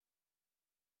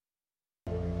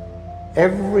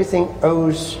Everything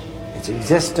owes its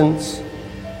existence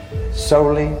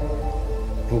solely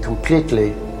and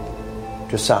completely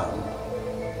to sound.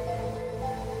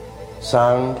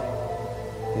 Sound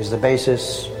is the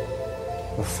basis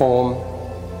of form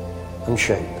and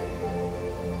shape.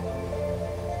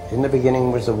 In the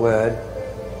beginning was the Word,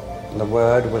 and the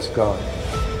Word was God.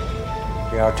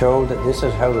 We are told that this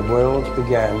is how the worlds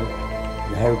began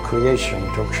and how creation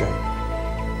took shape.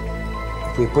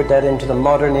 If we put that into the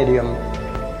modern idiom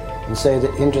and say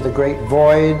that into the great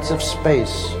voids of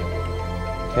space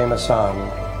came a sound,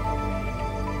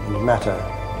 and matter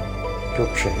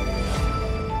took shape.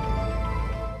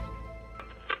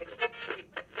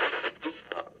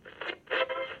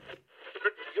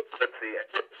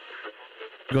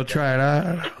 Go try it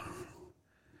out.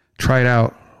 Try it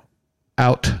out.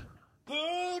 Out.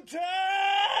 Putin!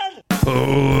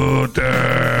 Oh,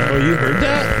 you heard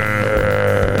that?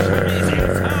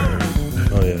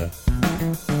 Oh, yeah.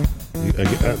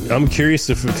 I'm curious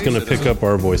if it's going to pick up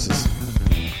our voices.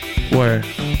 Where?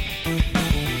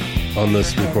 On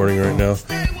this recording right now.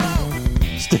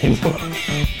 Stay woke.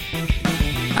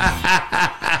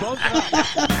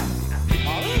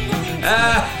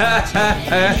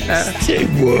 Stay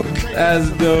woke. Let's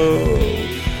go.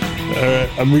 All right,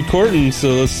 I'm recording, so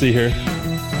let's see here.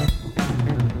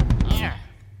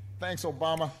 Thanks,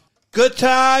 Obama. Good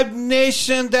Time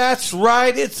Nation, that's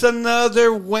right. It's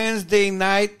another Wednesday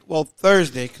night. Well,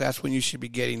 Thursday, 'cause that's when you should be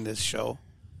getting this show.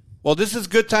 Well, this is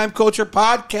Good Time Culture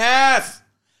Podcast.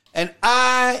 And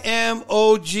I am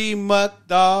OG Mutt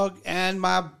Dog and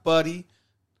my buddy,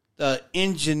 the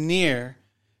engineer,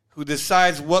 who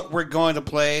decides what we're going to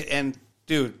play. And,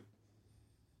 dude,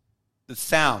 the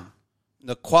sound,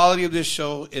 the quality of this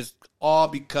show is all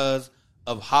because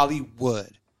of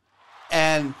Hollywood.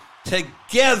 And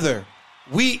together,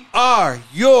 we are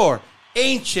your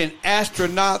ancient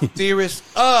astronaut theorists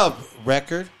of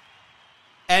record.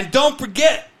 And don't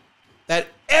forget that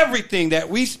everything that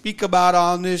we speak about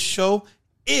on this show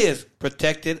is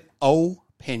protected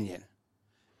opinion.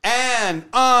 And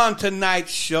on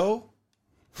tonight's show,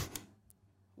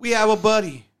 we have a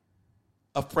buddy,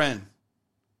 a friend.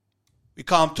 We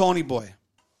call him Tony Boy.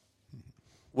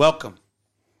 Welcome.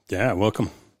 Yeah, welcome.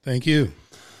 Thank you.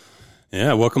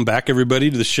 Yeah, welcome back,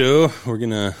 everybody, to the show. We're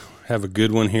going to have a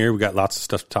good one here. We got lots of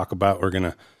stuff to talk about. We're going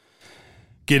to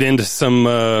get into some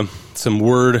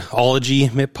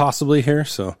wordology possibly here,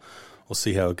 so we'll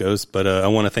see how it goes. But I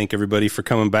want to thank everybody for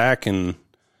coming back and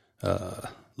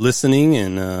listening,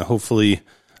 and hopefully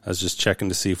I was just checking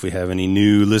to see if we have any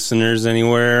new listeners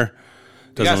anywhere.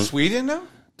 You got Sweden now?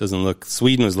 Doesn't look.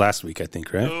 Sweden was last week, I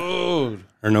think, right? Dude.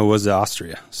 Or no, was it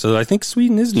Austria? So I think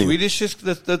Sweden is new. Swedish is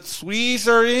the Swedes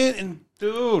are in, and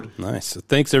dude. Nice. So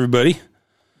thanks, everybody.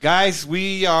 Guys,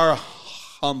 we are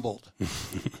humbled.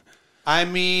 I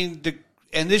mean,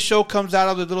 and this show comes out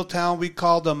of the little town we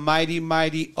call the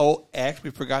Mighty OX.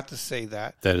 We forgot to say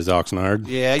that. That is Oxnard,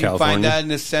 yeah, you California. find that in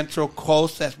the Central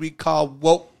Coast, as we call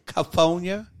Woke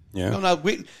California. Yeah. We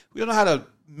don't know how to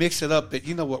mix it up, but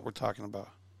you know what we're talking about.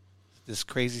 This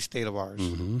crazy state of ours.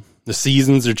 Mm-hmm. The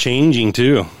seasons are changing,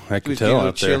 too. I can tell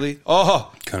out chilly. there.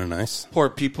 Oh, kind of nice. Poor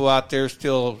people out there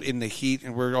still in the heat,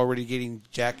 and we're already getting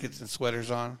jackets and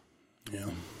sweaters on. Yeah.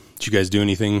 Did you guys do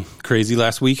anything crazy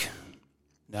last week?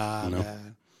 Nah, no?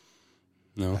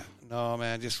 Man. No,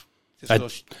 man. Just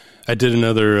I did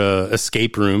another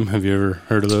escape room. Have you ever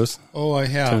heard of those? Oh, I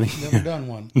have. Tony? Never done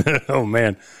one. Oh,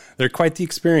 man. They're quite the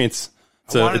experience.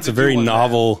 It's a very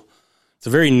novel. Man. It's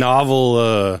a very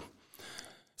novel.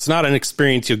 It's not an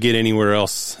experience you'll get anywhere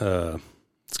else.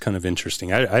 It's kind of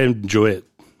interesting. I enjoy it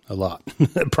a lot.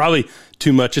 Probably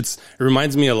too much. It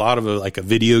reminds me a lot of a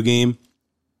video game,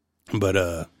 but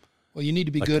well, you need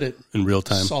to be good at in real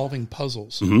time solving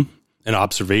puzzles and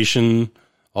observation.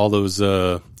 All those.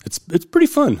 It's pretty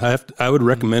fun. I would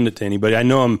recommend it to anybody. I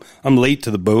know I'm late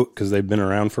to the boat because they've been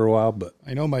around for a while, but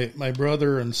I know my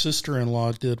brother and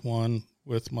sister-in-law did one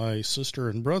with my sister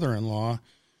and brother-in-law.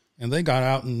 And they got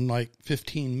out in like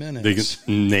 15 minutes.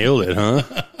 They nailed it, huh?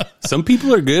 Some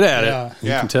people are good at it.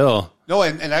 You can tell. No,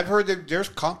 and I've heard that there's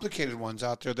complicated ones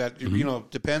out there that,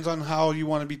 depends on how you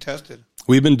want to be tested.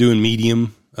 We've been doing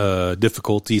medium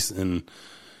difficulties, and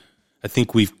I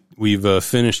think we've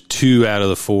finished 2 out of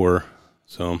the 4.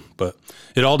 So, but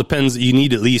it all depends. You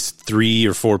need at least 3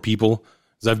 or 4 people.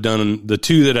 Because I've done the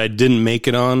 2 that I didn't make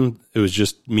it on. It was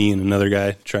just me and another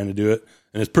guy trying to do it.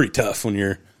 And it's pretty tough when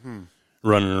you're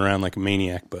running around like a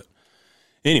maniac. But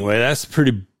anyway, that's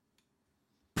pretty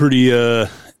I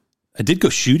did go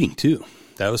shooting too.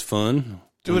 That was fun.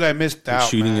 Dude, I missed out.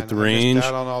 Shooting man. at the range. I missed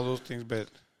out on all those things, but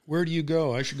Where do you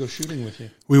go? I should go shooting with you.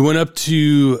 We went up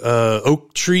to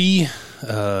Oak Tree.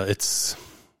 It's,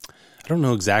 I don't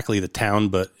know exactly the town,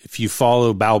 but if you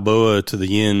follow Balboa to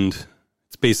the end,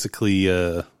 it's basically,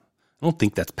 I don't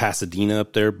think that's Pasadena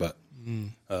up there, but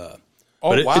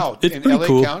wow. It's In pretty LA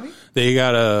cool. County? They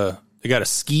got a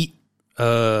skeet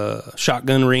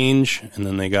shotgun range, and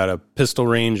then they got a pistol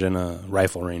range and a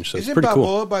rifle range. So it's Isn't pretty Balboa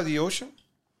cool. by the ocean?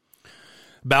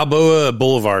 Balboa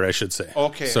Boulevard, I should say.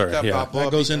 Okay. Sorry, that yeah. Balboa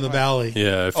That goes in the valley.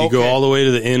 Yeah, if you go Okay. all the way to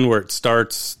the end where it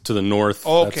starts to the north,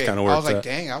 Okay. that's kind of where I was it's like, at.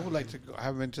 dang, I would like to go. I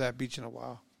haven't been to that beach in a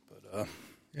while. Yeah,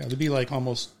 it'd be like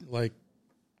almost like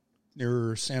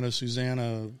near Santa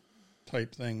Susana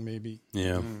type thing, maybe.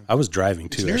 Yeah, I was driving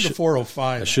It's too. near I the should,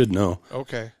 405. I should know.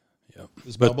 Okay.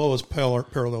 Because Balboa's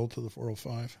parallel to the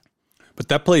 405. But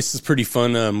that place is pretty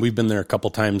fun. We've been there a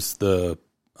couple times. The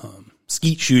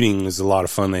skeet shooting is a lot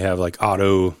of fun. They have like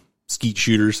auto skeet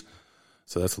shooters,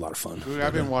 so that's a lot of fun. Dude,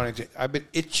 I've been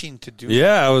itching to do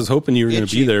Yeah, I was hoping you were going to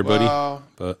be Itching. there, buddy. Well,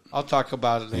 But I'll talk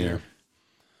about it later.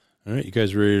 all right, you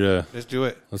guys ready to Let's do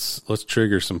it. let's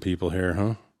trigger some people here,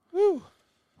 huh?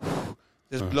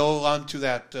 Just blow onto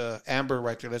that amber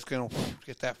right there. Let's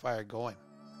get that fire going.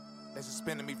 They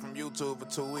suspended me from YouTube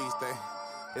for 2 weeks.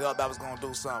 They thought that was gonna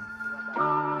do something.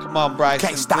 Come on, Bryson.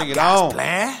 Can't stop Bring it God's on.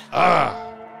 plan.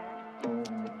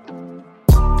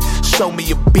 Show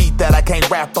me a beat that I can't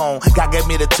rap on. God gave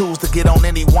me the tools to get on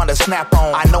anyone to snap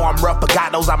on. I know I'm rough, but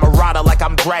God knows I'm a rider like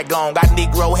I'm Dragon. Got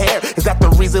Negro hair, is that the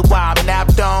reason why I'm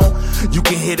napped on? You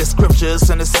can hear the scriptures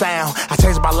and the sound. I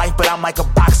changed my life, but I'm like a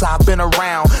boxer, I've been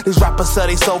around. These rappers sell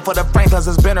they soul for the Franklins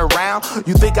that's been around.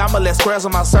 You think I'ma let squares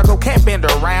in my circle, can't bend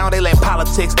around. They let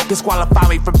politics disqualify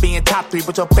me from being top 3.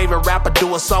 But your favorite rapper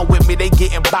do a song with me, they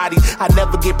getting bodied. I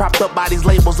never get propped up by these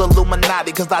labels,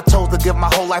 Illuminati. Cause I chose to give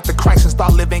my whole life to Christ and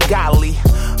start living godly.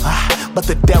 But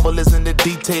the devil is in the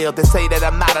detail. They say that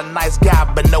I'm not a nice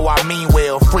guy, but no, I mean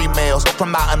well. Free males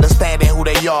from not understanding who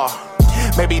they are.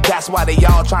 Maybe that's why they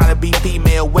all trying to be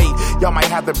female. Wait, y'all might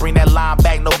have to bring that line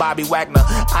back. No Bobby Wagner.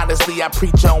 Honestly, I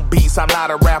preach on beats. I'm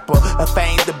not a rapper. If I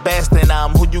ain't the best, then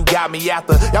who you got me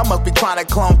after? Y'all must be trying to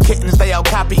clone kittens. They all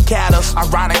copycatters.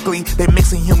 Ironically, they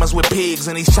mixing humans with pigs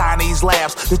in these Chinese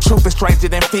labs. The truth is stranger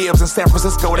than fibs. In San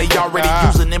Francisco, they already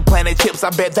using implanted chips. I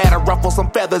bet that'll ruffle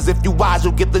some feathers. If you wise,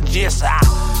 you'll get the gist.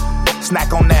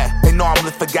 Snack on that. They know I'm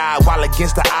lit for God while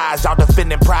against the eyes. Y'all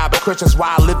defending pride, but Christians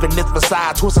while living this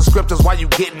beside. Twisting scriptures while you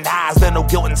getting highs. There's no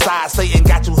guilt inside. Satan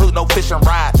got you hooked, no fishing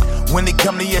ride. When they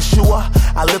come to Yeshua,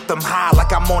 I lift them high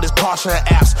like I'm on this Parsha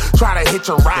apps. Trying to hit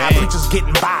your ride. Preachers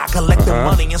getting by, collecting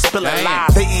money and spilling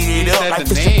lies. They eat it up like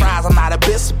fish and fries. I'm not a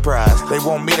bit surprised. They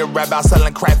want me to rap about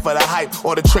selling crack for the hype,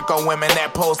 or the trick on women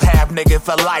that post half nigga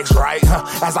for likes, right?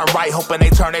 As I write, hoping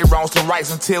they turn their wrongs to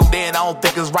rights. Until then, I don't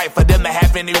think it's right for them to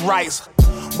have any rights.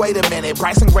 Wait a minute,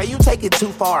 Bryson Gray, you take it too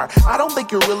far. I don't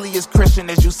think you're really as Christian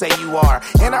as you say you are.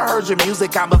 And I heard your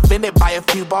music, I'm offended by a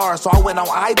few bars. So I went on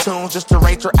iTunes just to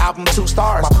rate your album 2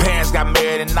 stars. My parents got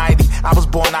married in 90, I was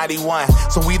born 91.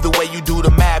 So either way you do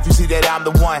the math, you see that I'm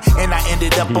the one. And I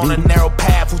ended up on a narrow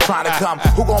path, who's trying to come?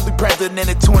 Who gonna be president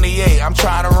at 28? I'm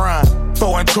trying to run.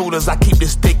 For intruders, I keep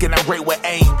this stick and I'm great with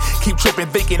aim. Keep tripping,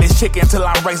 thinking it's chicken till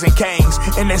I'm raising canes.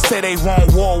 And they say they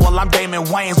want war, well I'm Damon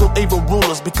Wayans with evil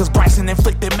rulers because Bryson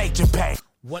inflicted major pain.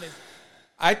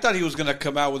 I thought he was going to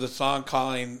come out with a song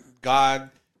calling God,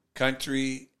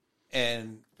 country,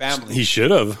 and family. He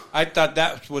should have. I thought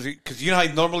that was because you know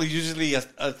how normally usually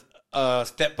a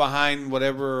step behind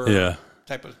whatever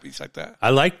type of speech like that. I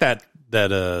like that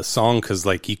song because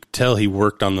like you could tell he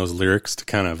worked on those lyrics to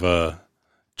kind of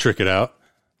trick it out.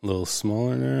 A little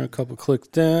smaller there, a couple clicks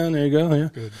down. There you go. Yeah.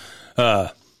 Good.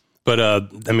 But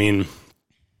I mean,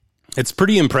 it's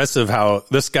pretty impressive how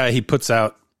this guy, he puts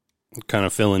out, kind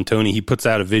of Phil and Tony, he puts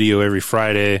out a video every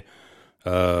Friday.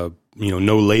 No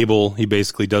label. He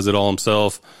basically does it all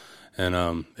himself.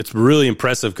 And it's really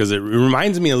impressive because it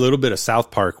reminds me a little bit of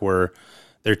South Park, where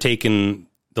they'll take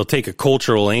a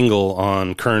cultural angle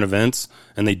on current events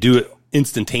and they do it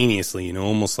instantaneously,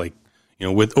 almost like,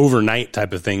 with overnight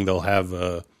type of thing. They'll have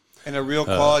and a real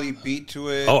quality beat to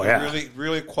it. Oh, yeah. Really,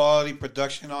 really quality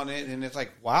production on it. And it's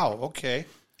like, wow, okay.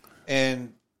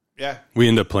 And yeah. We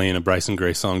end up playing a Bryson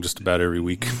Gray song just about every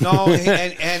week. No,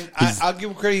 and I'll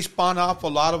give him credit. He spawned off a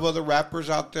lot of other rappers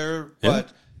out there, but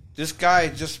this guy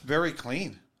is just very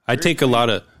clean. I take a lot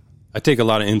of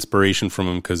inspiration from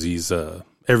him because he's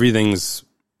everything's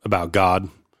about God.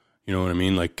 You know what I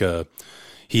mean? Like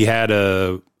he had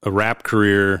a rap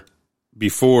career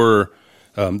before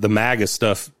the MAGA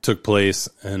stuff took place,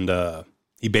 and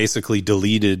he basically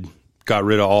got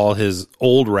rid of all his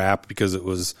old rap because it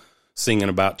was singing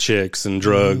about chicks and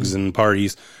drugs and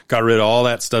parties. Got rid of all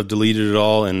that stuff, deleted it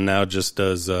all, and now just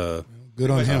does good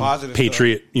on him.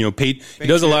 Patriot. You know, he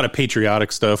does a lot of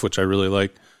patriotic stuff, which I really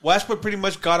like. Westwood pretty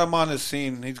much got him on the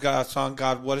scene. He's got a song,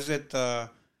 God, what is it?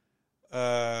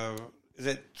 Is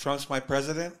it Trump's My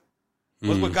President?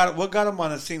 What got him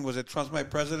on the scene? Was it Trump's My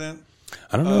President?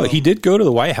 I don't know. He did go to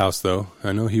the White House, though.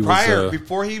 I know he was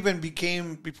before we even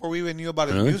knew about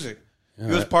his music. Yeah,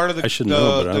 he was part of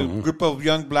the group of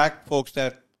young black folks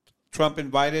that Trump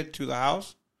invited to the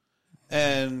house,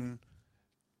 and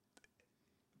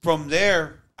from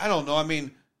there, I don't know. I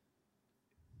mean,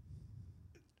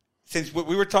 since what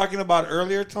we were talking about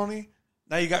earlier, Tony,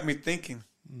 now you got me thinking.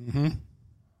 Mm-hmm.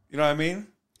 You know what I mean?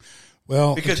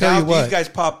 Well, because now these guys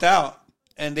popped out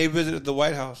and they visited the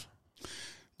White House.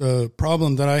 The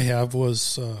problem that I have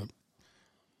was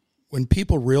when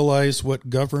people realize what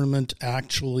government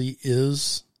actually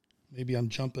is. Maybe I'm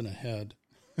jumping ahead.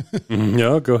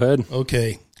 No, go ahead.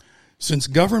 Okay. Since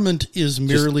government is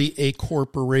merely a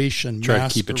corporation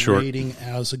masquerading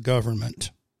as a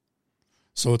government.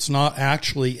 So it's not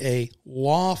actually a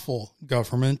lawful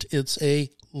government, it's a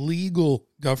legal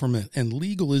government. And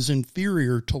legal is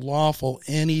inferior to lawful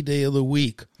any day of the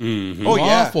week. Mm-hmm.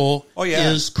 Lawful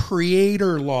is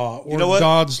creator law or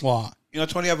God's law. You know,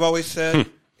 Tony, I've always said,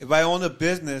 if I own a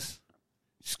business,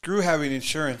 screw having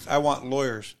insurance. I want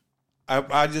lawyers.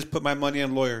 I just put my money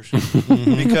in lawyers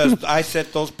because I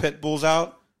set those pit bulls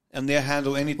out and they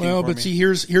handle anything for me. Well, but see,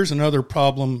 here's another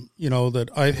problem, you know,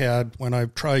 that I've had when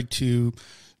I've tried to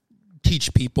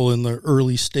teach people in the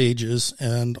early stages,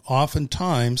 and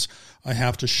oftentimes I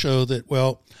have to show that,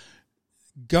 well,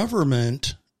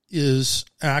 government is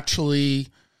actually,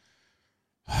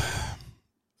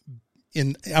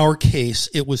 in our case,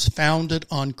 it was founded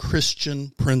on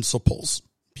Christian principles.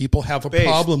 People have a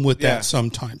problem with that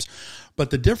sometimes. But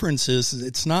the difference is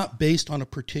it's not based on a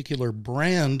particular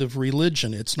brand of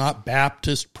religion. It's not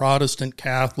Baptist, Protestant,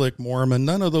 Catholic, Mormon,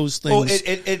 none of those things.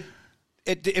 Well,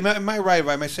 am I right if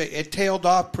I might say it tailed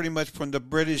off pretty much from the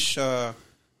British, what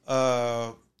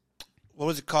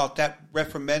was it called, that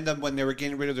referendum when they were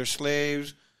getting rid of their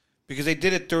slaves? Because they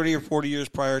did it 30 or 40 years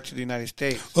prior to the United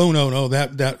States. Oh, no,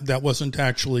 that wasn't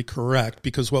actually correct.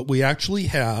 Because what we actually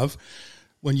have,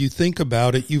 when you think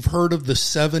about it, you've heard of the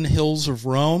 7 hills of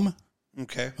Rome?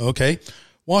 Okay.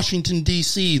 Washington,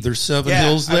 D.C., there's 7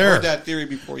 hills there. I've heard that theory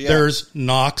before, There's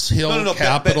Knox Hill,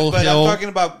 Capitol Hill. I'm talking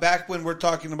about back when we're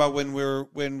talking about when we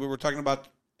were talking about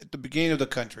at the beginning of the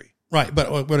country. Right,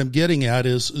 but what I'm getting at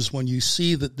is when you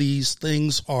see that these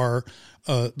things are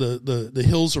the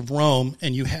hills of Rome,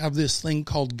 and you have this thing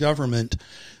called government,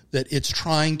 that it's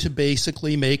trying to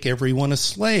basically make everyone a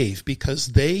slave because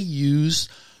they use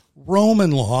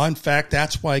Roman law. In fact,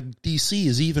 that's why D.C.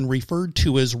 is even referred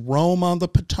to as Rome on the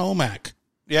Potomac.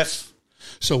 Yes.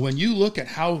 So when you look at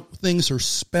how things are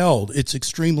spelled, it's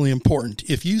extremely important.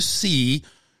 If you see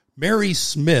Mary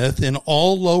Smith in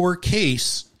all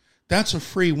lowercase, that's a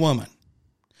free woman.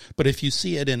 But if you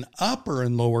see it in upper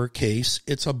and lowercase,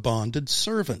 it's a bonded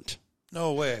servant.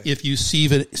 No way. If you see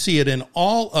it in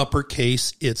all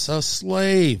uppercase, it's a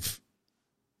slave.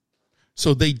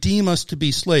 So they deem us to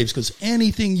be slaves because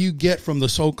anything you get from the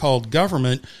so-called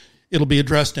government, it'll be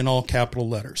addressed in all capital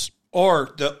letters.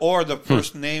 Or the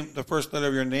first name, the first letter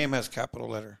of your name has capital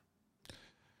letter.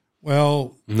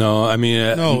 Well, no, I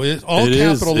mean, all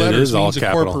capital letters means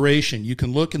a corporation. You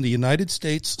can look in the United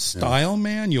States style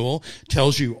manual,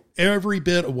 tells you every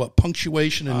bit of what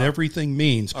punctuation and everything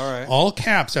means. All right. All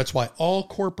caps. That's why all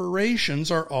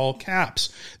corporations are all caps.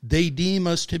 They deem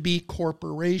us to be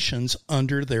corporations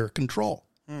under their control.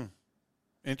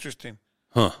 Interesting.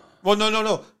 Huh. Well,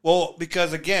 no. Well,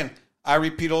 because again, I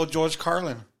repeat old George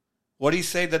Carlin. What do you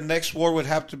say the next war would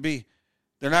have to be?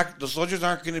 The soldiers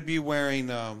aren't going to be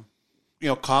wearing,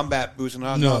 combat boots and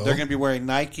all. No, they're going to be wearing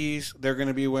Nikes. They're going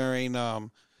to be wearing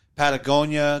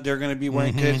Patagonia. They're going to be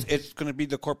wearing. It's going to be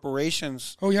the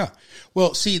corporations. Oh yeah.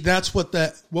 Well, see, that's what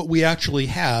we actually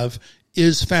have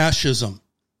is fascism.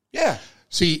 Yeah.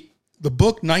 See, the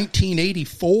book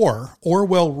 1984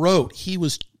 Orwell wrote. He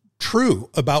was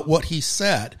true about what he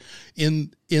said.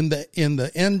 In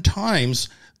the end times,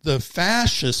 the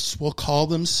fascists will call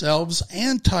themselves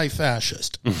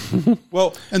anti-fascist.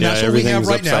 Well, and that's what we have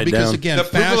right now. Because again, the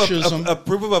fascism. A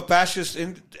proof of a fascist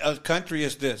country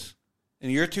is this: in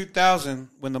the year 2000,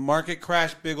 when the market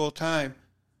crashed big old time,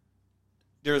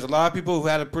 there was a lot of people who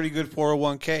had a pretty good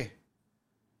 401k,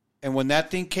 and when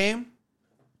that thing came,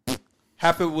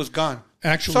 half of it was gone.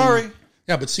 Actually, sorry.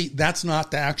 Yeah, but see, that's not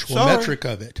the actual metric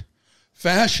of it.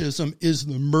 Fascism is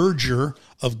the merger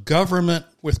of government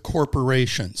with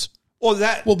corporations. Well,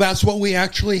 that's what we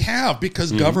actually have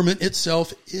because government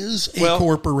itself is a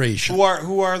corporation.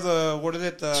 Who are the what is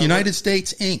it? It's United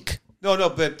States Inc. No,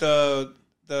 but the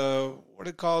what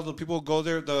do they call the people who go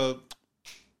there? The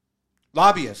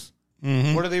lobbyists.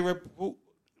 Mm-hmm. What are they?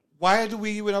 Why do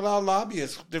we even allow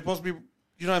lobbyists? They're supposed to be.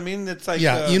 You know what I mean? It's like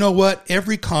you know what?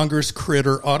 Every Congress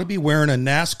critter ought to be wearing a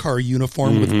NASCAR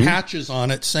uniform with patches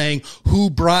on it saying "Who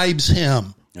bribes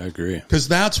him?" I agree because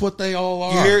that's what they all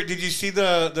are. Did you see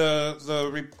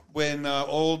when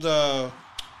old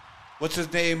what's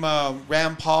his name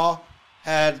Rand Paul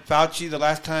had Fauci the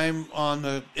last time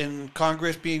in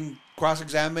Congress being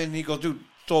cross-examined? And he goes, dude,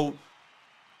 so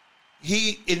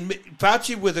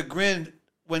Fauci with a grin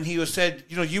when he was said,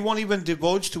 you won't even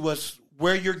divulge to us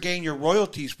where you're getting your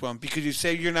royalties from because you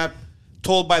say you're not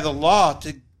told by the law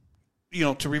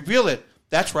to reveal it.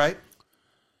 That's right.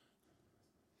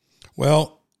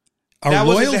 Well, our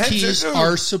royalties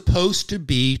are supposed to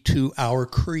be to our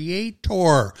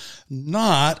creator,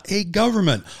 not a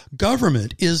government.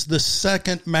 Government is the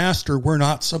second master we're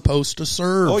not supposed to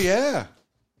serve. Oh, yeah.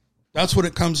 That's what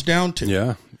it comes down to.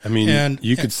 Yeah. I mean,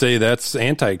 you could say that's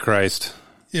Antichrist.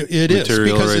 It is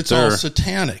because it's all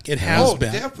satanic. It has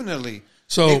been. Definitely.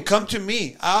 So come to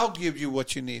me. I'll give you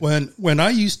what you need. When I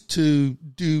used to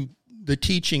do the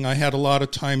teaching, I had a lot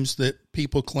of times that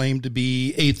people claimed to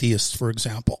be atheists, for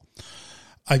example.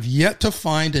 I've yet to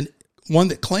find one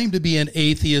that claimed to be an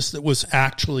atheist that was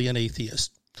actually an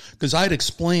atheist because I'd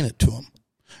explain it to them.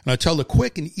 And I tell the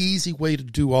quick and easy way to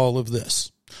do all of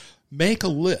this. Make a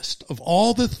list of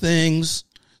all the things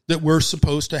that we're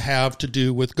supposed to have to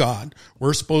do with God.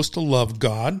 We're supposed to love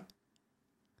God.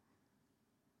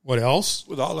 What else?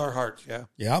 With all our hearts, yeah.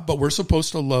 Yeah, but we're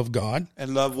supposed to love God.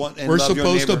 And love one. And we're love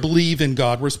supposed your to believe in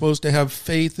God. We're supposed to have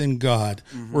faith in God.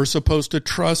 Mm-hmm. We're supposed to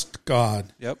trust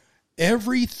God. Yep.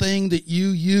 Everything that you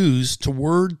use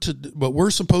what we're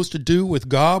supposed to do with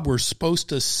God, we're supposed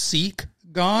to seek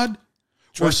God.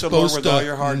 Trust the Lord with all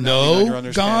your heart. Know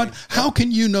God. Yep. How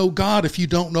can you know God if you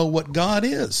don't know what God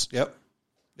is? Yep.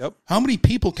 How many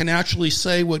people can actually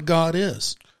say what God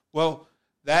is? Well,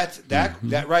 that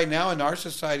right now in our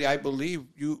society, I believe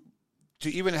to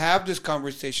even have this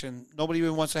conversation, nobody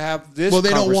even wants to have this. Well,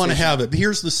 they don't want to have it. But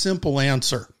here's the simple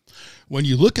answer. When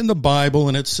you look in the Bible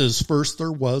and it says, first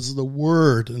there was the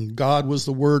Word, and God was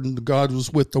the Word, and God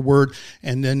was with the Word,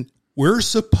 and then we're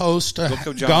supposed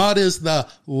to, God is the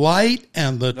light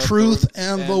and the truth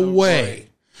and the way.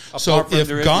 So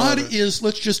if God is,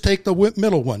 let's just take the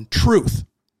middle one, truth,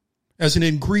 as an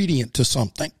ingredient to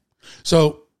something.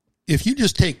 So if you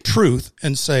just take truth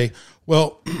and say,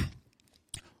 well,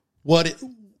 what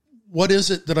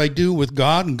is it that I do with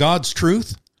God and God's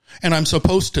truth? And I'm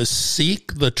supposed to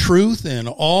seek the truth in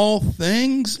all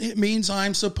things. It means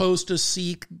I'm supposed to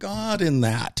seek God in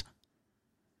that.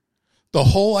 The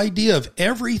whole idea of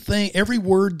everything, every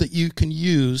word that you can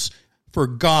use for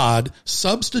God,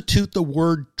 substitute the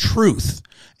word truth,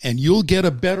 and you'll get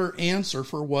a better answer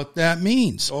for what that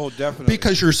means. Oh, definitely.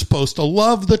 Because you're supposed to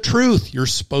love the truth. You're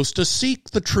supposed to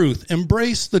seek the truth,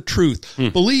 embrace the truth,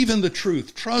 believe in the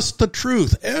truth, trust the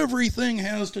truth. Everything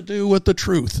has to do with the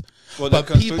truth. Well, but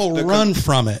people run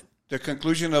from it. The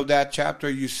conclusion of that chapter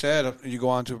you said, you go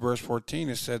on to verse 14,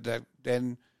 it said that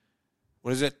then,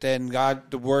 what is it? Then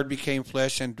God, the Word became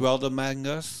flesh and dwelled among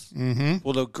us,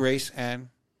 full of grace and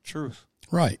truth.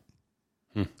 Right.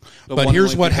 But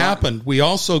here's what happened. We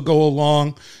also go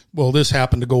along, well, this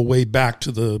happened to go way back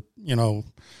to the,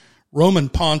 Roman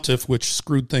pontiff, which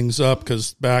screwed things up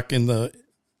because back in the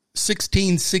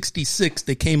 1666,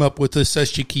 they came up with this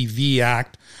SGKV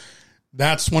Act.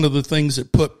 That's one of the things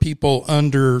that put people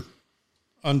under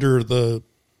the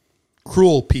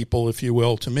cruel people, if you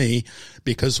will, to me,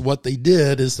 because what they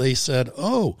did is they said,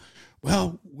 oh,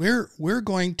 well, we're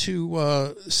going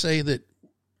to say that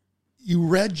you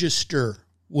register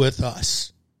with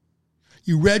us.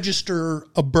 You register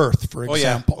a birth, for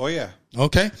example. Oh, yeah.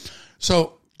 Okay.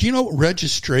 So do you know what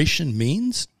registration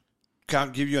means?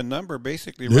 Can't give you a number,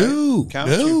 basically, right?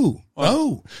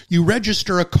 No. You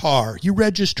register a car. You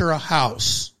register a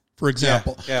house, for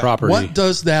example. Yeah. Property. What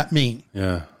does that mean?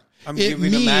 Yeah. It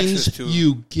means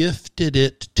you gifted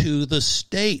it to the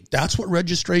state. That's what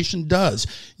registration does.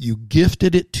 You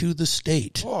gifted it to the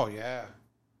state. Oh, yeah.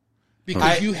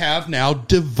 Because you have now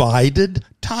divided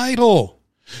title.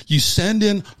 You send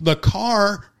in the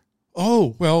car.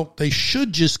 Oh, well, they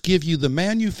should just give you the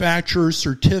manufacturer's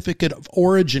certificate of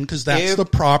origin because that's the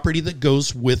property that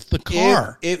goes with the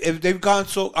car. If they've gone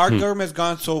our government has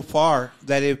gone so far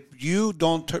that if you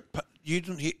don't,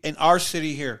 in our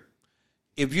city here,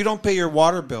 if you don't pay your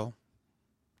water bill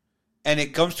and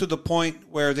it comes to the point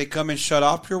where they come and shut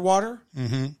off your water,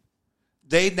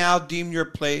 they now deem your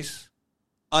place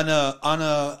on a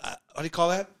what do you call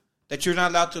that? That you're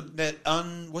not allowed to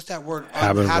what's that word?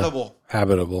 Habitable.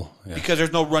 Yeah. Because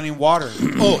there's no running water.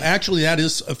 Oh, actually, that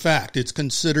is a fact. It's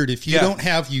considered if you don't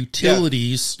have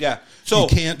utilities, So you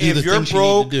can't do the if you're things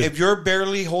broke, you need to do. if you're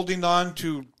barely holding on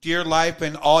to dear life,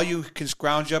 and all you can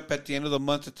scrounge up at the end of the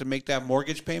month is to make that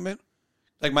mortgage payment,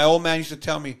 like my old man used to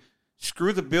tell me,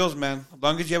 screw the bills, man. As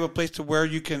long as you have a place to where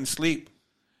you can sleep.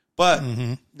 But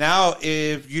now,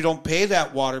 if you don't pay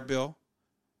that water bill,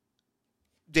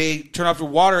 they turn off your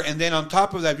water, and then on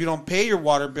top of that, if you don't pay your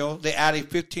water bill, they add a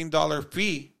 $15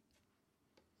 fee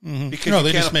because No, you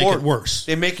they can't just afford. make it worse.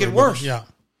 They make it worse. Yeah.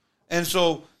 And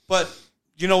so, but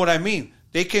you know what I mean?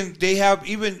 They have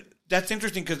even, that's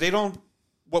interesting because they don't,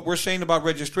 what we're saying about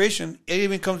registration, it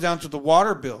even comes down to the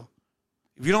water bill.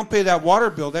 If you don't pay that water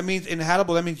bill, that means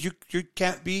inhabitable. That means you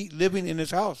can't be living in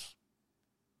this house.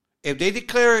 If they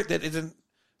declare it that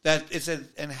it's an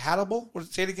inhabitable, what did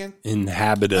it say it again?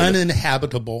 Uninhabitable.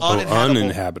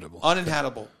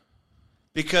 Uninhabitable.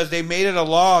 Because they made it a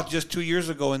law just 2 years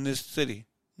ago in this city.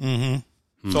 So,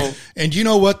 And you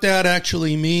know what that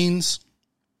actually means?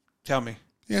 tell me.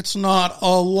 It's not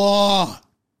a law.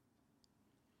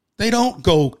 They don't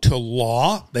go to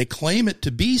law. They claim it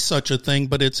to be such a thing,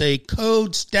 but it's a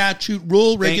code, statute,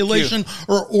 rule, regulation,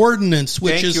 or ordinance,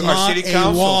 which Thank is you. Our not city a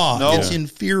council. law. No. It's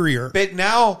inferior. But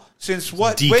now, since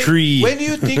what? Decree. When do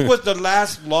you think was the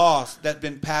last laws that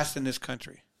been passed in this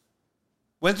country?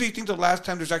 When do you think the last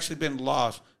time there's actually been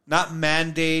laws? Not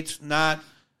mandates, not,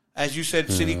 as you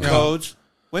said, city codes.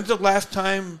 When's the last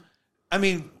time? I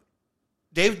mean,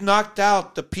 they've knocked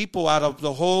out the people out of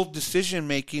the whole decision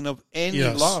making of any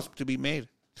laws to be made.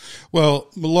 Well,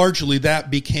 largely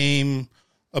that became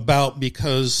about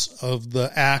because of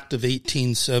the Act of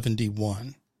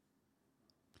 1871.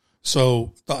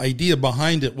 So the idea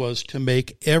behind it was to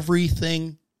make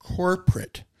everything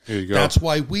corporate. There you go. That's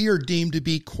why we are deemed to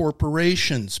be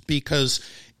corporations, because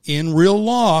in real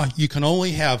law, you can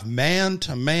only have man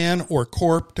to man or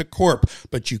corp to corp,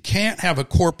 but you can't have a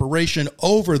corporation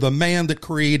over the man that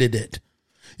created it.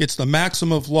 It's the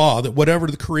maxim of law that whatever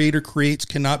the creator creates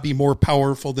cannot be more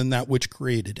powerful than that which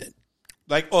created it.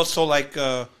 Like also like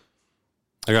I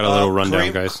got a little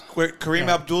rundown, guys. Kareem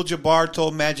Abdul-Jabbar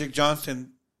told Magic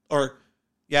Johnson,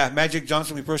 Magic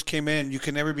Johnson when he first came in, you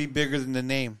can never be bigger than the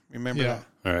name. Remember that?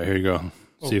 All right, here you go.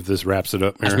 See if this wraps it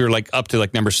up. As we were up to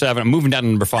number 7. I'm moving down to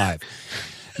number 5.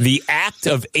 The Act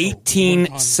of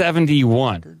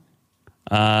 1871,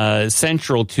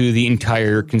 central to the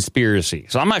entire conspiracy.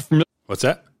 So I'm not familiar. What's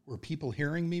that? Were people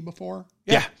hearing me before?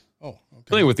 Yeah. Oh, okay.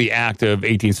 Familiar with the Act of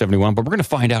 1871, but we're going to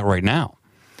find out right now.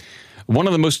 One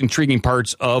of the most intriguing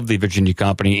parts of the Virginia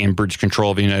Company and British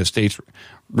control of the United States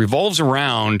revolves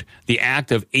around the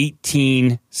Act of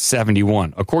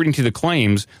 1871. According to the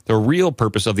claims, the real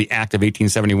purpose of the Act of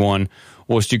 1871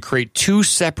 was to create two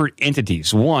separate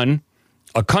entities. One,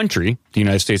 a country, the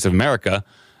United States of America.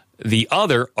 The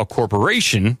other, a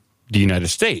corporation, the United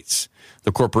States.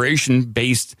 The corporation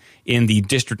based in the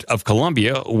District of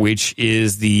Columbia, which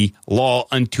is the law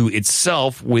unto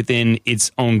itself within its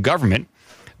own government.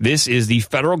 This is the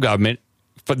federal government,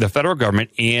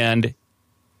 and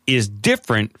is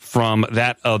different from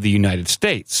that of the United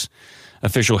States.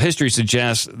 Official history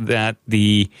suggests that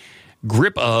the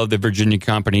grip of the Virginia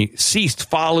Company ceased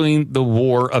following the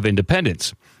War of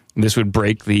Independence. This would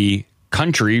break the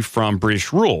country from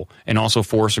British rule and also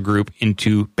force a group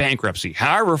into bankruptcy.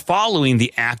 However, following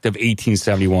the Act of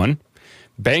 1871,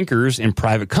 bankers and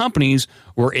private companies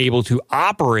were able to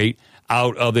operate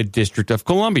out of the District of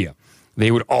Columbia. They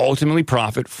would ultimately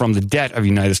profit from the debt of the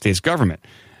United States government.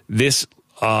 This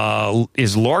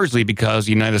is largely because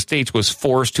the United States was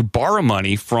forced to borrow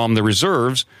money from the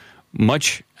reserves,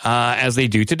 much as they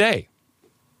do today.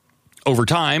 Over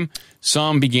time,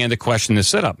 some began to question the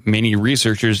setup. Many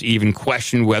researchers even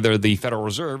questioned whether the Federal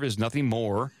Reserve is nothing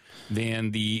more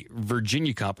than the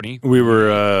Virginia Company. We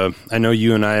were, I know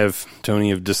you and I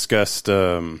Tony, have discussed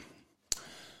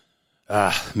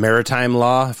maritime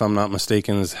law, if I'm not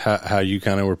mistaken, is how you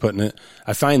kind of were putting it.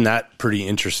 I find that pretty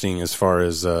interesting as far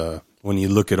as when you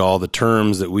look at all the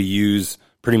terms that we use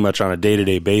pretty much on a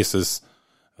day-to-day basis.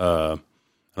 I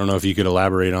don't know if you could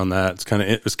elaborate on that.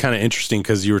 It was kind of interesting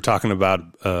because you were talking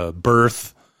about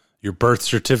birth, your birth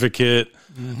certificate,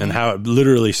 and how it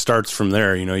literally starts from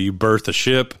there. You know, you birth a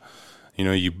ship,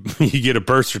 you get a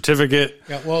birth certificate.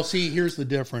 Yeah, well, see, here's the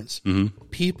difference.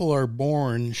 People are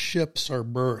born, ships are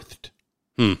birthed.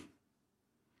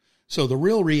 So the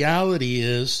real reality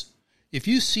is, if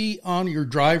you see on your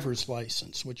driver's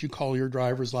license, what you call your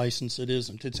driver's license, it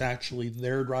isn't. It's actually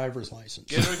their driver's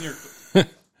license. Get on your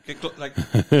Get put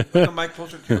the mic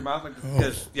closer to your mouth,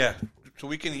 because so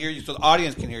we can hear you, so the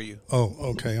audience can hear you. Oh,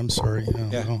 okay. I'm sorry.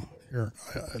 Yeah. Oh, here,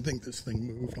 I think this thing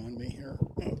moved on me here.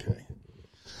 Okay.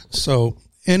 So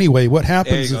anyway, what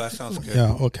happens? There you go. That sounds good.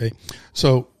 Yeah. Okay.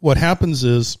 So what happens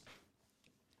is,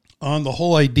 on the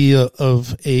whole idea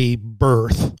of a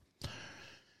birth,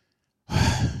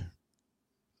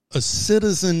 a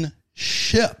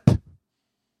citizenship.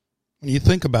 When you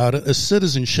think about it, a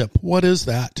citizenship, what is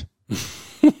that?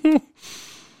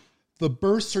 The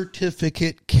birth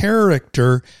certificate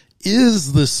character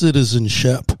is the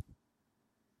citizenship.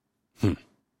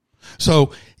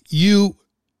 So you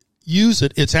use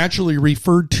it. It's actually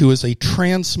referred to as a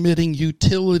transmitting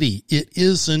utility. It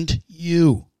isn't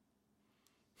you.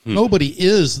 Nobody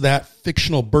is that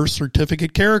fictional birth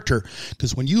certificate character,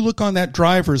 because when you look on that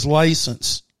driver's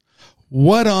license,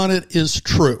 what on it is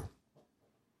true?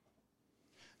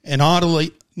 And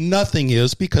oddly, nothing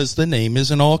is, because the name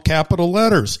is in all capital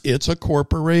letters. It's a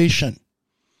corporation.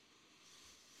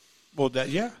 Well,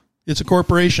 It's a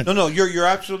corporation. No, you're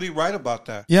absolutely right about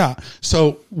that. Yeah.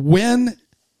 So when,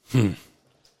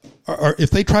 or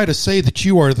if they try to say that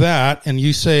you are that, and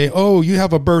you say, oh, you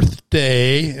have a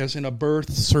birthday, as in a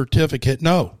birth certificate,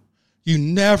 no, you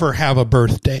never have a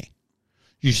birthday.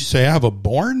 You should say, I have a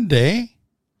born day.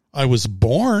 I was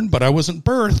born, but I wasn't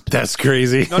birthed. That's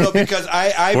crazy. No, because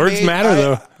I Words matter,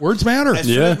 though. Words matter. As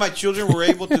soon as my children were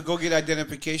able to go get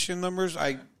identification numbers,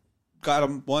 I got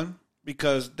them one,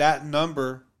 because that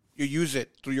number, you use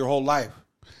it through your whole life.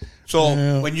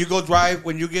 So when you go drive,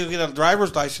 when you get a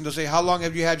driver's license, they'll say, how long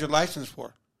have you had your license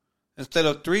for? Instead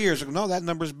of 3 years, no, that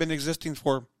number's been existing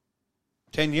for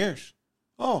 10 years.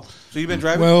 Oh, so you've been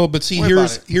driving? Well, but see,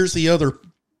 here's the other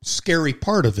scary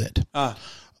part of it.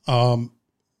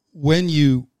 When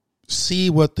you see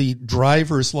what the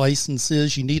driver's license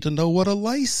is, you need to know what a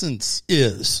license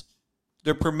is.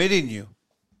 They're permitting you.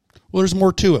 Well, there's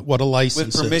more to it, what a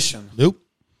license With permission. is. Nope.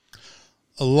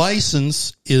 A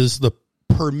license is the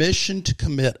permission to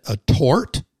commit a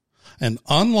tort, an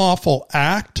unlawful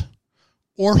act,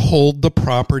 or hold the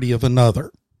property of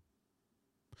another.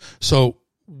 So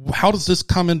how does this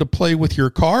come into play with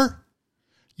your car?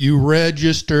 You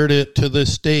registered it to the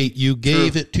state. You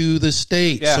gave it to the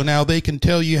state. Yeah. So now they can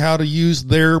tell you how to use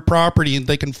their property, and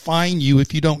they can fine you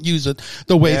if you don't use it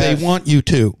the way they want you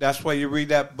to. That's why you read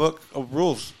that book of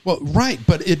rules. Well, right,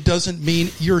 but it doesn't mean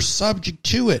you're subject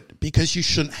to it, because you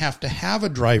shouldn't have to have a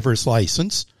driver's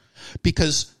license,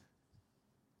 because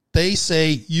they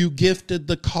say you gifted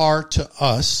the car to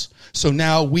us, so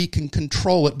now we can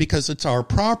control it because it's our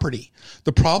property.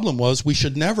 The problem was we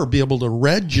should never be able to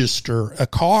register a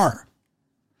car.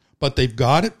 But they've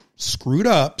got it screwed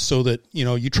up so that,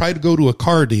 you try to go to a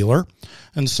car dealer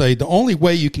and say the only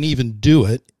way you can even do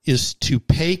it is to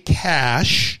pay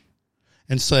cash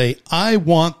and say, I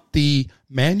want the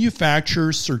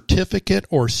manufacturer's certificate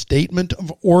or statement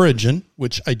of origin,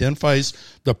 which identifies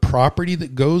the property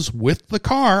that goes with the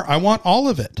car. I want all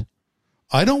of it.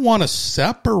 I don't want to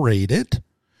separate it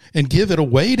and give it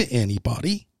away to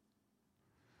anybody.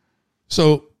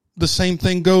 So the same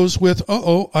thing goes with,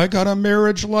 I got a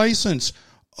marriage license.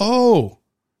 Oh,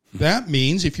 that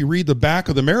means if you read the back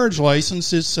of the marriage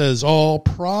license, it says all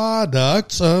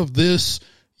products of this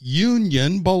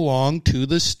union belong to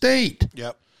the state.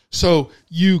 Yep. So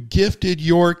you gifted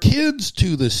your kids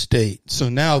to the state. So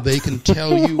now they can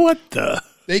tell you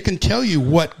They can tell you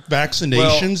what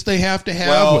vaccinations they have to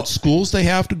have, what schools they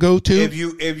have to go to. If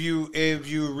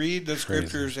you read the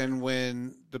scriptures, and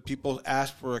when the people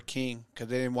asked for a king because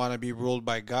they didn't want to be ruled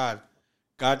by God,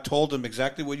 God told them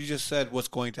exactly what you just said what's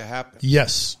going to happen.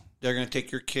 Yes. They're going to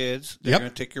take your kids. They're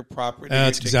going to take your property.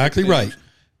 That's exactly right.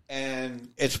 And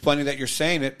it's funny that you're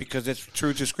saying it because it's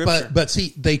true to Scripture. But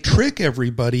see, they trick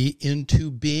everybody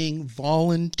into being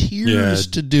volunteers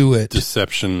to do it.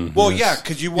 Deception. Well,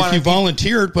 because you want if you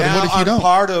volunteered, but what if you don't? I'm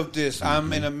part of this.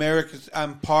 I'm in America.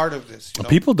 I'm part of this.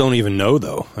 People don't even know,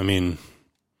 though. I mean,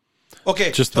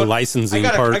 just the licensing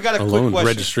part alone,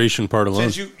 registration part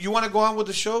alone. Since you want to go on with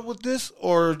the show with this,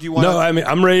 or do you want? No, I mean,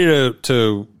 I'm ready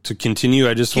to continue.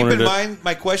 I just wanted to. Keep in mind,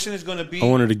 my question is going to be: I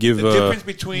wanted to give the difference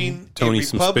between Tony a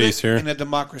some republic space here and a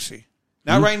democracy.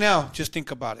 Not right now. Just think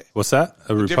about it. What's that?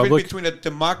 A republic? The difference between a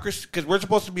democracy, because we're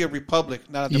supposed to be a republic,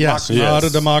 not a democracy. Yes, not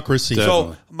a democracy.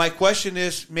 Definitely. So my question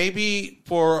is, maybe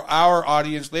for our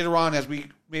audience later on, you can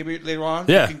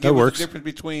give that works. us the difference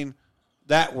between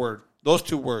that word. Those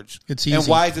two words. It's easy. And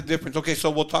why is the difference? Okay,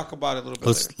 so we'll talk about it a little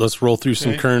bit. Let's roll through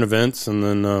some current events, and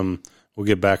then we'll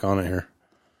get back on it here.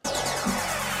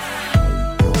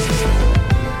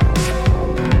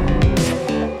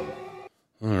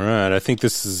 All right. I think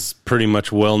this is pretty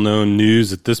much well-known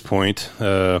news at this point.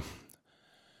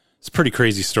 It's a pretty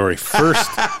crazy story. First,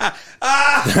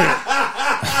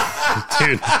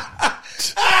 dude.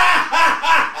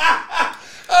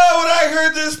 Oh, when I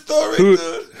heard this story, dude.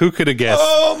 Who could have guessed?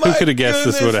 Oh, my who could have guessed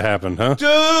this would have goodness. happened, huh?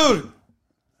 Dude.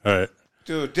 All right.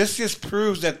 Dude, this just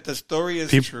proves that the story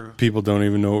is true. People don't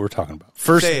even know what we're talking about.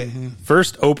 Say it.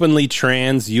 First openly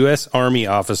trans U.S. Army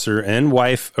officer and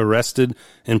wife arrested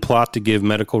in plot to give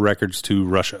medical records to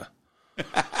Russia.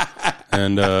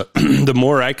 And the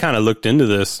more I kind of looked into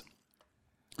this,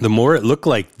 the more it looked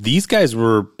like these guys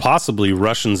were possibly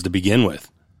Russians to begin with.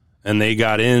 And they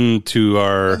got into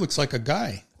our... That looks like a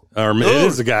guy. It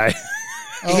is a guy.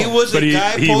 He was But a he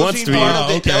guy wants posing to be- part of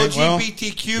the okay, well.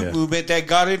 LGBTQ movement that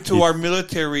got into our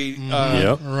military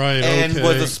Yep. Right, and okay.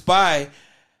 was a spy.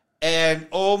 And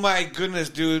oh my goodness,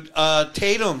 dude,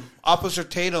 Tatum, Officer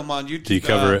Tatum on YouTube. Do you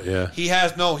cover it? Yeah. He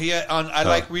has I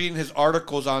like reading his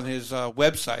articles on his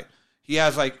website. He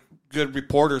has like good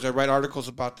reporters that write articles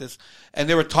about this, and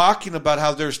they were talking about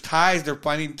how there's ties. They're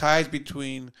finding ties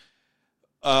between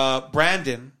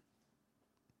Brandon,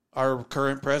 our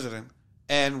current president,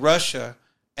 and Russia,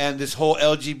 and this whole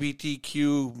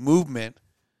LGBTQ movement,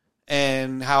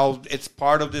 and how it's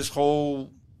part of this whole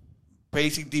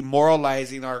basically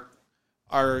demoralizing our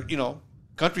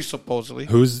country supposedly.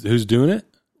 Who's doing it?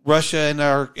 Russia and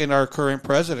our current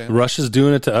president. Russia's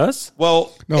doing it to us?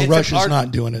 Well, No, it's Russia's an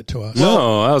not doing it to us.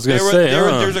 No, I was going to say.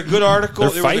 there's a good article. They're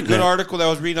There was a fighting good it. article that I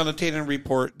was reading on the Tatum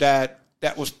Report that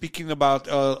was speaking about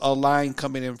a line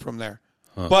coming in from there.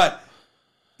 But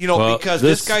Well, because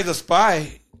this guy's a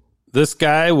spy. This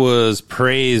guy was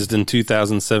praised in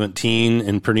 2017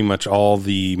 in pretty much all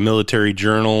the military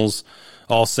journals,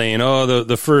 all saying,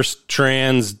 the first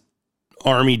trans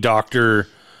army doctor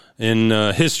in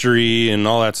history and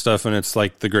all that stuff, and it's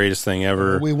like the greatest thing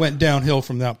ever. We went downhill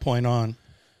from that point on.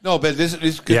 No, but this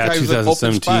guy was an open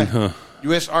 2017, spy. huh?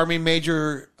 U.S. Army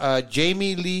Major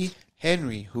Jamie Lee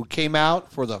Henry, who came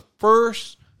out for the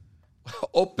first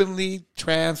openly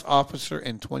trans officer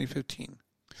in 2015.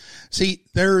 See,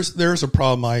 there's a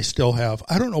problem I still have.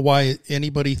 I don't know why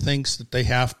anybody thinks that they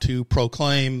have to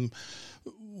proclaim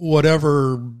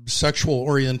whatever sexual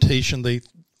orientation they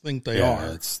think they are.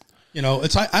 It's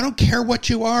It's I don't care what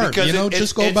you are. Because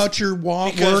just go about your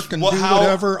because work and what- do how-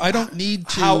 whatever. I don't need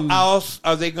to. How else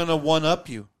are they going to one up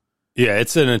you?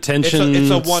 it's an attention It's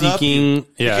a one up seeking, you.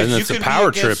 yeah, Because and you it's a can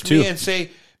power be trip against me too. and say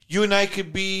you and I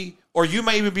could be, or you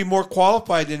might even be more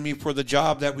qualified than me for the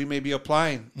job that we may be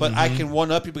applying. But I can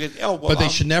one up you because but they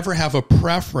should never have a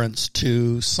preference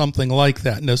to something like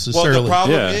that necessarily. Well, the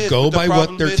problem Yeah. is Go the by what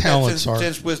problem their is that talents are.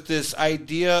 Since with this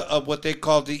idea of what they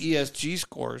call the ESG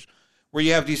scores, where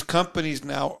you have these companies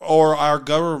now or our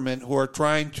government who are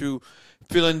trying to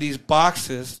fill in these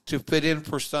boxes to fit in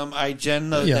for some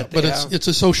agenda. Yeah, that they but have. it's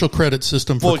a social credit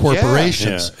system for Well, yeah.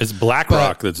 corporations. It's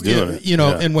BlackRock that's doing it.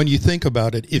 And when you think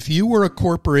about it, if you were a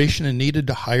corporation and needed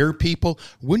to hire people,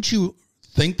 wouldn't you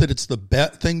think that it's the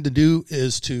best thing to do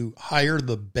is to hire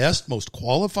the best, most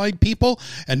qualified people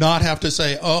and not have to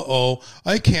say,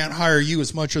 I can't hire you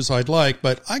as much as I'd like,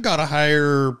 but I got to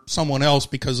hire someone else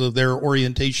because of their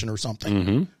orientation or something.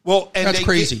 Mm-hmm. Well, and That's they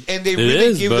crazy. And they It really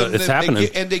is, give but them it's happening.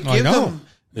 They I give know. them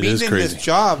It is meaningless crazy.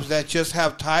 jobs that just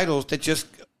have titles that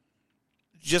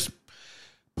just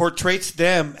portrays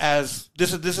them as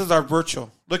this is our virtual.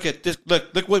 Look at this.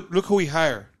 Look who we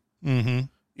hire. Mm-hmm.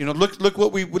 Look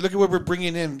at what we're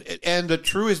bringing in. And the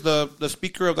true is the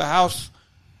Speaker of the House,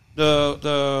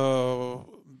 the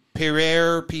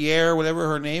Pierre, whatever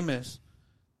her name is.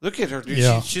 Look at her, dude.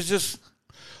 Yeah. She's just.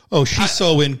 Oh, she's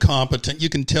so incompetent. You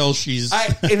can tell she's.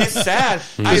 And it's sad.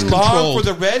 I long controlled. for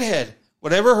the redhead,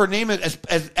 whatever her name is.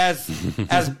 As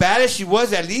bad as she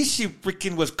was, at least she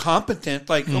freaking was competent.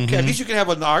 Like, okay, at least you can have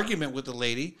an argument with the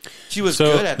lady. She was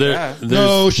good at that.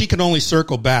 No, she can only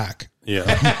circle back.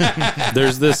 Yeah.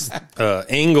 There's this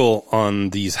angle on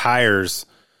these hires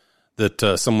that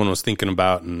someone was thinking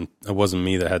about, and it wasn't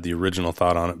me that had the original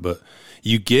thought on it, but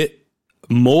you get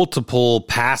multiple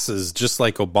passes just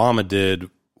like Obama did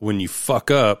when you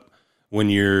fuck up, when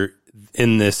you're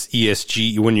in this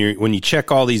ESG, when you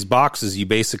check all these boxes, you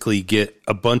basically get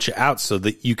a bunch of outs so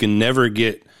that you can never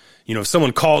get, if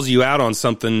someone calls you out on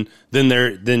something,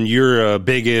 then you're a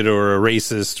bigot or a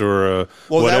racist or a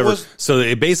whatever. So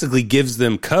it basically gives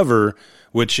them cover,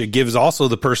 which it gives also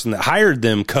the person that hired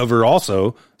them cover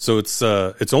also. So it's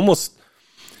almost,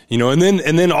 and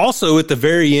then also at the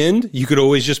very end, you could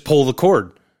always just pull the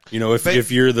cord.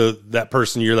 If you're that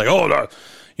person, you're like, oh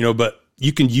no, but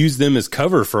you can use them as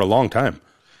cover for a long time.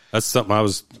 That's something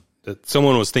that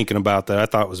someone was thinking about that I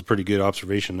thought was a pretty good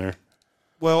observation there.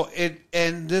 Well,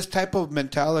 and this type of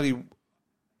mentality,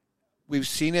 we've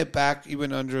seen it back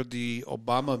even under the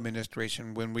Obama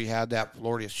administration when we had that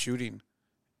Florida shooting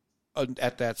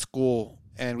at that school,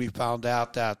 and we found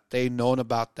out that they'd known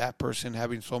about that person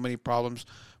having so many problems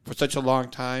for such a long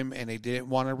time, and they didn't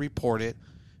want to report it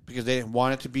because they didn't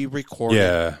want it to be recorded.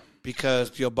 Yeah. Because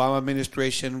the Obama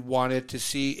administration wanted to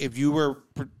see if you were,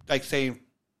 like saying,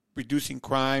 reducing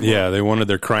crime. Yeah, they wanted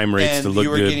their crime rates to look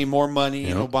good. And you were getting more money.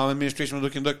 And the Obama administration was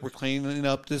looking, look, we're cleaning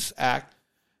up this act.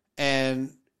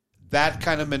 And that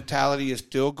kind of mentality is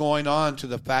still going on to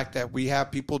the fact that we have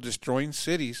people destroying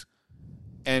cities.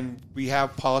 And we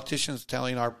have politicians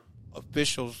telling our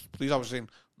officials, police officers, saying,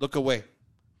 look away.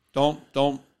 Don't,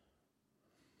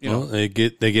 you know. They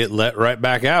get let right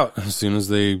back out as soon as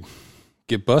they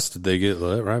get busted. They get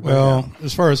let right back out. Well,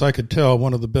 as far as I could tell,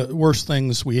 one of the worst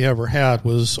things we ever had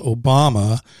was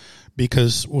Obama,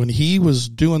 because when he was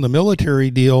doing the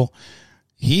military deal,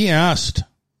 he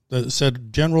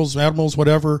said generals, admirals,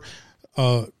 whatever,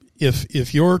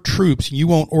 if your troops, you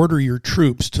won't order your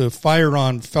troops to fire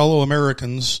on fellow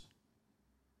Americans,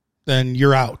 then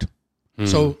you're out.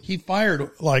 So he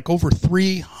fired like over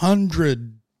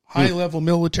 300 high-level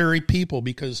military people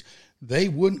because they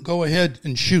wouldn't go ahead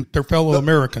and shoot their fellow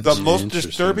Americans. The most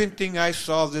disturbing thing I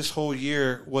saw this whole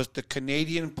year was the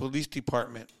Canadian Police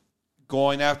Department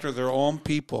going after their own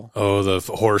people. Oh, the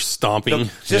horse stomping.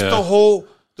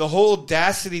 The whole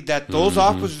audacity that those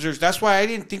officers, that's why I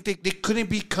didn't think they couldn't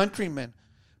be countrymen.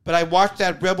 But I watched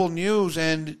that Rebel News,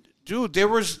 and, dude,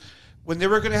 when they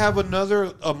were going to have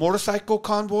a motorcycle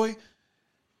convoy,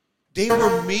 they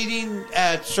were meeting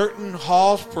at certain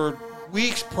halls for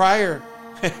weeks prior.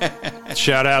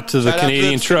 Shout out to the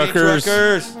Canadian truckers.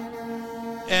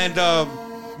 And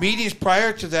meetings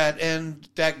prior to that. And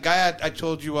that guy I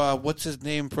told you, what's his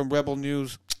name from Rebel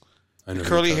News? The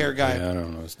curly hair guy. Yeah, I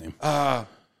don't know his name.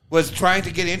 Was trying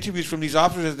to get interviews from these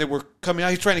officers as they were coming out.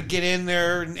 He's trying to get in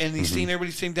there, and he's seeing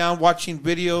everybody sitting down watching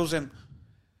videos. And,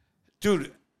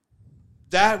 dude,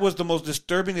 that was the most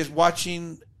disturbing, is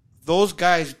watching those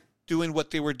guys doing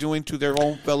what they were doing to their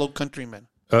own fellow countrymen.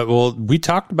 Well, we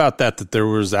talked about that there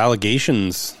was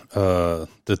allegations that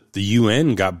the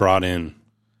UN got brought in.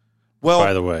 Well,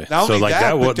 by the way, so like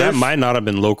that might not have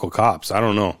been local cops. I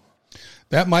don't know.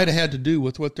 That might have had to do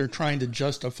with what they're trying to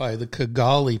justify, the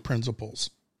Kigali principles.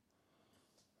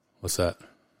 What's that?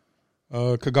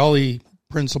 Kigali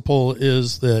principle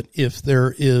is that if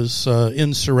there is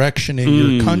insurrection in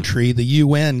your country, the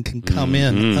UN can come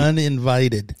in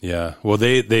uninvited. Yeah. Well,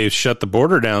 they shut the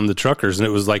border down, the truckers, and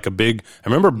it was like a big. I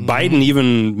remember Biden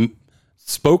even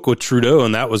spoke with Trudeau,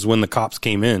 and that was when the cops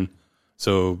came in.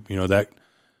 So that.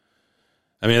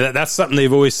 I mean, that's something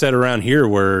they've always said around here,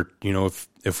 where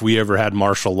if we ever had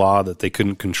martial law that they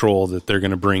couldn't control, that they're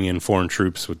going to bring in foreign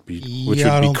troops, which would be crazy.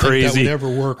 I don't think that would ever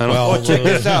work well. Oh, check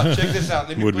this out.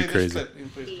 Let me would play be crazy. This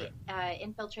clip.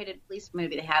 Infiltrated police,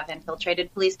 maybe they have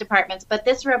infiltrated police departments, but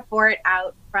this report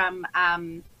out from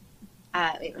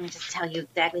let me just tell you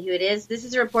exactly who it is. This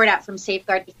is a report out from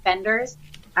Safeguard Defenders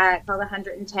called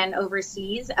 110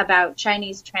 Overseas about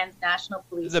Chinese transnational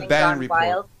policing gone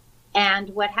wild. And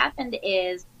what happened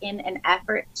is, in an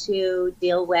effort to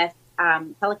deal with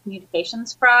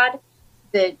telecommunications fraud,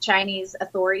 the Chinese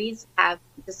authorities have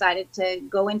decided to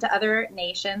go into other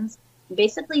nations,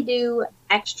 basically do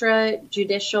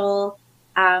extrajudicial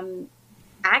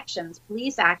actions,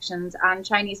 police actions on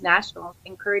Chinese nationals,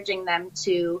 encouraging them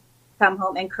to come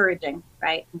home, encouraging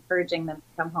them to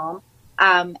come home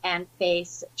and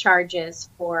face charges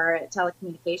for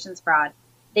telecommunications fraud.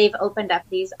 They've opened up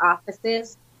these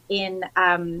offices in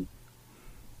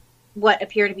what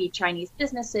appear to be Chinese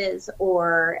businesses,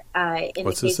 or in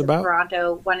the case of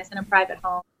Toronto, one is in a private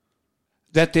home.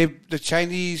 That the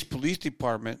Chinese police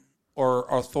department or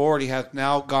authority has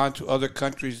now gone to other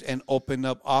countries and opened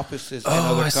up offices in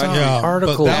other countries. Saw an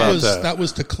article about that. That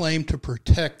was to claim to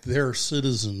protect their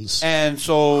citizens. And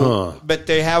so, but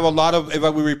they have a lot of, if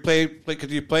we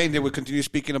continue playing, they would continue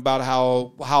speaking about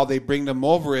how they bring them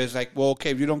over is like, well,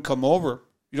 okay, if you don't come over,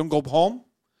 you don't go home,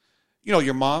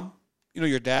 your mom,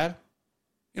 your dad,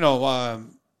 you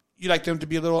like them to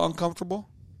be a little uncomfortable.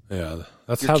 Yeah,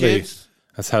 that's your how kids,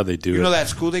 they do it. You know that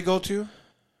school they go to?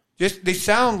 They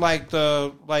sound like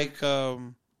the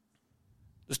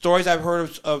stories I've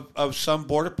heard of some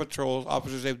border patrol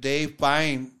officers. If they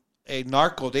find a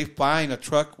narco, they find a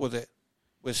truck with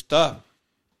stuff,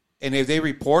 and if they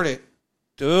report it,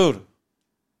 dude,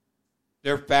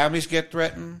 their families get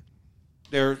threatened.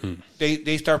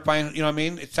 They start finding, you know what I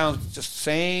mean? It sounds the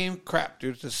same crap,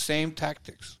 dude. It's the same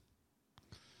tactics.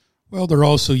 Well, they're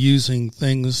also using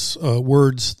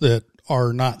words that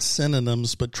are not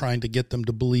synonyms, but trying to get them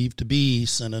to believe to be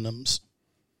synonyms.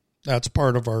 That's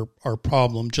part of our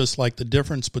problem, just like the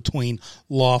difference between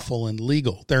lawful and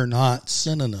legal. They're not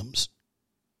synonyms.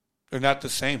 They're not the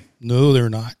same. No, they're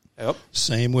not. Yep.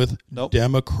 Same with Nope.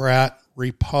 Democrat,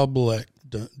 Republic.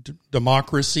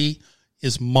 Democracy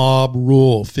is mob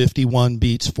rule. 51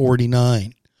 beats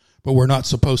 49. But we're not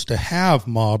supposed to have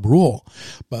mob rule.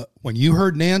 But when you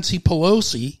heard Nancy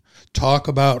Pelosi talk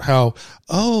about how,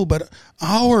 but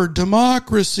our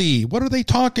democracy, what are they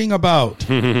talking about?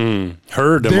 Her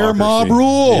democracy. Their mob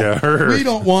rule. Yeah, her. We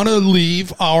don't want to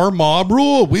leave our mob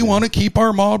rule. We want to keep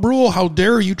our mob rule. How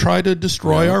dare you try to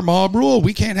destroy our mob rule?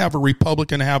 We can't have a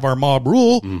Republican have our mob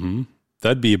rule. Mm-hmm.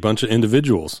 That'd be a bunch of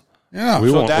individuals. Yeah. We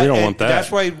don't want that.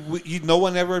 That's why no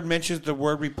one ever mentions the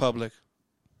word republic.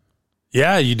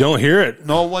 Yeah, you don't hear it.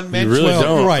 No one mentions really it.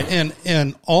 don't. Right.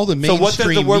 And all the mainstream So what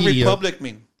does the word media, republic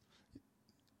mean?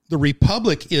 The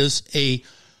republic is a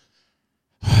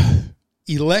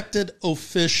elected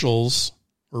officials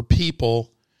or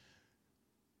people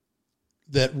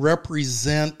that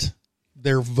represent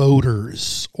their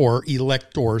voters or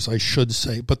electors, I should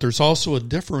say. But there's also a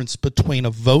difference between a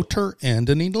voter and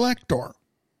an elector.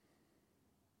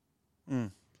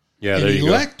 Yeah, An there you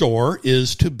elector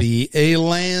is to be a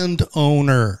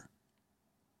landowner.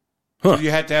 So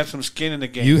you had to have some skin in the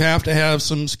game. You have to have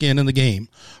some skin in the game.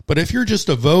 But if you're just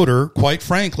a voter, quite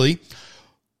frankly,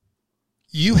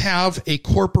 you have a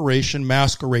corporation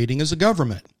masquerading as a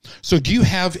government. So do you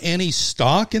have any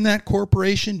stock in that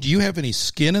corporation? Do you have any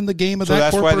skin in the game of that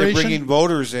that's corporation? why they're bringing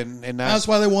voters in. And That's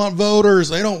why they want voters.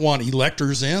 They don't want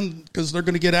electors in because they're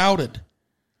going to get outed.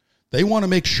 They want to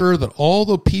make sure that all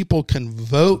the people can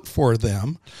vote for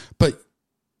them. But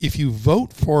if you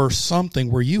vote for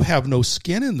something where you have no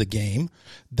skin in the game,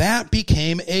 that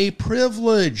became a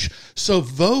privilege. So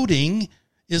voting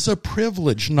is a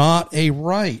privilege, not a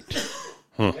right.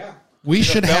 Yeah. We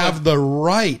should have the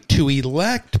right to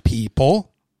elect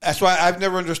people. That's why I've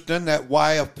never understood that.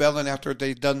 Why a felon, after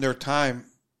they've done their time,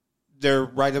 their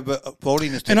right of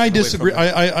voting is taken And I away disagree. from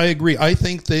them. I agree. I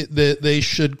think that they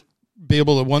should be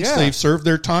able to, once Yeah. they've served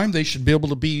their time, they should be able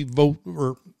to be vote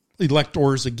or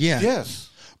electors again. Yes.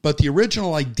 But the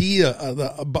original idea,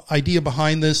 the idea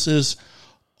behind this is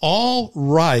all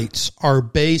rights are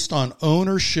based on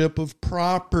ownership of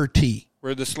property.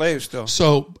 We're the slaves still.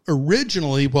 So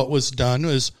originally what was done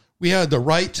was we had the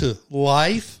right to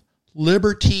life,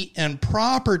 liberty, and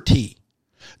property.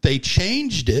 They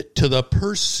changed it to the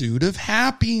pursuit of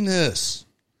happiness.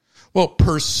 Well,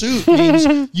 pursuit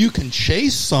means you can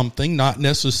chase something, not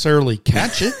necessarily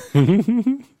catch it. You're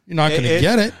not going to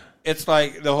get it. It's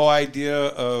like the whole idea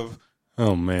of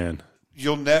Oh man.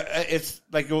 you'll never. It's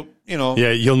like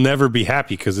Yeah, you'll never be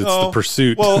happy because it's the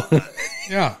pursuit. Well,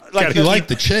 Yeah, Like you the- like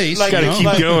the chase. like- Gotta you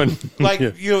know? keep going. like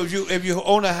Yeah. you if you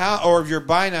own a house or if you're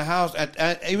buying a house,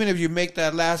 even if you make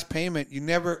that last payment, you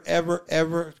never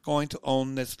ever going to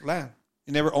own this land.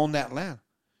 You never own that land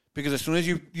because as soon as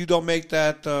you don't make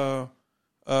that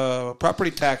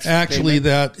property tax, Actually,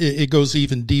 payment, it goes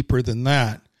even deeper than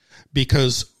that,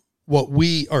 because what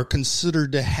we are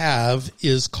considered to have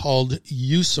is called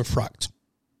usufruct.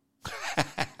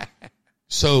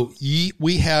 So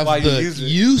we have Why you the use it.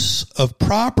 use of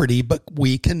property, but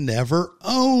we can never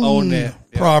own it,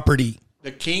 yeah. property.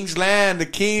 the king's land,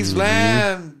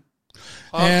 land.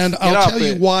 And Get I'll off tell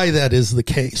you it. why that is the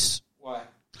case. Why?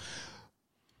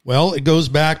 Well, it goes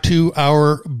back to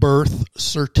our birth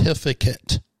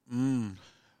certificate.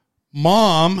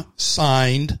 Mom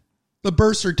signed the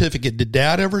birth certificate. Did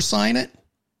Dad ever sign it?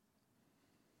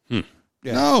 Yeah.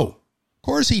 No, of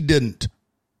course he didn't.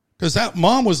 Because that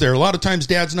mom was there. A lot of times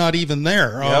Dad's not even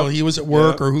there. Oh, Yep. he was at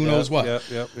work Yep, or who yep, knows what. Yep.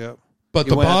 But You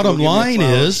the went out to bottom go give me line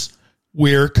flowers. is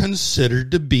we're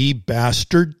considered to be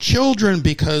bastard children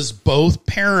because both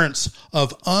parents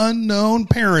of unknown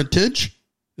parentage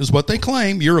is what they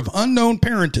claim. You're of unknown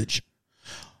parentage.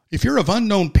 If you're of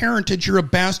unknown parentage, you're a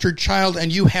bastard child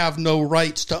and you have no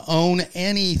rights to own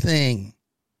anything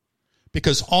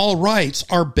because all rights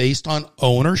are based on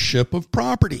ownership of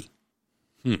property.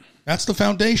 That's the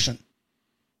foundation.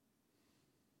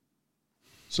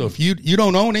 So if you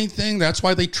don't own anything, that's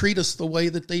why they treat us the way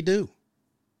that they do.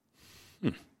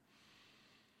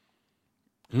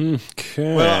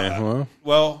 Okay.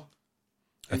 Well,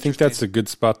 I think that's a good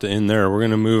spot to end there. We're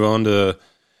going to move on to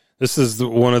this is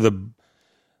one of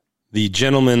the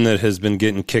gentleman that has been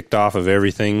getting kicked off of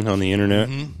everything on the internet.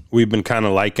 We've been kind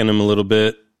of liking him a little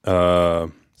bit.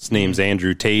 His name's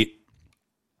Andrew Tate.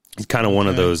 He's kind of one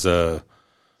of those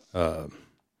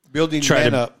building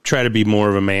men up. try to be more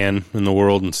of a man in the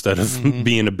world instead of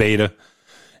being a beta.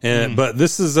 And but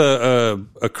this is a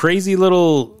crazy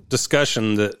little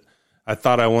discussion that I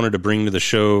thought I wanted to bring to the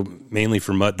show, mainly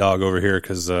for Mutt Dog over here,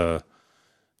 because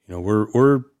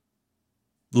we're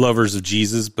lovers of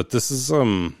Jesus, but this is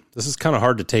kind of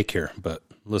hard to take here. But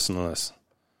listen to this.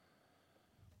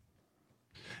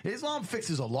 Islam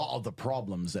fixes a lot of the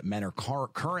problems that men are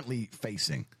currently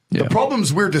facing. Yeah. The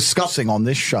problems we're discussing on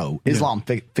this show, Islam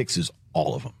fixes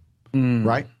all of them,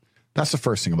 right? That's the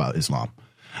first thing about Islam.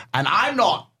 And I'm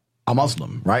not a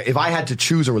Muslim, right? If I had to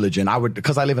choose a religion, I would,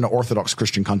 because I live in an Orthodox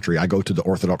Christian country, I go to the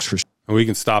Orthodox Christian. And we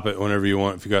can stop it whenever you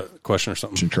want if you got a question or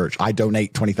something. Church. I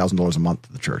donate $20,000 a month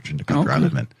to the church in the country I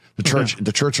live in.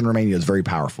 The church in Romania is very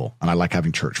powerful, and I like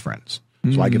having church friends.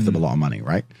 So I give them a lot of money,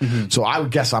 right? So I would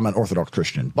guess I'm an Orthodox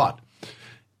Christian. But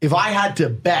if I had to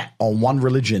bet on one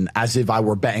religion as if I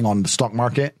were betting on the stock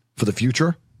market for the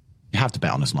future, you have to bet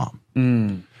on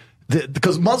Islam.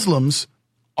 Because Muslims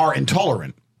are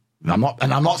intolerant.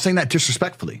 And I'm not saying that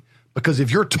disrespectfully. Because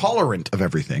if you're tolerant of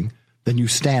everything, then you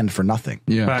stand for nothing.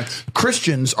 Yeah. Facts.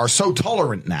 Christians are so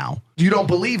tolerant now. You don't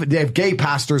believe it. They have gay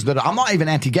pastors that I'm not even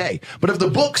anti-gay. But if the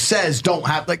book says don't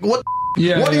have, like, what do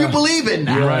you believe in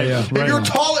now?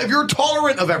 If you're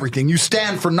tolerant of everything, you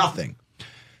stand for nothing.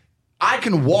 I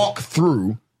can walk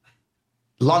through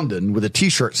London with a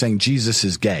T-shirt saying Jesus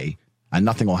is gay, and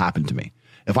nothing will happen to me.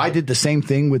 If I did the same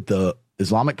thing with the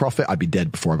Islamic prophet, I'd be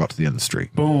dead before I got to the end of the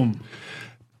street. Boom.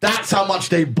 That's how much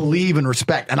they believe and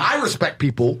respect. And I respect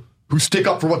people who stick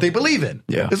up for what they believe in.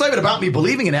 Yeah. It's not even about me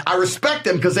believing in it. I respect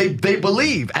them because they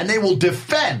believe, and they will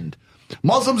defend.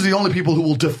 Muslims are the only people who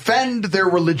will defend their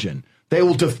religion. They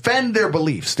will defend their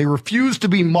beliefs. They refuse to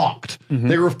be mocked.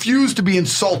 They refuse to be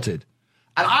insulted.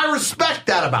 And I respect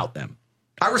that about them.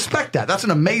 I respect that. That's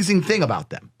an amazing thing about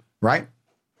them, right?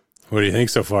 What do you think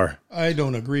so far? I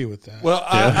don't agree with that. Well,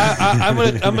 I'm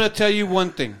gonna tell you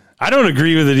one thing. I don't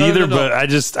agree with it either, but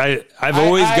I've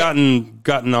always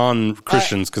gotten on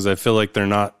Christians because I feel like they're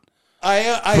not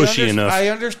pushy enough. I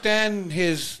understand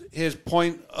his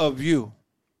point of view.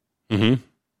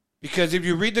 Because if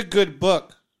you read the good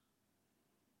book,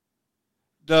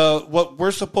 what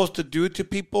we're supposed to do to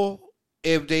people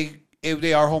if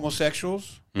they are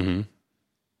homosexuals,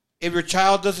 if your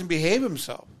child doesn't behave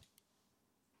himself,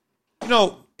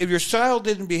 if your child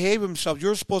didn't behave himself,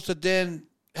 you're supposed to then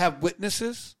have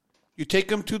witnesses. You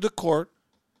take him to the court,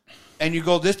 and you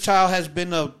go, this child has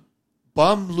been a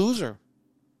bum loser.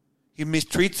 He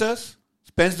mistreats us,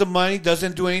 spends the money,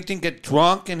 doesn't do anything, get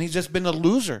drunk, and he's just been a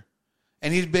loser.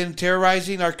 And he's been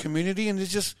terrorizing our community, and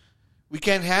it's just, we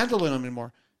can't handle him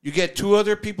anymore. You get two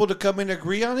other people to come and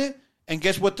agree on it, and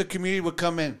guess what the community would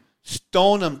come in?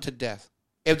 Stone him to death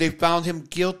if they found him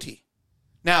guilty.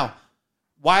 Now,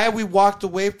 why have we walked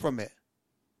away from it?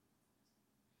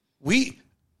 We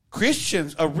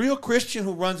Christians, a real Christian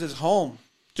who runs his home,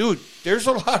 dude, there's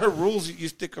a lot of rules that you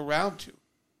stick around to.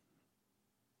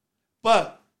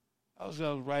 But I was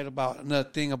going to write about another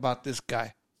thing about this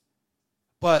guy.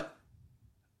 But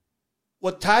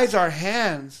what ties our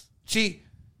hands, see,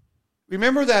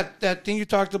 remember that thing you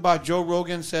talked about, Joe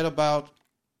Rogan said about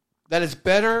that it's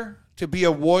better to be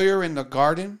a warrior in the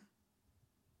garden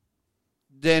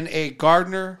than a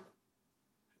gardener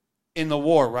in the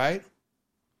war, right?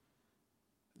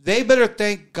 They better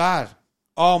thank God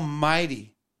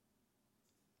Almighty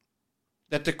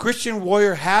that the Christian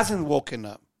warrior hasn't woken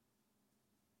up.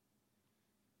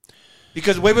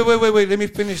 Because, wait, let me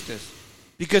finish this.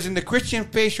 Because in the Christian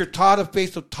faith, you're taught a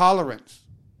faith of tolerance.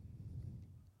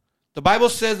 The Bible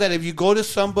says that if you go to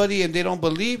somebody and they don't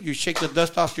believe, you shake the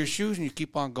dust off your shoes and you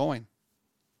keep on going.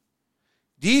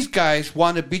 These guys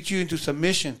want to beat you into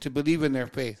submission to believe in their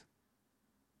faith.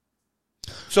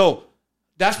 So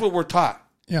that's what we're taught.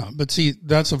 Yeah, but see,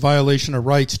 that's a violation of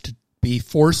rights to be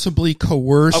forcibly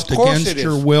coerced against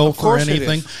your will for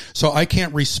anything. So I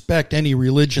can't respect any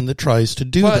religion that tries to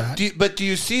do that. But do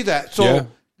you see that? So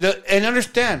and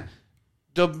understand,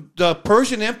 the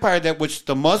Persian Empire, which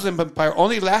the Muslim Empire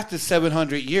only lasted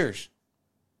 700 years.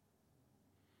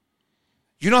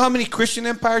 You know how many Christian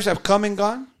empires have come and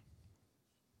gone?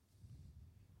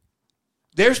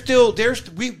 They're so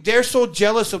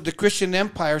jealous of the Christian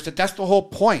empires that's the whole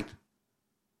point.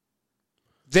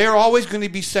 They're always going to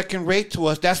be second rate to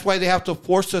us. That's why they have to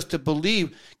force us to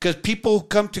believe, because people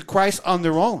come to Christ on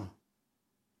their own.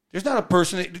 There's not a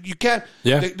person you can't.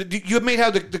 Yeah. You may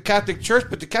have the Catholic Church,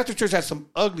 but the Catholic Church has some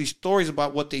ugly stories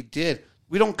about what they did.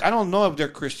 I don't know if they're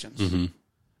Christians.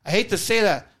 I hate to say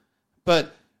that,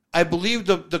 but I believe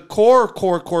the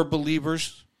core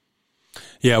believers.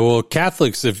 Yeah, well,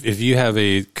 Catholics, if you have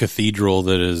a cathedral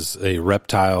that is a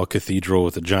reptile cathedral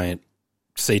with a giant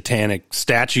satanic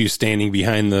statue standing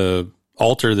behind the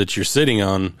altar that you're sitting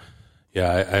on,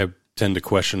 I tend to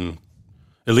question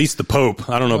at least the Pope.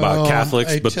 I don't know about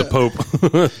Catholics, but the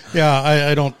Pope. Yeah,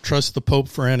 I don't trust the Pope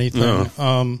for anything.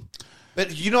 No.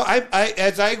 But you know,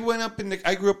 I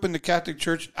grew up in the Catholic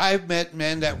Church. I've met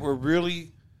men that were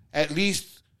really, at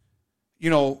least, you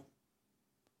know,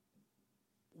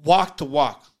 walk to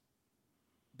walk.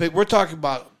 But we're talking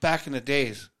about back in the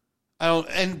days.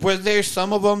 And were there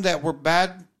some of them that were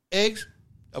bad eggs?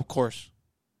 Of course.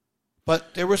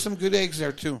 But there were some good eggs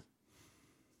there too.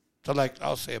 So,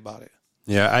 I'll say about it.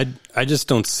 Yeah, I just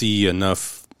don't see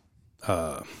enough.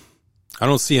 I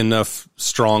don't see enough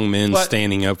strong men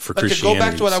standing up for Christianity. To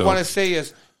go back to what I want to say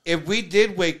is, if we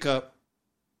did wake up,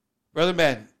 brother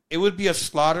man, it would be a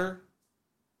slaughter.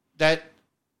 That,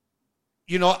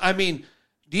 you know, I mean,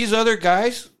 these other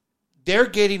guys, they're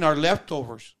getting our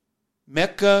leftovers.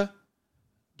 Mecca,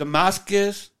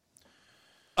 Damascus,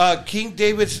 King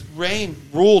David's reign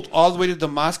ruled all the way to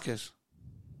Damascus.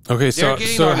 Okay, so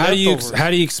how do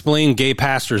you explain gay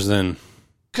pastors then?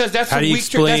 Because that's how do you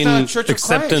explain that's not a church of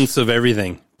acceptance Christ. Of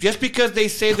everything? Just because they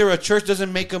say they're a church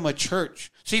doesn't make them a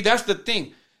church. See, that's the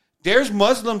thing. There's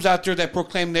Muslims out there that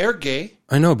proclaim they're gay.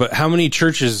 I know, but how many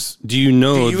churches do you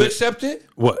know? Do you accept it?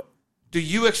 What? Do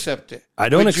you accept it? I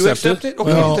don't accept it. Okay,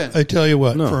 well, then. I tell you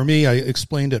what. No. For me, I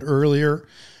explained it earlier.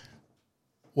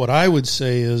 What I would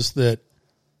say is that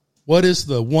what is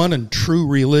the one and true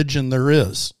religion there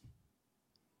is?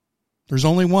 There's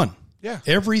only one. Yeah.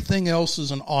 Everything else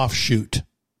is an offshoot.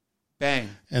 Bang.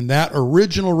 And that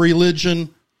original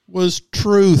religion was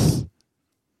truth.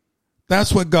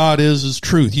 That's what God is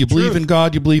truth. You believe in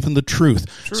God, you believe in the truth.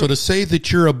 So to say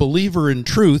that you're a believer in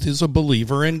truth is a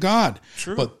believer in God.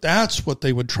 True. But that's what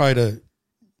they would try to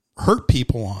hurt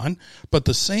people on. But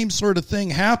the same sort of thing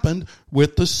happened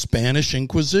with the Spanish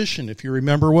Inquisition. If you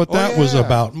remember what that was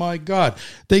about. My God.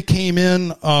 They came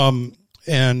in,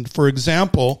 and for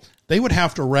example, they would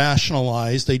have to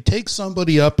rationalize. They'd take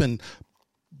somebody up and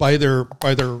by their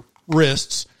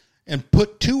wrists and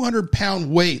put 200-pound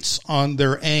weights on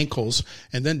their ankles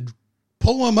and then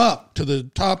pull them up to the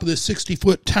top of the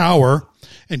 60-foot tower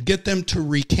and get them to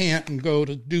recant and go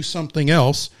to do something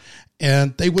else.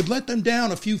 And they would let them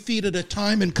down a few feet at a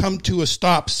time and come to a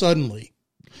stop suddenly.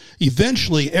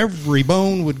 Eventually, every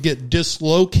bone would get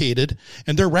dislocated,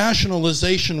 and their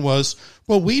rationalization was,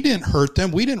 well, we didn't hurt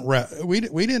them. We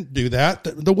didn't do that.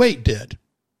 The weight did.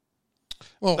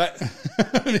 Well,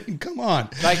 I mean, come on.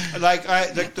 Like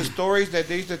the stories that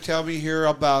they used to tell me here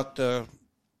about the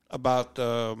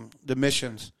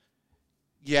missions.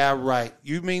 Yeah, right.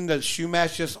 You mean the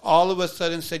Shumash just all of a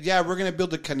sudden said, yeah, we're going to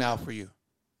build a canal for you.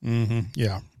 Mm-hmm.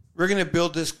 Yeah. We're going to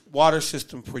build this water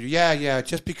system for you. Yeah.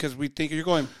 Just because we think you're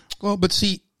going. Well, but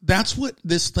see, that's what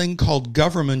this thing called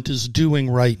government is doing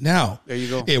right now. There you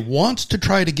go. It wants to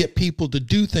try to get people to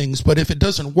do things, but if it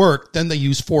doesn't work, then they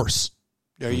use force.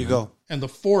 There you go. And the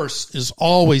force is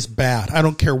always bad. I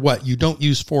don't care what. You don't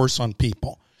use force on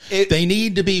people. They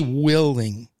need to be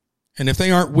willing. And if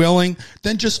they aren't willing,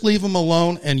 then just leave them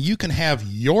alone and you can have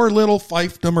your little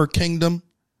fiefdom or kingdom.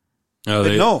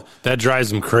 No, that drives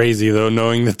them crazy though,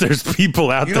 knowing that there's people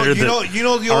out there that you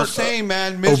know the old saying,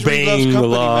 man, misery loves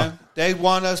company, man. They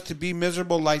want us to be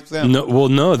miserable like them.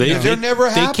 No, they're never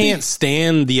happy. They can't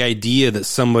stand the idea that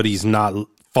somebody's not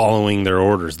following their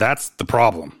orders. That's the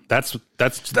problem. That's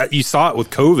you saw it with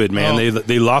COVID, man.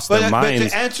 They lost their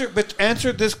minds. But to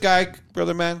answer this guy,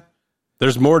 brother man,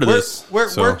 there's more to this.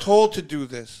 We're told to do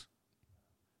this.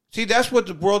 See, that's what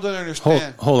the world doesn't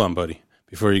understand. Hold on, buddy,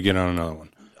 before you get on another one.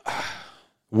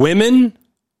 Women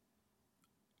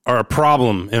are a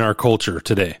problem in our culture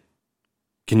today.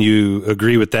 Can you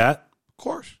agree with that? Of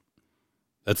course.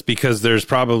 That's because there's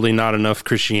probably not enough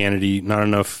Christianity, not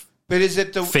enough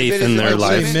faith in their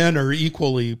life. Men are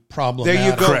equally problematic.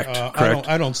 There you go. Correct.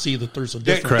 I don't see that there's a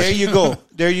difference.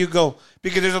 There you go.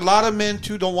 Because there's a lot of men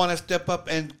too don't want to step up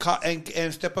and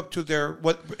step up to their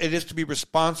what it is to be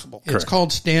responsible. It's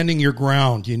called standing your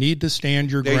ground. You need to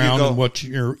stand your ground on what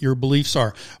your beliefs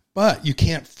are. But you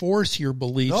can't force your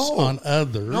beliefs on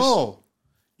others. No,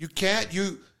 you can't.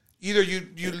 You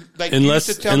like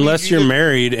unless you're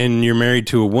married and you're married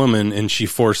to a woman and she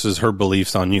forces her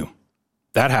beliefs on you.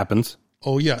 That happens.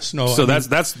 Oh yes, no. So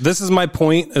this is my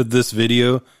point of this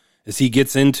video. As he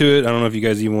gets into it, I don't know if you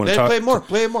guys even want to talk.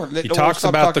 Play more. He talks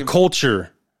about the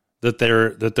culture that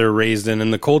they're raised in,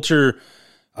 and the culture.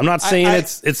 I'm not saying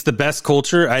it's the best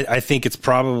culture. I think it's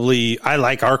probably, I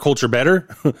like our culture better.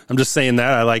 I'm just saying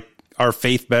that. I like our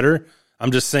faith better.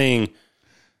 I'm just saying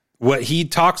what he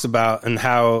talks about and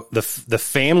how the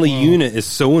family unit is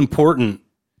so important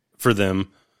for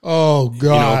them. Oh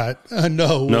God!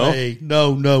 No way!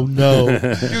 No!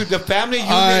 Dude, the family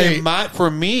unit in mind for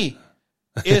me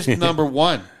is number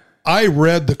one. I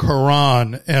read the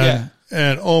Quran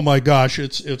and oh my gosh,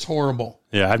 it's horrible.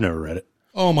 Yeah, I've never read it.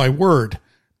 Oh my word,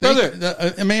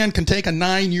 brother! A man can take a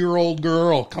 9-year-old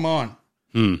girl. Come on.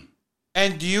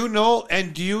 And do you know?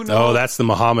 Oh, that's the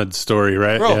Muhammad story,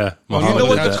 right? Bro, yeah. You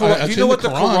know what the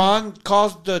Quran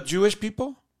calls the Jewish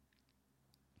people?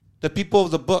 The people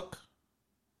of the book.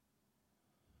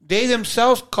 They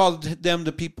themselves called them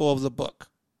the people of the book.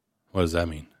 What does that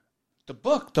mean? The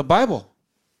book, the Bible.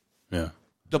 Yeah.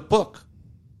 The book.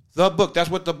 That's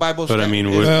what the Bible says. But I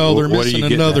mean, they're missing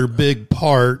another big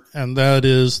part, and that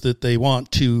is that they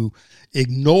want to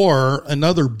ignore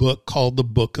another book called the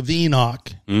Book of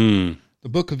Enoch. The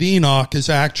Book of Enoch is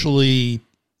actually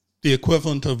the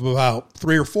equivalent of about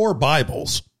 3 or 4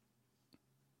 Bibles.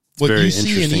 What you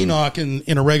see in Enoch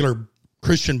in a regular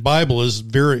Christian Bible is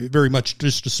very, very much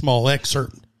just a small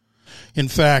excerpt. In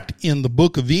fact, in the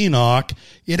Book of Enoch,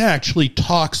 it actually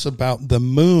talks about the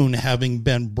moon having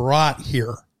been brought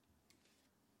here.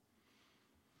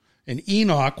 And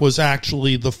Enoch was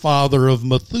actually the father of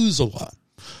Methuselah,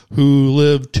 who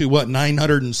lived to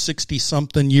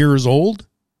 960-something years old.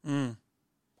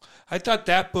 I thought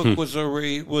that book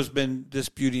was been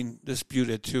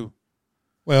disputed too.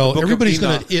 Well, everybody's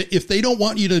going to, if they don't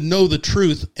want you to know the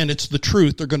truth, and it's the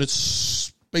truth, they're going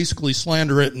to basically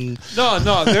slander it. And no,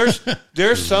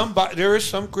 there is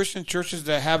some Christian churches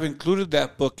that have included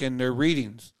that book in their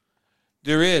readings.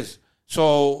 There is.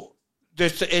 So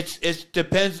it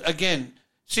depends again.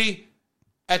 See,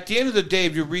 at the end of the day,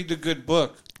 if you read the good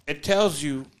book, it tells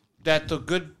you that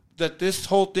this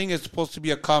whole thing is supposed to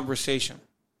be a conversation.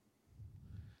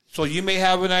 So you may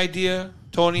have an idea,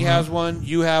 Tony has one,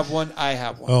 you have one, I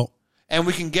have one. And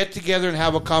we can get together and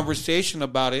have a conversation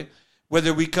about it.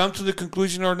 Whether we come to the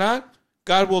conclusion or not,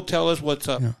 God will tell us what's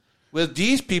up. Yeah. With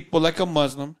these people, like a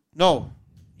Muslim, no,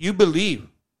 you believe.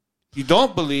 You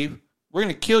don't believe, we're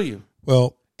going to kill you.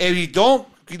 Well, if you don't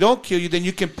kill you, then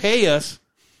you can pay us.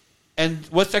 And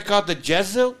what's that called? The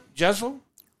Jezzel?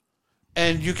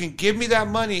 And you can give me that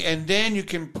money, and then you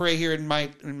can pray here in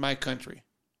my country.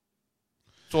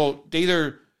 So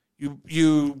either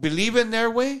you believe in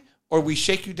their way, or we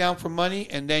shake you down for money,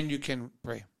 and then you can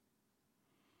pray.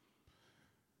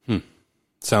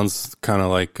 Sounds kind of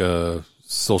like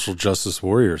social justice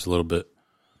warriors a little bit.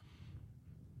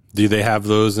 Do they have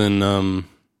those in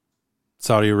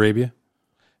Saudi Arabia?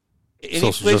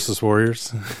 Social justice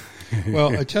warriors?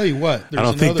 Well, I tell you what. I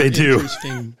don't think they do.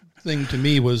 Interesting thing to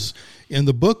me was in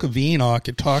the Book of Enoch,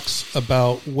 it talks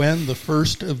about when the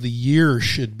first of the year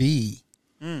should be.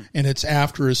 And it's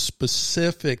after a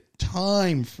specific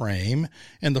time frame.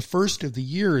 And the first of the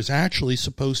year is actually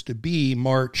supposed to be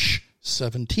March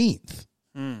 17th.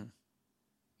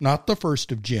 Not the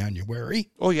 1st of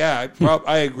January. Oh, yeah.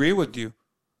 I agree with you.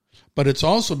 But it's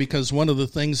also because one of the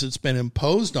things that's been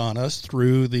imposed on us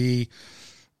through the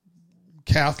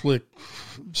Catholic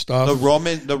stuff. The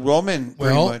Roman.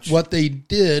 Well, what they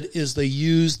did is they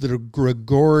used the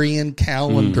Gregorian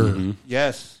calendar.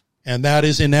 Yes. And that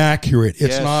is inaccurate.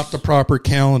 It's not the proper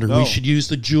calendar. No. We should use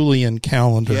the Julian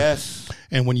calendar. Yes.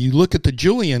 And when you look at the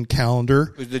Julian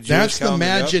calendar, that's the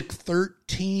magic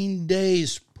 13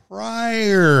 days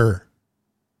prior.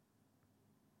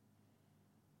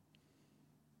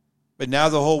 But now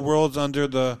the whole world's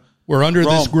under we're under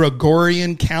this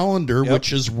Gregorian calendar,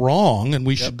 which is wrong, and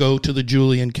we should go to the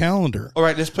Julian calendar. All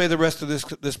right, let's play the rest of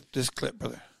this clip,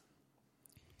 brother.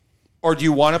 Or do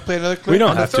you want to play another clip? We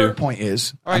don't have to. The third point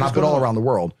is, and I've been all around the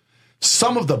world,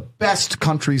 some of the best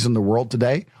countries in the world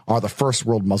today are the first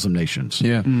world Muslim nations.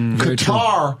 Yeah.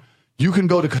 Qatar, you can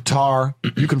go to Qatar,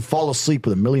 you can fall asleep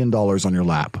with $1 million on your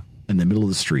lap in the middle of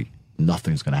the street.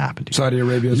 Nothing's going to happen to you. Saudi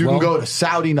Arabia as well. You can go to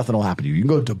Saudi, nothing will happen to you. You can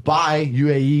go to Dubai,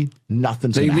 UAE,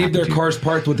 nothing's going to happen to you. They leave their cars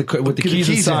parked with the keys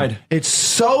inside. It's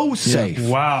so safe. Yeah.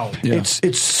 Wow. Yeah.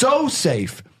 It's so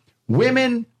safe.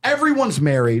 Women, everyone's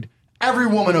married. Every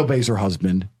woman obeys her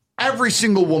husband. Every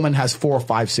single woman has 4,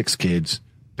 5, 6 kids.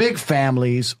 Big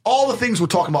families. All the things we're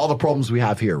talking about, all the problems we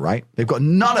have here, right? They've got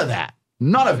none of that.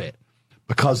 None of it.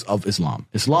 Because of Islam.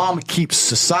 Islam keeps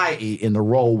society in the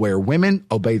role where women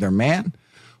obey their man.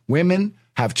 Women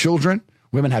have children.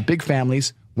 Women have big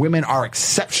families. Women are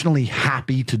exceptionally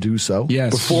happy to do so.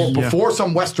 Yes. Before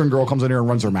some Western girl comes in here and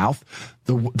runs her mouth,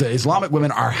 the Islamic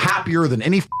women are happier than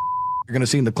any you're going to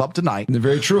see in the club tonight. They're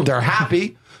very true. They're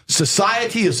happy.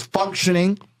 Society is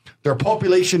functioning. Their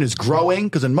population is growing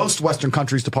because in most Western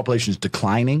countries, the population is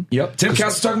declining. Yep. Tim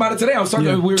Cass was talking about it today. I was talking.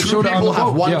 We were 2 showed people on the have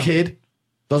boat. 1 kid.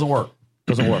 Doesn't work.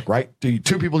 Doesn't work, right?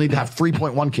 Two people need to have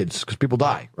 3.1 kids because people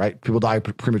die, right? People die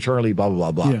prematurely, blah,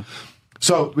 blah, blah, blah. Yeah.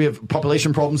 So we have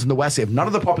population problems in the West. They have none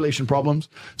of the population problems.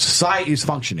 Society is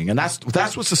functioning. And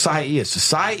that's what society is.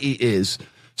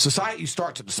 Society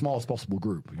starts at the smallest possible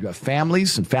group. You have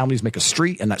families, and families make a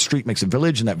street, and that street makes a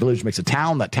village, and that village makes a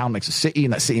town, that town makes a city,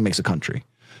 and that city makes a country.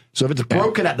 So if it's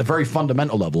broken at the very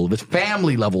fundamental level, if its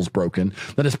family level's broken,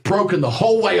 then it's broken the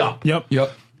whole way up. Yep.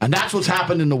 And that's what's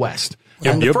happened in the West.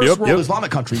 And the first world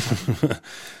Islamic countries.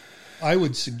 I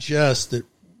would suggest that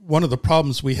one of the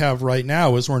problems we have right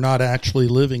now is we're not actually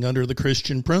living under the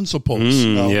Christian principles.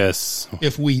 Yes.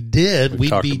 If we did,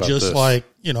 we'd be just this. like,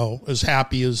 as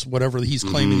happy as whatever he's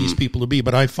claiming these people to be.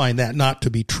 But I find that not to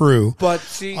be true. But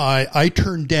see, I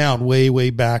turned down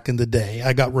way back in the day.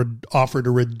 I got offered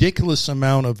a ridiculous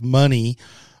amount of money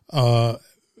with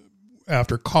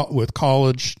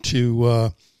college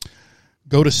to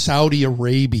go to Saudi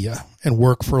Arabia and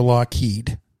work for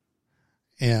Lockheed.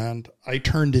 And I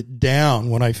turned it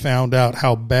down when I found out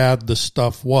how bad the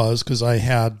stuff was, because I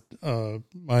had I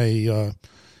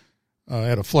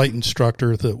had a flight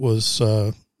instructor that was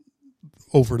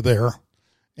over there,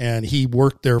 and he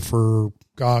worked there for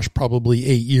probably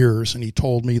 8 years, and he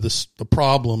told me the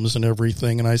problems and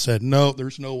everything, and I said, no,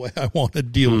 there's no way I want to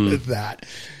deal with that.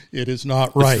 It is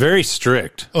not right. It's very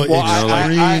strict.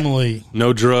 Extremely.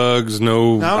 No drugs,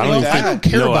 no. I don't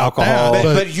care about alcohol. that.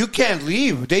 But you can't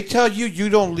leave. They tell you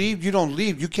don't leave. You don't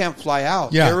leave. You can't fly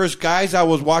out. Yeah. There was guys I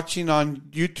was watching on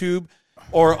YouTube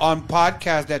or on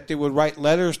podcasts that they would write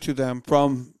letters to them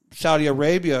from Saudi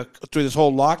Arabia through this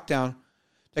whole lockdown.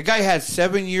 The guy had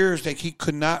 7 years that he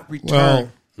could not return.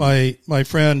 Well, my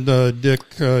friend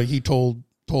Dick, he told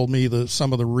me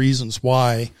some of the reasons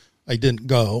why I didn't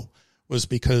go was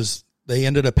because they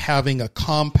ended up having a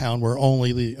compound where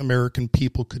only the American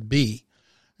people could be.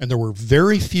 And there were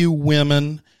very few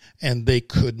women, and they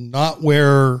could not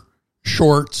wear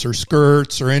shorts or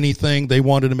skirts or anything. They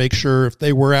wanted to make sure if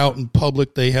they were out in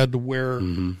public, they had to wear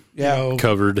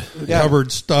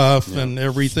covered stuff and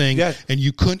everything. Yeah. And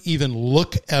you couldn't even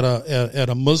look at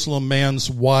a Muslim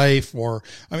man's wife, or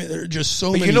there are just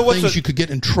so many things you could get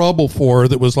in trouble for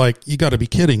that was like, you got to be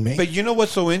kidding me. But you know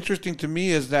what's so interesting to me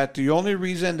is that the only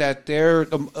reason that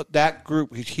that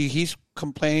group, he's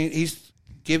complaining, he's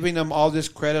giving them all this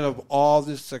credit of all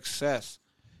this success.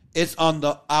 It's on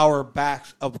our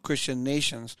backs of Christian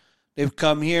nations. They've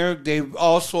come here. They've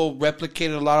also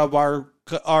replicated a lot of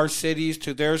our cities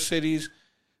to their cities,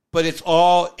 but it's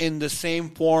all in the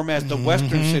same form as the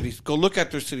Western cities. Go look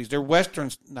at their cities. They're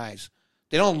Westernized.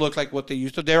 They don't look like what they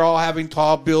used to. They're all having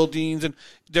tall buildings, and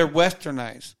they're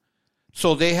Westernized.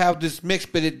 So they have this mix,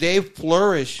 but they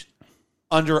flourish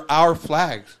under our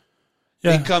flags.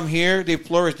 Yeah. They come here. They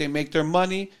flourish. They make their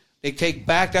money. They take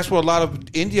back. That's what a lot of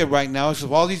India right now is.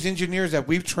 Of all these engineers that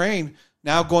we've trained,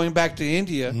 now going back to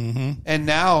India, and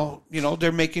now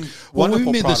they're making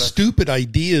wonderful products. The stupid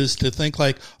idea is to think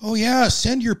like, oh yeah,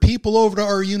 send your people over to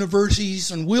our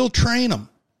universities and we'll train them.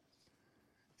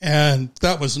 And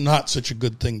that was not such a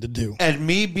good thing to do. And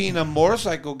me being a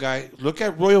motorcycle guy, look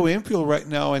at Royal Enfield right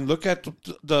now, and look at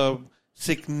the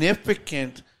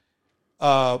significant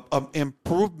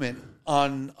improvement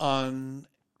on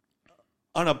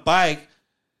a bike,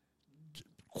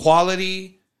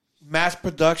 quality, mass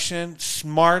production,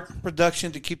 smart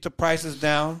production to keep the prices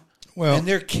down. Well, and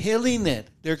they're killing it.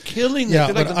 They're killing it. Yeah,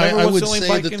 like but I would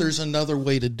say that there's another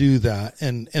way to do that,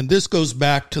 and this goes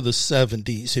back to the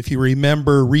 70s. If you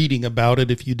remember reading about it,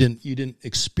 if you didn't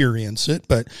experience it,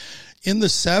 but in the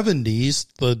 70s,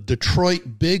 the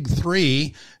Detroit Big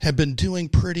Three had been doing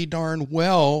pretty darn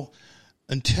well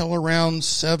until around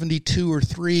 72 or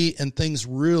 3, and things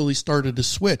really started to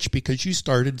switch because you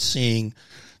started seeing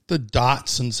the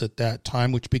Datsuns at that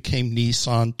time, which became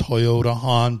Nissan, Toyota,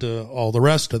 Honda, all the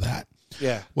rest of that.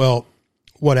 Yeah. Well,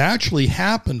 what actually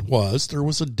happened was there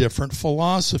was a different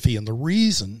philosophy, and the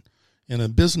reason in a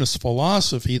business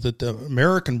philosophy that the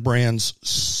American brands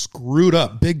screwed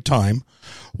up big time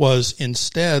was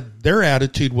instead their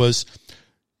attitude was,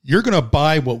 you're going to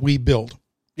buy what we build.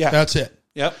 Yeah. That's it.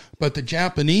 Yep. But the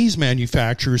Japanese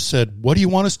manufacturers said, what do you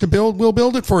want us to build? We'll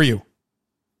build it for you.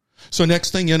 So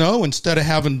next thing you know, instead of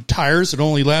having tires that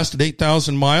only lasted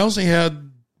 8,000 miles, they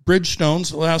had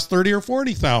Bridgestones that last 30 or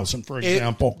 40,000, for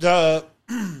example.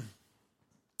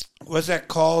 What's that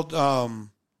called?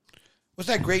 What's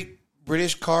that great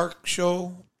British car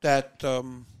show that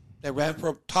ran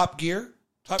for Top Gear?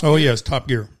 Yes, Top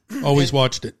Gear. Always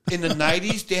watched it. In the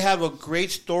 90s, they have a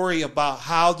great story about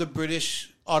how the British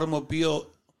automobile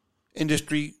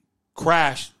industry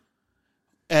crashed,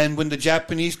 and when the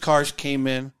Japanese cars came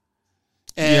in,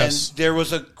 and there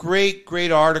was a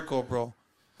great article, bro,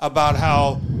 about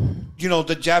how,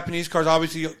 the Japanese cars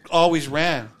obviously always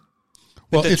ran.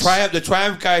 Well, The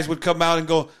Triumph guys would come out and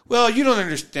go, well, you don't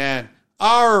understand.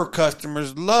 Our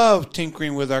customers love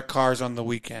tinkering with our cars on the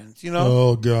weekends,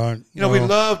 Oh God. we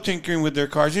love tinkering with their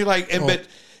cars. But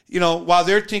while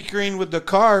they're tinkering with the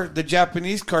car, the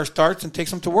Japanese car starts and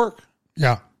takes them to work.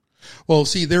 Yeah. Well,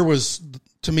 see, there was,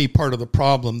 to me, part of the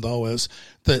problem, though, is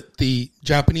that the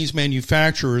Japanese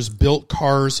manufacturers built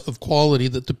cars of quality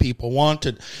that the people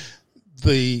wanted.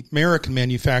 The American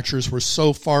manufacturers were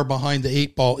so far behind the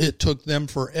 8 ball, it took them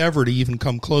forever to even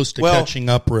come close to catching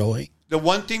up, really. The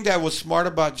one thing that was smart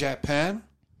about Japan,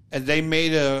 and they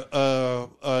made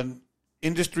an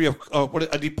industry of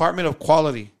a department of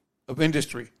quality of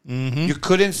industry. Mm-hmm. You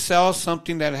couldn't sell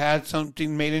something that had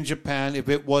something made in Japan if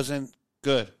it wasn't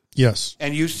good. Yes.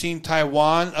 And you've seen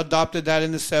Taiwan adopted that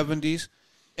in the 70s,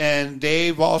 and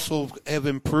they've also have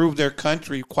improved their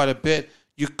country quite a bit.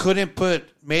 You couldn't put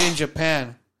made in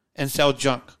Japan and sell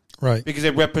junk. Right. Because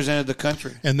it represented the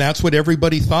country. And that's what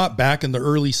everybody thought back in the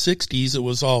early 60s. It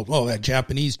was all, that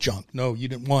Japanese junk. No, you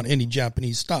didn't want any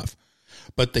Japanese stuff.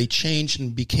 But they changed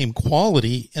and became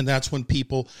quality, and that's when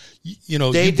people, you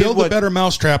build a better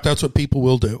mousetrap, that's what people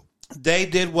will do. They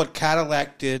did what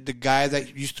Cadillac did, the guy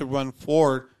that used to run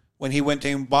Ford, when he went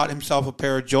and bought himself a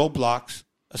pair of Joe Blocks,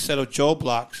 a set of Joe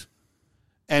Blocks,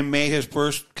 and made his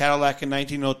first Cadillac in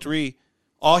 1903.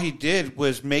 All he did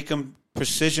was make them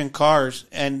precision cars,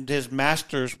 and his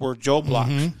masters were Joe Blocks.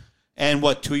 Mm-hmm.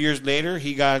 And 2 years later,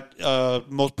 he got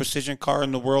most precision car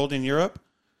in the world in Europe.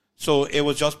 So it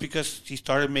was just because he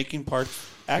started making parts.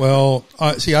 Well,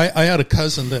 see, I had a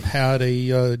cousin that had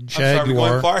a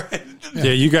Jaguar. I'm sorry,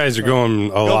 Yeah, you guys are going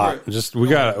a lot. Just we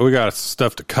got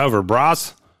stuff to cover,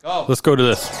 bros. Go. Let's go to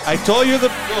this. I told you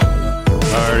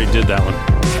I already did that one.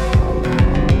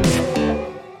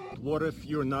 What if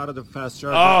you're not at a fast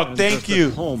charger? Oh, thank you.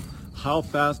 At home, how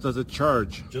fast does it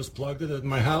charge? Just plugged it at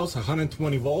my house,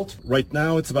 120 volt. Right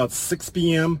now, it's about 6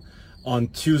 p.m. on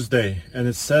Tuesday, and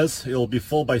it says it'll be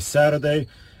full by Saturday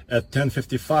at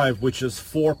 10:55, which is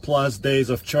 4+ days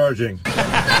of charging.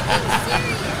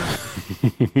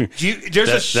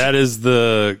 That is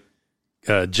the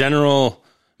General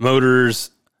Motors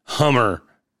Hummer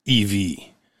EV.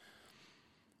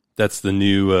 That's the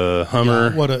new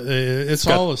Hummer. Yeah, it's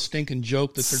all a stinking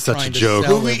joke that they're trying to joke.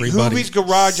 sell everybody. Hoovie's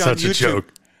Garage on Such a YouTube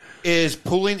joke. is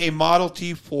pulling a Model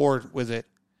T Ford with it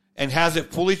and has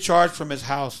it fully charged from his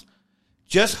house.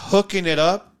 Just hooking it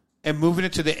up and moving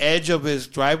it to the edge of his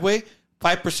driveway,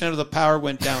 5% of the power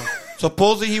went down.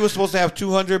 Supposedly he was supposed to have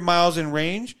 200 miles in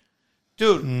range.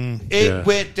 Dude, it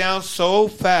went down so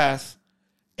fast.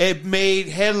 It made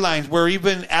headlines where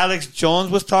even Alex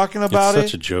Jones was talking about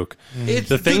It's such a joke. It's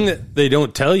the thing that they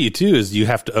don't tell you too is you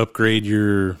have to upgrade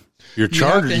your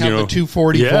charger. You have to have a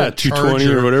 240 volt 220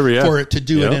 charger or whatever, for it to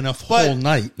do it in a whole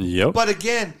night. Yep. But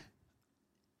again,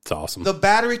 it's awesome. The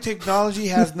battery technology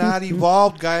has not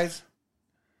evolved, guys.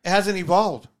 It hasn't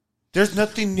evolved. There's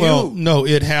nothing new. Well, no,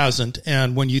 it hasn't.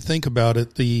 And when you think about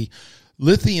it, the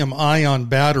lithium-ion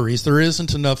batteries, there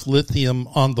isn't enough lithium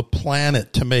on the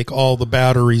planet to make all the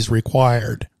batteries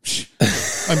required.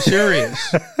 I'm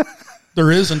serious.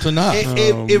 There isn't enough.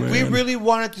 If we really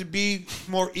wanted to be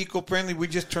more eco-friendly, we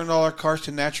just turned all our cars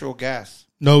to natural gas.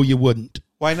 No, you wouldn't.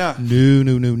 Why not?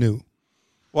 No.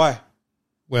 Why?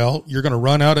 Well, you're going to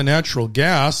run out of natural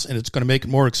gas, and it's going to make it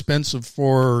more expensive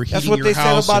for heating your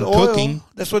house and cooking.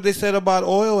 That's what they said about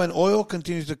oil, and oil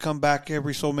continues to come back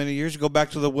every so many years. You go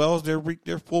back to the wells,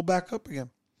 they're full back up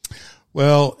again.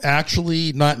 Well,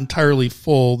 actually, not entirely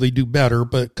full. They do better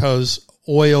because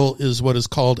oil is what is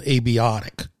called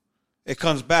abiotic. It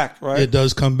comes back, right? It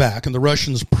does come back. And the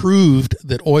Russians proved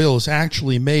that oil is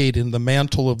actually made in the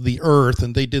mantle of the earth,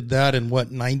 and they did that in,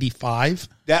 95?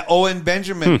 That Owen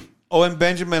Benjamin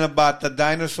about the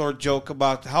dinosaur joke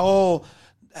about how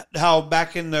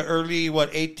back in the early,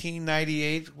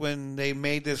 1898, when they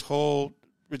made this whole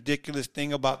ridiculous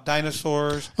thing about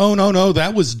dinosaurs. Oh, no,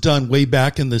 that was done way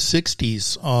back in the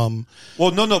 60s.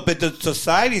 Well, no, but the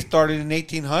society started in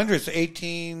 1800s,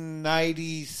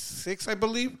 1896, I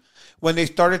believe, when they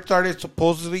started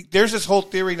supposedly. There's this whole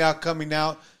theory now coming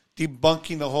out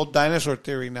debunking the whole dinosaur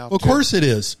theory now. Of course it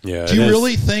is. Yeah, do you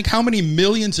really think how many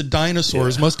millions of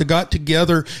dinosaurs must have got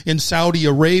together in Saudi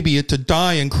Arabia to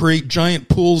die and create giant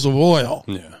pools of oil?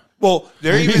 Yeah. Well,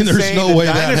 there's saying no way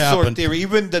the that dinosaur happened. Theory,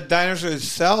 even the dinosaur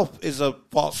itself is a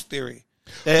false theory.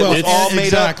 That Well, it was all made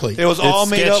exactly. up. It was all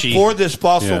made sketchy. up for this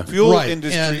fossil fuel Right.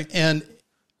 industry. And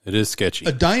It is sketchy.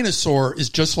 a dinosaur is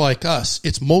just like us.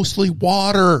 It's mostly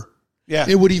water. Yeah.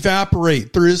 It would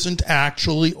evaporate. There isn't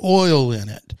actually oil in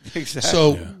it. Exactly.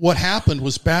 So what happened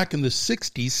was back in the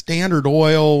 60s, Standard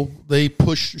Oil, they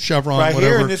pushed Chevron, right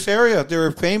whatever. here in this area. They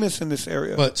were famous in this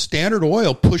area. But Standard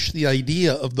Oil pushed the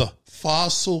idea of the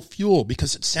fossil fuel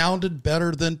because it sounded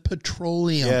better than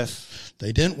petroleum. Yes.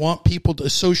 They didn't want people to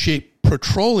associate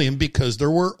petroleum because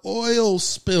there were oil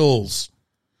spills.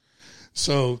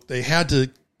 So they had to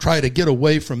try to get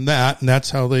away from that, and that's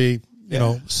how they,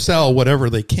 sell whatever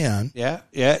they can. Yeah.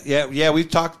 We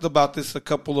talked about this a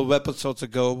couple of episodes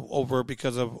ago over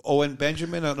because of Owen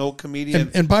Benjamin, an old comedian.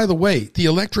 And by the way, the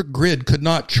electric grid could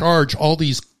not charge all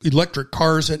these electric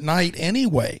cars at night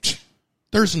anyway.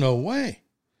 There's no way.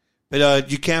 But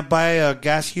you can't buy a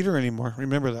gas heater anymore.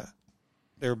 Remember that.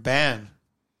 They're banned.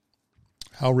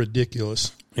 How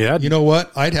ridiculous. Yeah. You know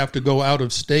what? I'd have to go out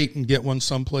of state and get one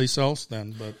someplace else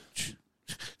then. But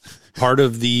part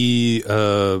of the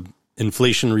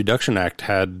Inflation Reduction Act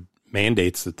had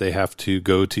mandates that they have to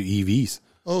go to EVs.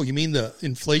 Oh, you mean the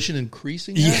inflation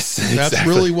increasing? Yes, That's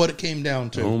exactly. really what it came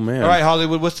down to. Oh, man. All right,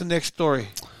 Hollywood, what's the next story?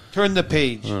 Turn the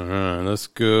page. All right, let's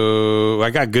go. I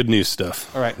got good news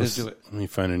stuff. All right, let's do it. Let me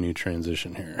find a new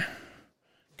transition here.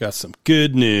 Got some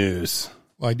good news.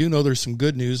 Well, I do know there's some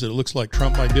good news that it looks like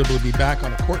Trump might be able to be back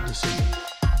on a court decision.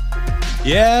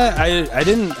 Yeah,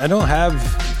 I don't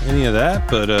have any of that,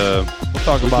 but We'll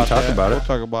talk about it. We'll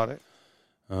talk about it.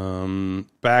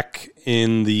 Back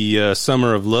in the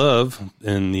Summer of Love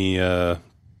in the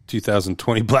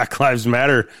 2020 Black Lives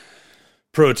Matter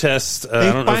protests,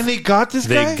 They finally got this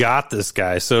guy? They got this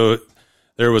guy. So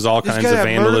there was all This kinds guy of that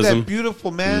murdered vandalism. that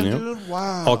beautiful man, Yep. dude.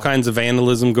 Wow. All kinds of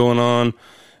vandalism going on,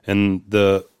 and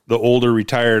the older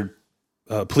retired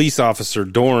police officer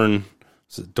Dorn,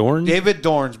 is it Dorn? David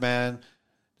Dorns, man.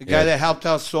 The guy that helped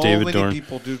out so David many Dorn.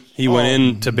 people, dude. He went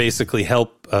in to basically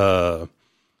help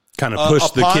kind of push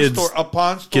the kids,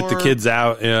 get the kids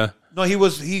out. Yeah. No,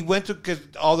 he went to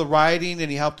get all the rioting,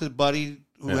 and he helped his buddy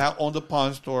who owned a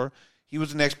pawn store. He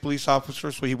was an ex-police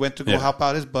officer, so he went to go help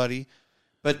out his buddy.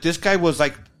 But this guy was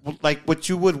like what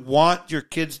you would want your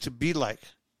kids to be like.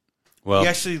 Well, he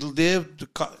actually lived.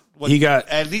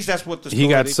 At least that's what the story he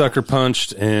got sucker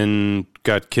punched and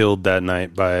got killed that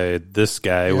night by this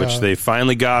guy, which they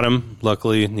finally got him.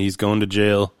 Luckily, he's going to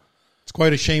jail. It's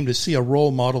quite a shame to see a role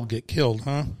model get killed,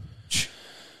 huh?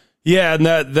 Yeah,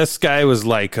 and this guy was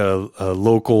like a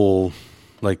local,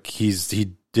 like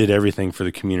he did everything for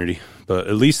the community. But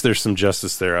at least there's some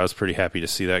justice there. I was pretty happy to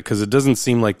see that because it doesn't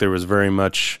seem like there was very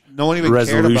much no one even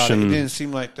resolution cared about it. It didn't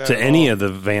seem like that to at any all. of the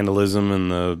vandalism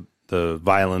and the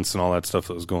violence and all that stuff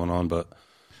that was going on. But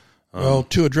well,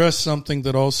 to address something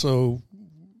that also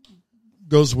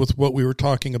goes with what we were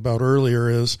talking about earlier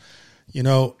is,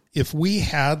 if we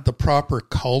had the proper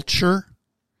culture,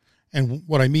 and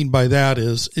what I mean by that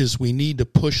is we need to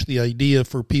push the idea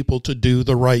for people to do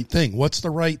the right thing. What's the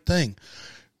right thing?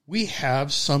 We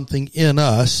have something in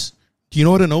us. Do you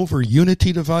know what an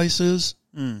over-unity device is?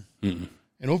 An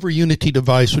over-unity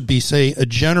device would be, say, a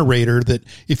generator that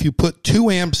if you put 2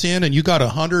 amps in and you got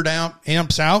 100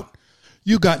 amps out,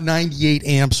 you got 98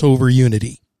 amps over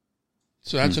unity.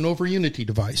 So that's an over-unity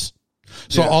device.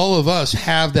 So all of us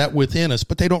have that within us,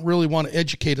 but they don't really want to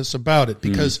educate us about it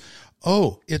because,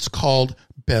 it's called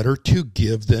better to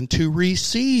give than to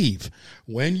receive.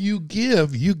 When you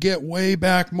give, you get way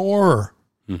back more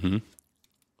than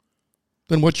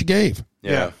what you gave.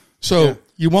 Yeah. So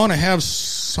you want to have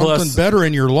something better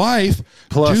in your life,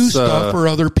 plus, do stuff for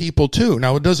other people too.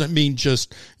 Now, it doesn't mean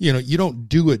just, you don't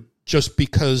do it just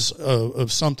because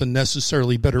of something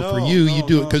necessarily better for you. You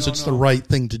do it because it's the right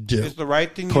thing to do. It's the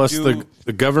right thing plus to do.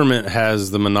 the government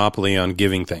has the monopoly on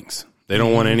giving things. They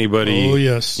don't want anybody. Oh,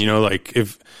 yes. Like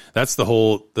if that's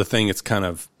the thing. It's kind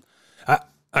of,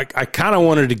 I kind of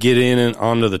wanted to get in and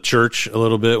onto the church a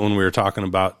little bit when we were talking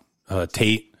about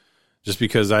Tate, just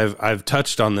because I've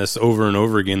touched on this over and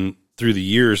over again through the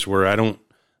years where I don't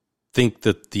think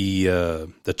that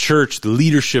the church, the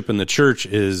leadership in the church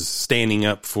is standing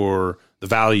up for the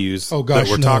values that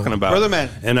we're talking about. Brother man.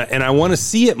 And I want to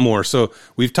see it more. So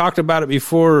we've talked about it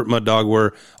before, Mud Dog,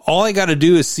 where all I got to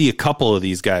do is see a couple of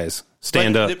these guys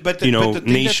stand up,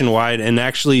 nationwide and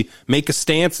actually make a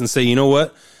stance and say, you know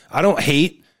what? I don't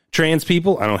hate trans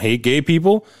people. I don't hate gay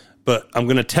people, but I'm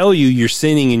going to tell you you're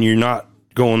sinning and you're not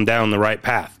going down the right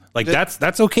path. Like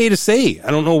that's okay to say. I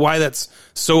don't know why that's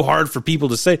so hard for people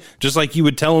to say. Just like you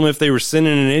would tell them if they were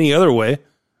sinning in any other way.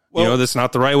 Well, that's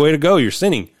not the right way to go. You're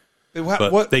sinning.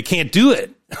 But they can't do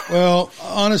it. Well,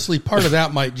 honestly, part of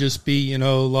that might just be, a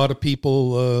lot of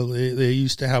people, they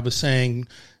used to have a saying,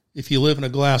 if you live in a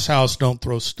glass house, don't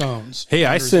throw stones. Hey,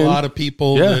 There's a lot of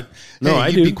people that,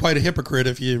 you'd be quite a hypocrite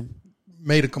if you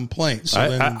made a complaint. So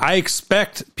I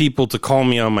expect people to call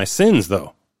me on my sins,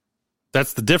 though.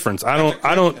 That's the difference. I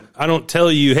don't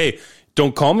tell you, hey,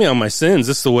 don't call me on my sins.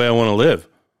 This is the way I want to live.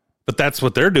 But that's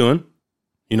what they're doing.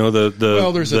 You know,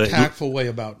 there's a tactful way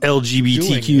about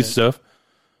LGBTQ stuff.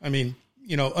 I mean,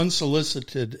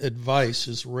 unsolicited advice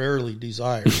is rarely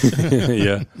desired.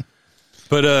 Yeah.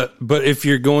 But if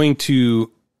you're going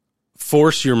to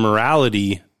force your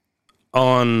morality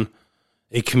on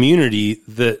a community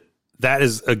that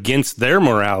is against their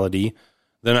morality,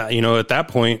 then at that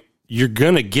point you're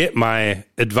gonna get my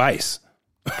advice.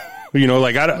 I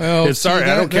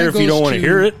don't care if you don't want to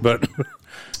hear it, but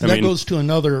that goes to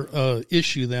another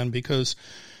issue then, because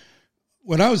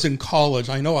when I was in college,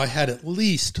 I know I had at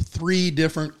least 3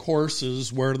 different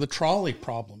courses where the trolley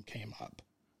problem came up.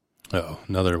 Oh,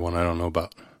 another one I don't know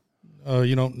about.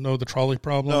 You don't know the trolley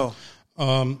problem?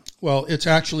 No. Well, it's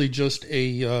actually just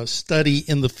a study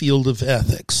in the field of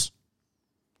ethics.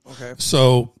 Okay.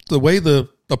 So the way the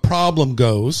problem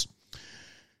goes,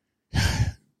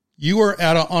 you are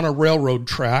on a railroad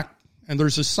track, and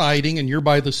there's a siding, and you're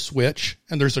by the switch,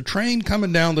 and there's a train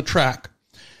coming down the track,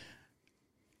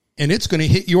 and it's going to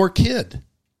hit your kid.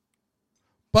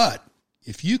 But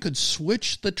if you could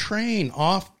switch the train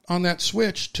off on that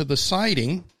switch to the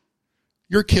siding,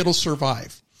 your kid will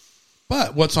survive.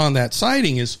 But what's on that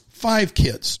siding is 5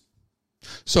 kids.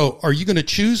 So are you going to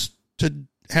choose to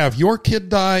have your kid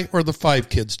die or the 5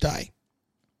 kids die?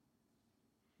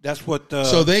 That's what.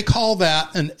 So they call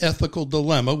that an ethical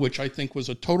dilemma, which I think was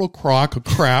a total crock of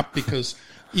crap, because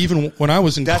even when I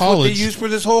was in college, that's what they used for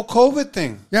this whole COVID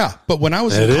thing. Yeah, but when I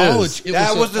was in college,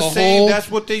 that was the same. That's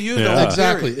what they used. Yeah.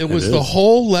 Exactly. It was the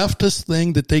whole leftist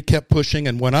thing that they kept pushing.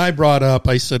 And when I brought up,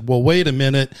 I said, "Well, wait a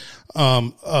minute. We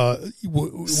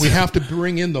have to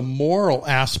bring in the moral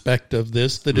aspect of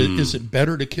this. That is it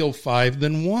better to kill 5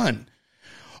 than 1?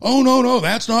 Oh, no,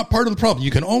 that's not part of the problem. You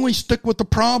can only stick with the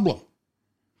problem."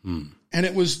 And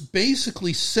it was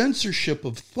basically censorship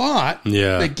of thought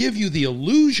that give you the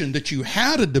illusion that you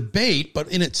had a debate,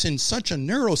 but it's in such a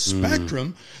narrow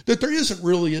spectrum that there isn't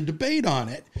really a debate on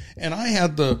it. And I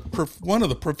had one of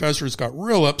the professors got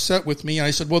real upset with me.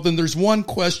 I said, well, then there's one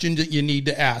question that you need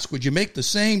to ask. Would you make the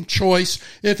same choice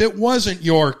if it wasn't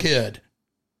your kid?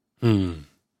 Yeah,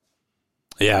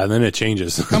 and then it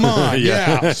changes. Come on,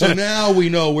 yeah. So now we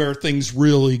know where things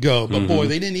really go. But boy,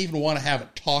 they didn't even want to have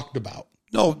it talked about.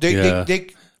 No, they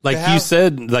you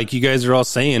said, like you guys are all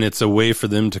saying, it's a way for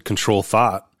them to control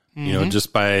thought,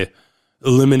 just by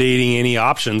eliminating any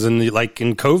options. And like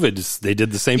in COVID, they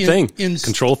did the same thing.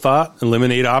 Control thought,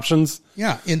 eliminate options.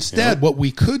 Yeah. Instead, what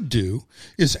we could do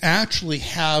is actually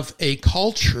have a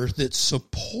culture that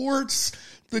supports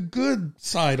the good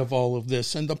side of all of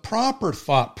this and the proper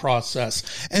thought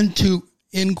process, and to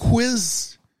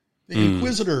the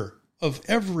inquisitor of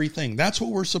everything. That's what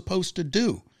we're supposed to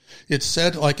do. It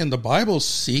said, like in the Bible,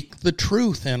 seek the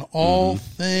truth in all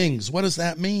things. What does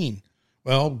that mean?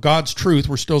 Well, God's truth.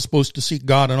 We're still supposed to seek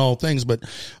God in all things, but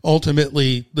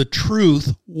ultimately the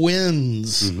truth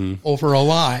wins over a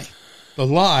lie. The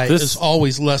lie is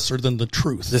always lesser than the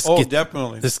truth.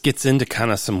 Definitely. This gets into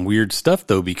kind of some weird stuff,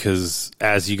 though, because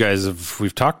as you guys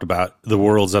we've talked about, the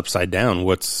world's upside down.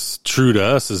 What's true to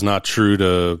us is not true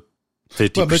to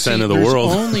 50% of the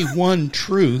world. There's only one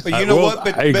truth. But you know what?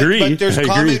 I agree.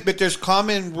 But there's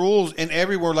common rules in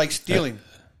everywhere, like stealing.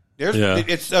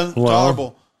 It's intolerable.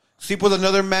 Well, Sleep with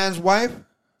another man's wife?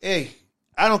 Hey,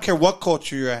 I don't care what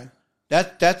culture you're at.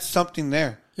 That's something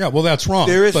there. Yeah, well, that's wrong.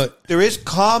 There is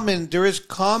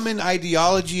common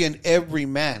ideology in every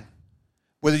man,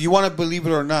 whether you want to believe it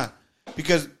or not.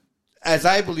 Because as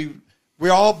I believe,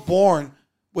 we're all born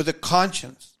with a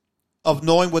conscience of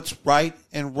knowing what's right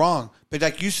and wrong. But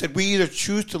like you said, we either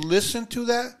choose to listen to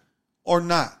that or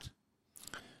not.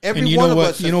 Every one of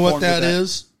us. You know what that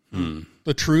is?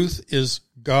 The truth is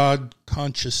God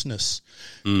consciousness.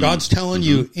 God's telling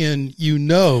you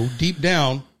deep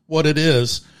down what it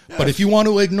is. Yes. But if you want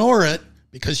to ignore it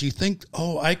because you think,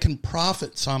 I can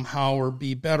profit somehow or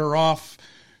be better off,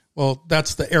 well,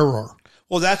 that's the error.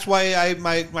 Well, that's why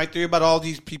my theory about all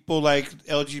these people like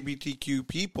LGBTQ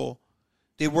people,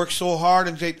 they work so hard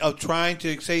of trying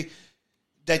to say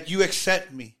that you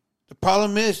accept me. The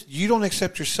problem is you don't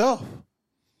accept yourself.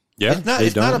 Yeah,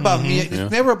 it's not about me.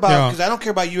 It's never about, because I don't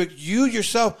care about you. You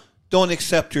yourself don't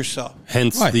accept yourself.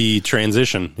 Hence the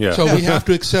transition. Yeah. So we have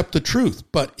to accept the truth.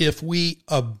 But if we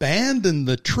abandon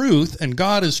the truth and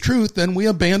God is truth, then we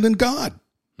abandon God.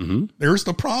 There's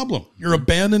the problem. You're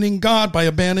abandoning God by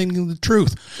abandoning the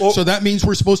truth. Well, so that means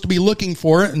we're supposed to be looking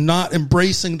for it and not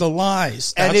embracing the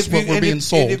lies. That's what we're being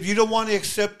sold. And if you don't want to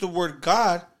accept the word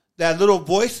God, that little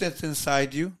voice that's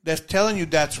inside you that's telling you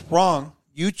that's wrong,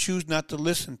 you choose not to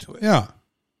listen to it. Yeah.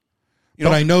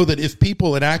 But I know that if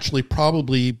people would actually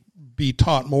probably be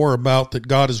taught more about that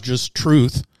God is just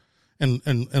truth and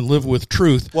live with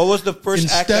truth. What was the first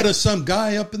instead of some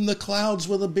guy up in the clouds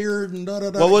with a beard and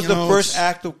da-da-da. What was the first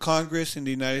act of Congress in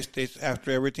the United States after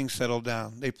everything settled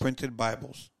down? They printed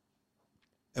Bibles.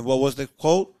 And what was the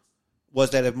quote?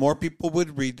 Was that if more people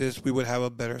would read this, we would have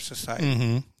a better society.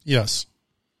 Mm-hmm. Yes.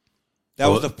 That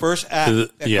was the first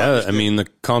act. Yeah, I mean, the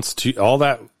Constitution, all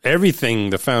that, everything,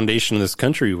 the foundation of this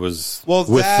country was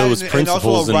with those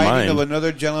principles and also a in writing mind. of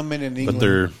another gentleman in England.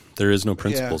 But there is no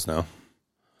principles now.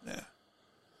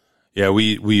 Yeah,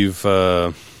 we've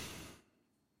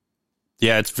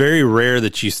it's very rare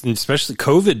that you, especially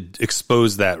COVID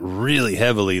exposed that really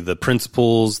heavily, the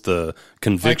principles, the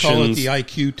convictions. I call it the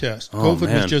IQ test.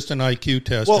 COVID was just an IQ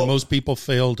test, and most people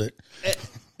failed it.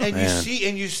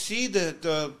 And you see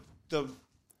the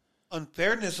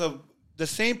unfairness of the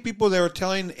same people that were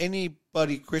telling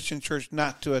anybody Christian church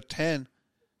not to attend.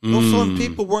 Those some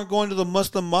people weren't going to the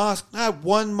Muslim mosque. Not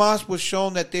one mosque was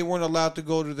shown that they weren't allowed to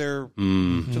go to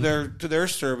their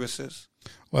services.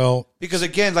 Well, because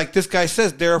again, like this guy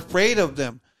says, they're afraid of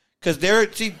them because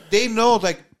they know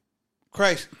like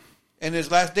Christ. And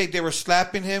his last day, they were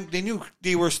slapping him. They knew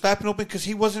they were slapping open because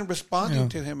he wasn't responding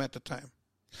to him at the time.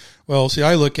 Well, see,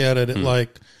 I look at it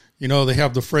like, they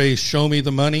have the phrase, show me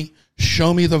the money,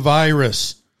 show me the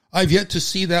virus. I've yet to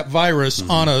see that virus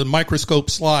on a microscope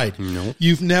slide. Nope.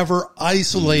 You've never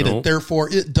isolated, therefore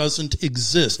it doesn't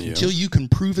exist. Until you can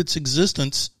prove its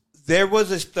existence. There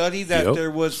was a study that there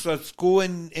was a school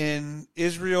in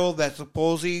Israel that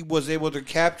supposedly was able to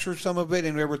capture some of it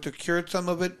and able to cure some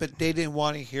of it, but they didn't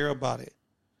want to hear about it.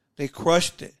 They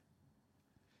crushed it.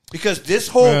 Because this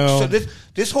whole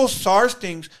this whole SARS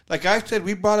thing, like I said,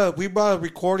 we brought a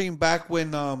recording back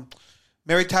when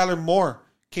Mary Tyler Moore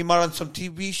came out on some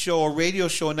TV show or radio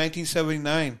show in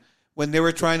 1979 when they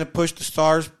were trying to push the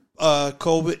SARS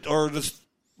COVID or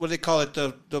what do they call it,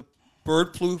 the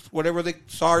bird flu, whatever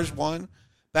SARS 1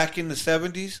 back in the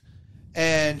 70s.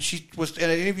 And she was in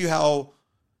an interview how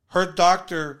her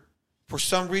doctor, for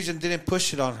some reason, didn't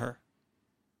push it on her.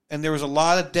 And there was a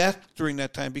lot of death during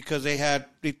that time because they had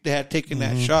taken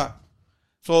that shot.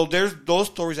 So there's those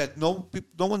stories that no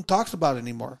one talks about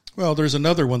anymore. Well, there's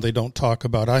another one they don't talk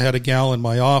about. I had a gal in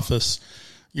my office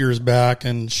years back,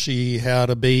 and she had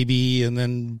a baby and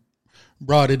then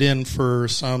brought it in for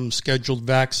some scheduled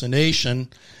vaccination,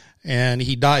 and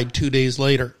he died 2 days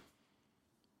later.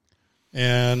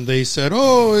 And they said,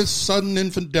 it's sudden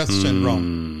infant death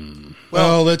syndrome.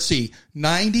 Well, let's see.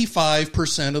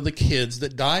 95% of the kids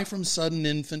that die from sudden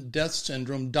infant death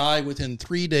syndrome die within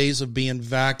 3 days of being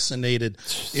vaccinated.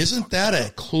 Isn't that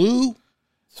a clue?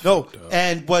 No.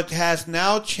 And what has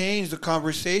now changed the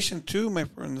conversation too, my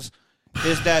friends,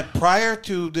 is that prior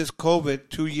to this COVID,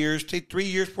 2 years, 3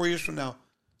 years, 4 years from now,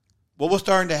 what was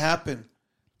starting to happen?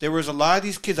 There was a lot of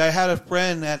these kids. I had a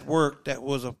friend at work that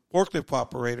was a forklift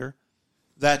operator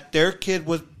that their kid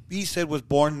was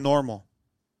born normal.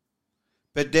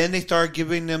 But then they started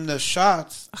giving them the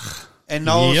shots, and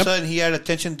all of a sudden he had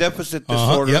attention deficit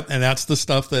disorder. Yep, and that's the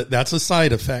stuff that's a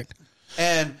side effect.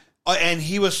 And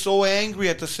he was so angry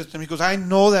at the system. He goes, I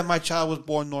know that my child was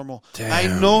born normal. Damn.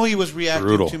 I know he was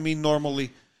reacting to me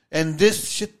normally. And this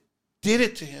shit did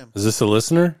it to him. Is this a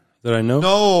listener that I know?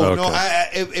 No.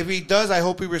 If he does, I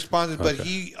hope he responds. But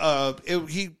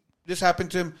this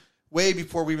happened to him way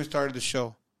before we even started the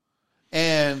show.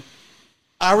 And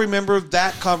I remember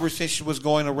that conversation was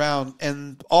going around,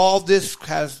 and all this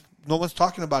no one's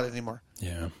talking about it anymore.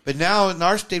 Yeah. But now in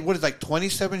our state, what is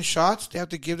 27 shots they have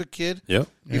to give the kid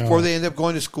before they end up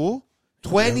going to school?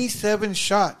 27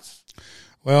 shots.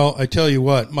 Well, I tell you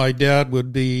what, my dad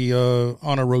would be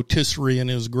on a rotisserie in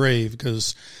his grave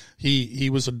because he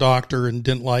was a doctor and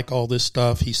didn't like all this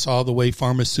stuff. He saw the way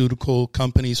pharmaceutical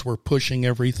companies were pushing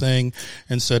everything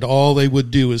and said all they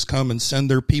would do is come and send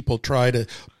their people, try to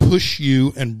push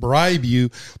you and bribe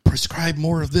you, prescribe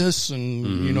more of this,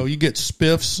 and you get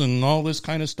spiffs and all this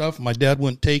kind of stuff. My dad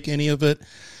wouldn't take any of it.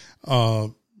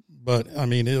 But I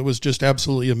mean, it was just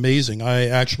absolutely amazing. I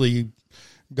actually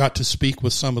got to speak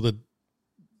with some of the,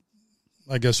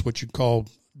 I guess what you'd call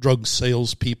drug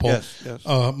salespeople. Yes.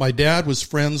 My dad was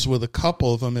friends with a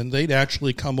couple of them, and they'd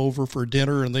actually come over for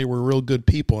dinner, and they were real good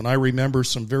people. And I remember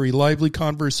some very lively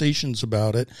conversations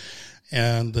about it,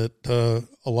 and that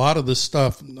a lot of this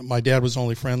stuff, my dad was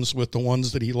only friends with the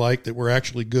ones that he liked that were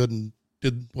actually good and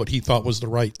did what he thought was the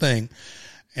right thing.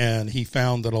 And he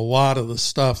found that a lot of the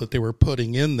stuff that they were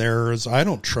putting in there is, I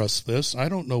don't trust this. I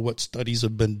don't know what studies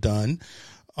have been done.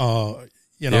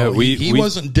 he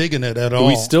wasn't digging it at all.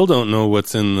 We still don't know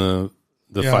what's in the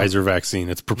Pfizer vaccine.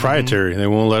 It's proprietary. They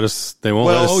won't let us. They won't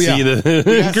let us see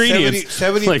the ingredients.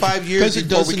 75 years because it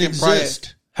before we doesn't can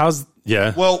exist. How's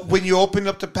Well, when you open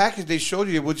up the package, they showed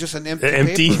you it was just an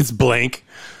empty. It's blank.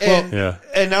 And,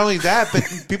 and not only that, but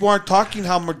people aren't talking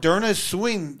how Moderna is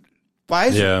suing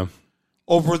Pfizer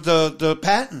over the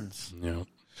patents. Yeah.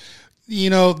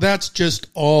 That's just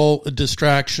all a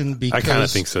distraction because I kind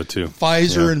of think so too.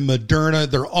 Pfizer and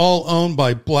Moderna, they're all owned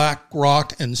by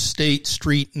BlackRock and State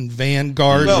Street and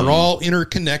Vanguard. They're all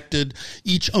interconnected.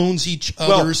 Each owns each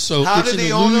other. So how it's do an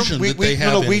they own illusion them? that they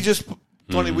have.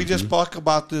 Tony, we just talked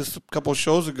about this a couple of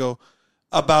shows ago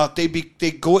about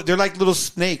they're like little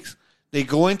snakes. They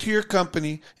go into your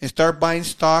company and start buying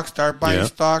stocks,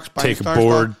 take a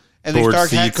board, and they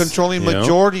start controlling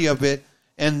majority of it.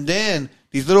 And then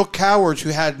these little cowards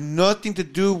who had nothing to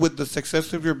do with the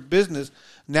success of your business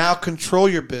now control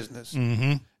your business.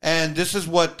 Mm-hmm. And this is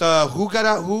what who got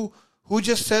out? Who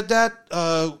just said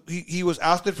that? He was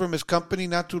ousted from his company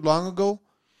not too long ago.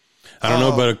 I don't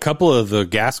know, but a couple of the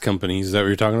gas companies, is that what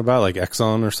you're talking about, like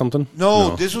Exxon or something?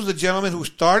 No, this was a gentleman who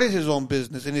started his own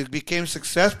business and it became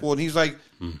successful. And he's like,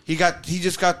 he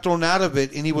just got thrown out of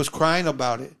it and he was crying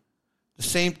about it. The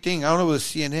same thing. I don't know, it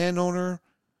was a CNN owner.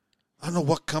 I don't know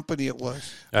what company it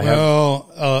was.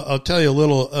 I'll tell you a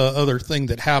little other thing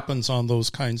that happens on those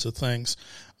kinds of things.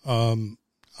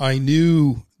 I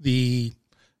knew the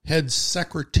head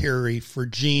secretary for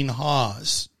Gene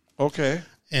Haas. Okay.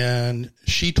 And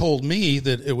she told me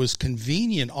that it was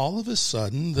convenient all of a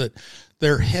sudden that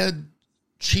their head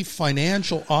chief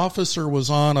financial officer was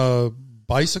on a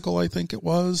bicycle, I think it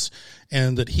was,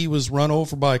 and that he was run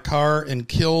over by a car and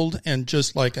killed. And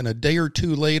just like in a day or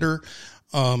two later,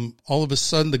 all of a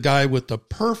sudden the guy with the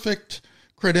perfect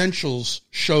credentials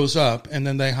shows up and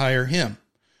then they hire him.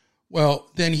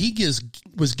 Well, then he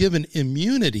was given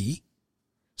immunity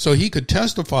so he could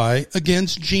testify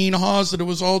against Gene Haas that it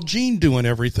was all Gene doing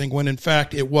everything, when in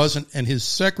fact it wasn't. And his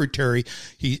secretary,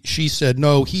 she said,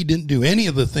 no, he didn't do any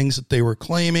of the things that they were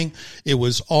claiming. It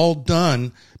was all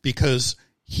done because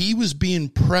he was being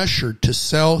pressured to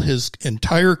sell his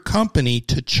entire company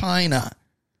to China.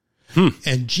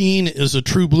 And Gene is a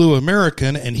true blue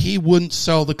American, and he wouldn't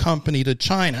sell the company to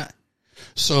China.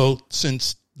 So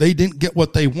since they didn't get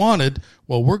what they wanted,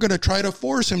 well, we're going to try to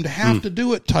force him to have to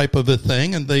do it type of a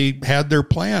thing. And they had their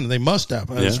plan. They must have.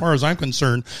 Yeah. As far as I'm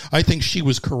concerned, I think she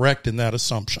was correct in that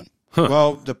assumption. Huh.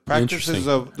 Well, the practices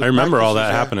of... I remember all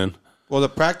that happening. Well, the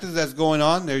practice that's going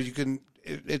on there,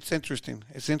 it's interesting.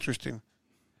 It's interesting.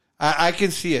 I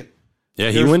can see it. Yeah,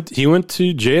 he went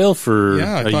to jail for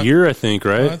a year, I think,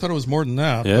 right? I thought it was more than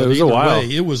that. Yeah, it was a while.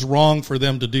 It was wrong for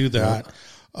them to do that.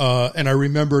 Yeah. And I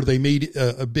remember they made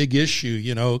a big issue,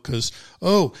 because,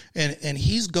 and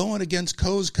he's going against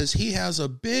Coase because he has a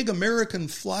big American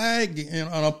flag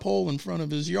on a pole in front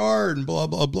of his yard and blah,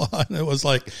 blah, blah. And it was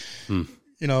like,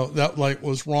 that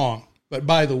was wrong. But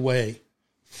by the way,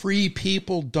 free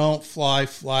people don't fly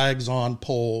flags on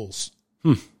poles.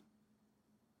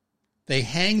 They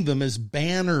hang them as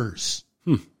banners.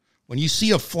 When you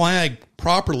see a flag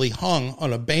properly hung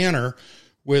on a banner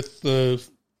with the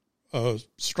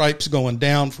stripes going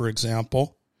down, for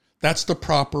example, that's the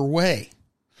proper way.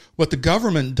 What the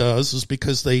government does is,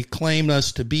 because they claim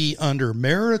us to be under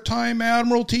maritime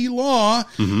admiralty law,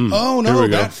 oh no,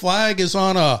 that flag is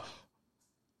on a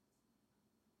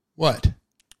what?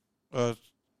 What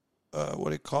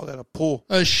do you call that? A pole?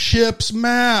 A ship's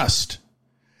mast.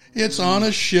 It's on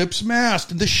a ship's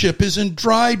mast. The ship is in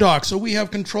dry dock, so we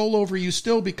have control over you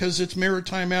still because it's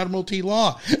maritime admiralty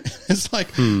law. It's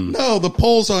like, no, the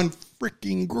pole's on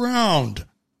freaking ground.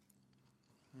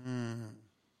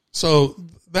 So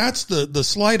that's the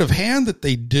sleight of hand that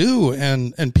they do,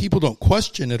 and people don't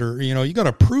question it, or, you got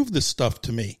to prove this stuff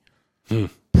to me.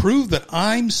 Prove that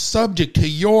I'm subject to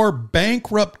your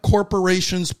bankrupt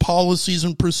corporation's policies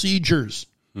and procedures.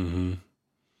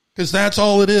 Because that's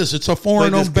all it is. It's a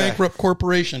foreign-owned bankrupt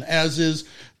corporation, as is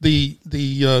the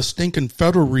stinking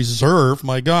Federal Reserve.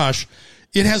 My gosh,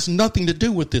 it has nothing to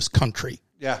do with this country.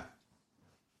 Yeah.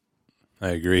 I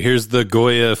agree. Here's the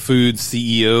Goya Foods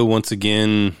CEO once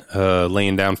again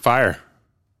laying down fire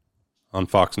on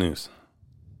Fox News.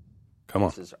 Come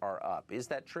on. Are up. Is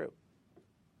that true?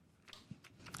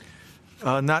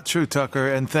 Not true,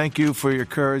 Tucker, and thank you for your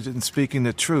courage in speaking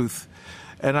the truth.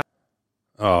 And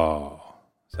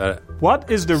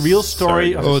what is the real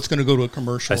story? Sorry, it's going to go to a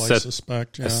commercial, I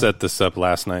suspect. Yeah. I set this up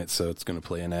last night, so it's going to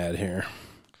play an ad here.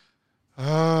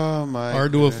 Oh, my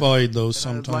Hard to avoid those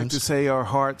sometimes. I'd like to say our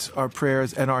hearts, our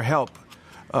prayers, and our help,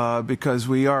 because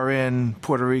we are in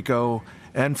Puerto Rico,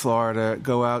 and Florida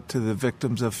go out to the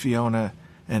victims of Fiona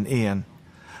and Ian.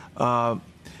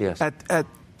 Yes.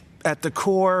 At the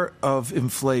core of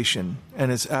inflation,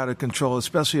 and it's out of control,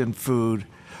 especially in food,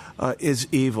 is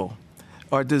evil.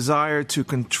 Our desire to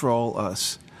control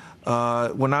us.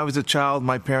 When I was a child,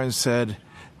 my parents said,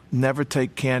 never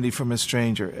take candy from a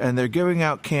stranger. And they're giving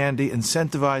out candy,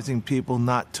 incentivizing people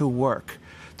not to work.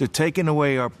 They're taking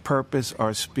away our purpose,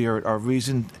 our spirit, our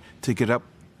reason to get up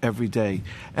every day.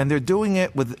 And they're doing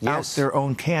it without their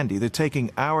own candy. They're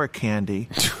taking our candy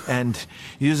and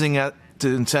using it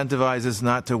to incentivize us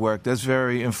not to work. That's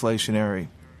very inflationary.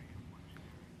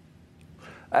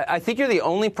 I think you're the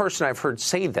only person I've heard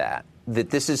say that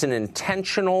this is an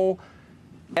intentional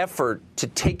effort to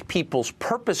take people's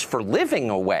purpose for living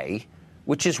away,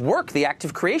 which is work, the act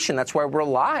of creation. That's why we're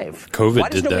alive. COVID why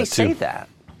does did nobody that too. say that?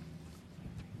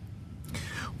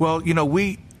 Well,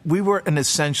 we were an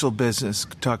essential business,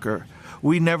 Tucker.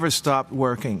 We never stopped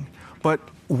working. But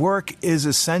work is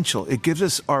essential. It gives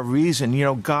us our reason.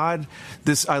 God,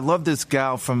 I love this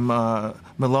gal from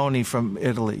Meloni from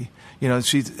Italy.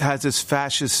 She has this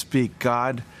fascist speak,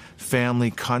 God,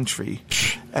 family, country.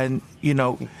 And,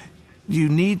 you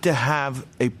need to have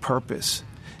a purpose.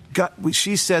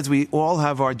 She says we all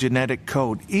have our genetic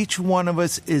code. Each one of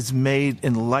us is made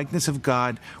in the likeness of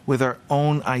God with our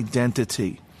own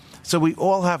identity. So we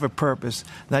all have a purpose.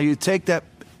 Now you take that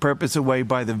purpose away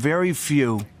by the very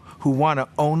few who want to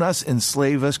own us,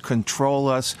 enslave us, control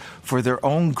us for their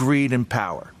own greed and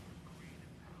power.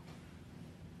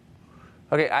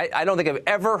 Okay, I don't think I've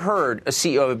ever heard a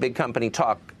CEO of a big company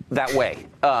talk that way.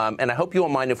 And I hope you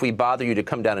won't mind if we bother you to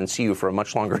come down and see you for a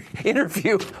much longer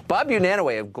interview. Bob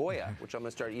Unanaway of Goya, which I'm going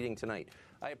to start eating tonight.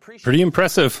 I appreciate Pretty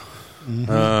impressive.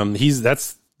 Mm-hmm.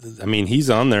 He's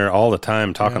on there all the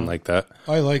time talking like that.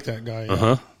 I like that guy. Yeah.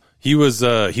 Uh-huh. He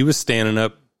was standing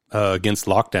up against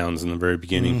lockdowns in the very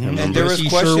beginning. Mm-hmm. And there was he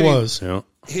questioning. sure was. Yeah.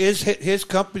 His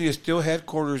company is still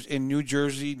headquarters in New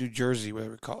Jersey,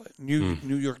 whatever we call it,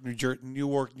 Newark,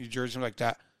 New Jersey, something like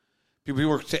that. People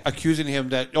were accusing him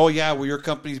that, your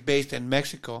company's based in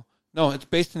Mexico. No, it's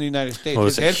based in the United States. Oh,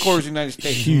 His headquarters in the United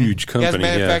States. Huge company. He has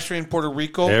manufacturing in Puerto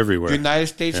Rico, everywhere, United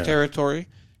States territory.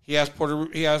 He has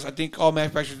I think, all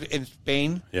manufacturers in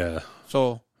Spain. Yeah.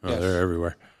 So they're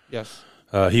everywhere. Yes.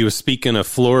 He was speaking of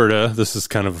Florida. This is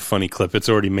kind of a funny clip. It's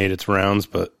already made its rounds,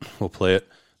 but we'll play it.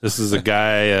 This is a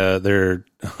guy, they're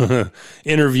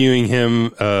interviewing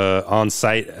him on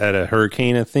site at a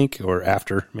hurricane, I think, or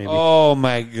after, maybe. Oh,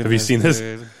 my goodness. Have you seen this?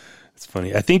 Dude. It's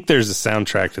funny. I think there's a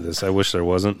soundtrack to this. I wish there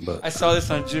wasn't, but I saw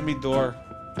this on Jimmy Dore.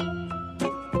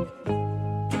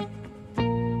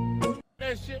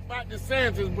 That shit about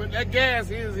DeSantis, but that gas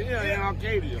is here in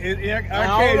Arcadia. I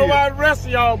don't know about the rest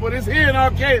of y'all, but it's here in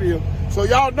Arcadia. So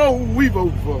y'all know who we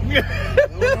vote for. I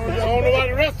don't know about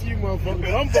the rest of you motherfuckers,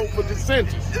 but I'm voting for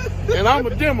DeSantis. And I'm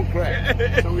a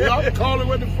Democrat. So y'all can call it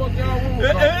what the fuck y'all want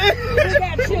to call it. We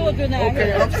got children out here.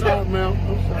 Okay, I'm sorry, ma'am.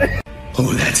 I'm sorry.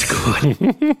 Oh, that's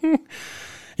good.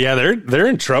 Yeah, they're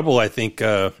in trouble, I think.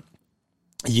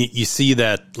 You see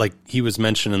that, like he was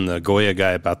mentioning the Goya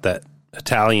guy about that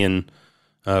Italian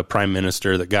prime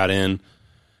minister that got in.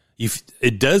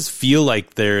 It does feel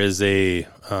like there is a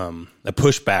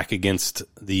pushback against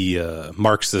the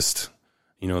Marxist,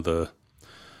 the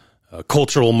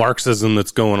cultural Marxism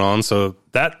that's going on. So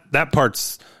that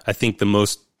part's, I think, the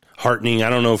most heartening. I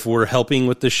don't know if we're helping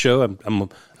with this show.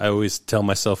 I always tell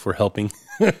myself we're helping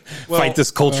fight this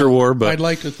culture war, but I'd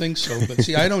like to think so. But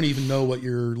see, I don't even know what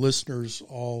your listeners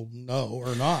all know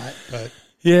or not. But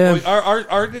yeah,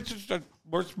 our listeners are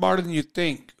more smarter than you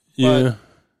think. But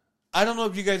I don't know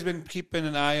if you guys have been keeping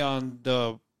an eye on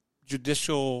the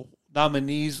judicial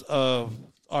nominees of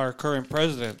our current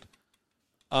president.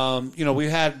 We've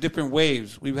had different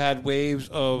waves. We've had waves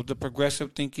of the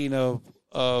progressive thinking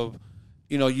of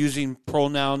using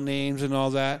pronoun names and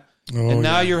all that. And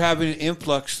now you're having an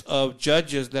influx of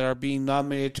judges that are being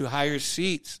nominated to higher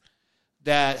seats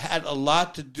that had a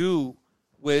lot to do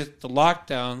with the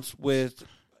lockdowns, with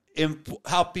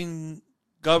helping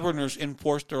governors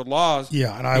enforce their laws.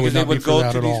 Yeah, and I would not be for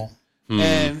that at all.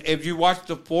 And if you watch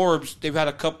the Forbes, they've had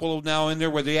a couple now in there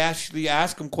where they actually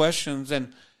ask them questions.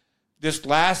 And this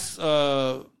last,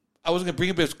 I wasn't going to bring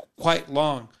it, but it's quite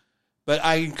long. But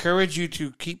I encourage you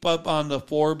to keep up on the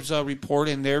Forbes report,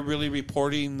 and they're really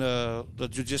reporting the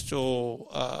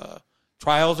judicial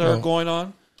trials that are going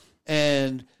on.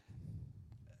 And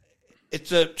it's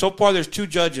so far there's 2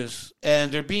 judges,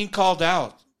 and they're being called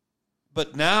out.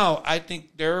 But now I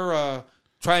think they're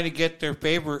trying to get their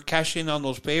cash in on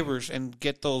those favors, and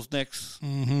get those next.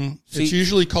 Mm-hmm. It's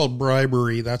usually called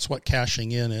bribery. That's what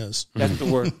cashing in is. That's the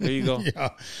word. There you go. Yeah.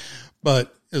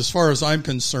 But as far as I'm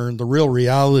concerned, the real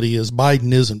reality is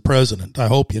Biden isn't president. I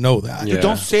hope you know that. Dude,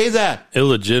 don't say that.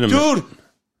 Illegitimate. Dude.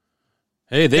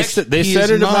 Hey, they said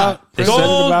it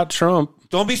about Trump.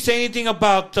 Don't be saying anything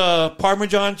about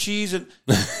Parmesan cheese and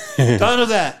none of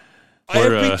that.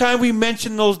 Every time we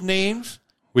mention those names,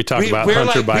 we talk about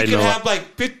Hunter Biden. We can have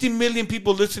like 50 million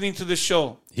people listening to the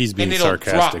show. He's being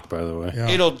sarcastic, by the way. Yeah.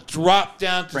 It'll drop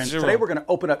down to zero. Today we're going to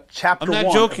open up chapter 1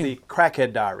 of the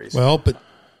Crackhead Diaries. Well, but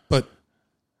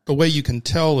the way you can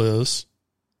tell is,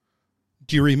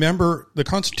 do you remember the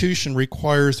Constitution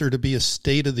requires there to be a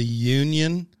State of the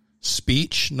Union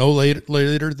speech no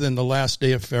later than the last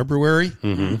day of February?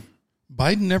 Mm-hmm.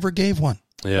 Biden never gave one.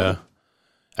 Yeah.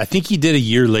 I think he did a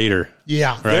year later.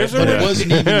 Yeah. Right? But it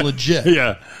wasn't even legit.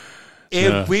 Yeah.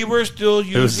 If we were still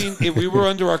if we were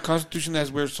under our Constitution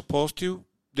as we're supposed to,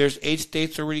 there's 8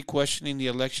 states already questioning the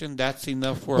election. That's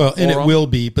enough for a quorum. And it will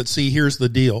be. But see, here's the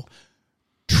deal.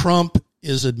 Trump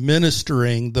is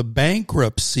administering the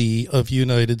bankruptcy of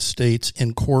United States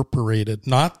Incorporated,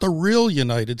 not the real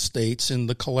United States in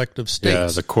the collective states. Yeah,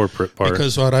 the corporate part.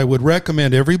 Because what I would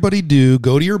recommend everybody do,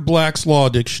 go to your Black's Law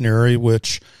Dictionary,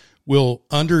 which will,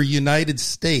 under United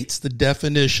States, the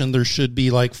definition, there should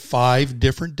be like 5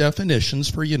 different definitions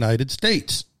for United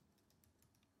States.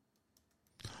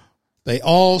 They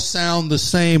all sound the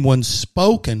same when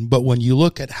spoken, but when you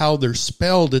look at how they're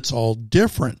spelled, it's all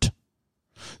different.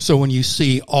 So when you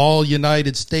see all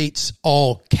United States,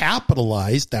 all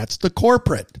capitalized, that's the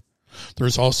corporate.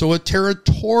 There's also a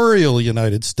territorial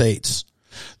United States.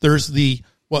 There's the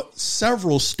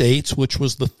several states, which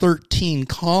was the 13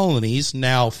 colonies,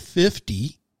 now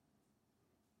 50,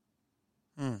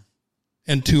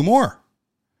 and 2 more.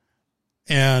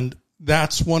 And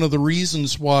that's one of the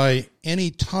reasons why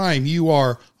anytime you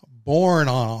are born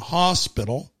on a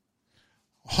hospitals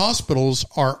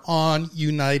are on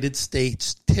United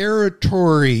States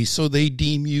territory, so they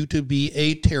deem you to be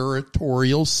a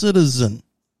territorial citizen.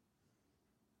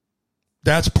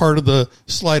 That's part of the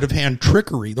sleight of hand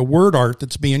trickery, the word art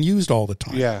that's being used all the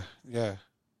time. Yeah.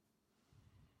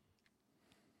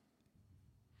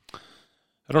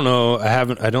 I don't know.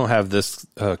 I don't have this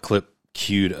clip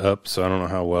queued up, so I don't know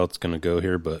how well it's going to go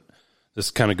here, but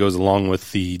this kind of goes along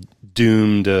with the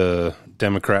doomed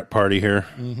Democrat Party here.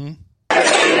 Mm-hmm.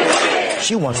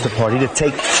 She wants the party to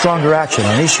take stronger action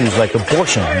on issues like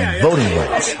abortion and voting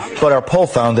rights. But our poll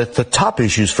found that the top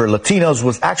issues for Latinos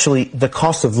was actually the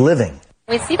cost of living.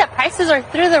 We see that prices are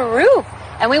through the roof,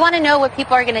 and we want to know what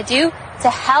people are going to do to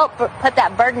help put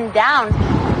that burden down.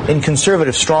 In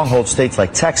conservative stronghold states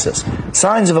like Texas,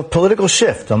 signs of a political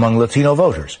shift among Latino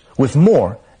voters, with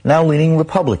more now leaning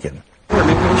Republican. Maybe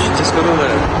we should just go to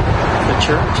the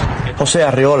church. Jose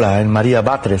Arriola and Maria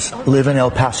Batres live in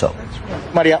El Paso.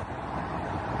 Maria,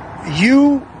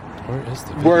 you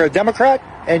were a Democrat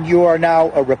and you are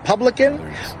now a Republican.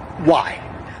 Why?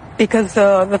 Because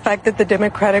the fact that the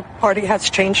Democratic Party has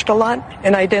changed a lot,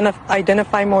 and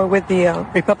identify more with the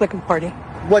Republican Party.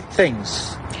 What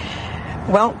things?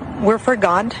 Well, we're for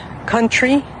God,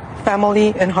 country,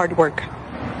 family, and hard work.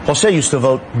 Jose used to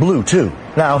vote blue, too.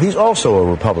 Now he's also a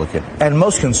Republican, and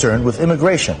most concerned with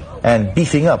immigration and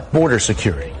beefing up border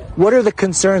security. What are the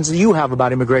concerns that you have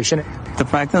about immigration? The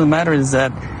fact of the matter is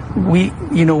that we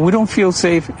don't feel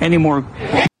safe anymore.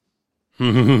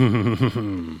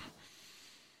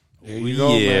 There you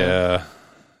go, man.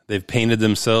 They've painted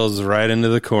themselves right into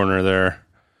the corner there.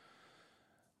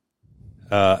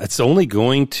 It's only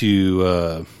going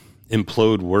to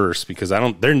implode worse because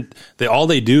all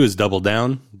they do is double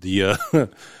down.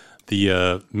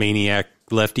 The maniac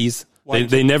lefties.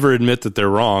 They never admit that they're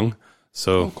wrong.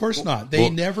 So well, of course not. They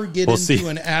never get into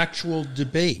an actual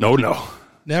debate. No.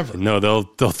 Never. No, they'll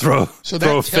throw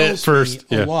a fit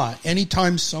first. A lot.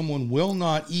 Anytime someone will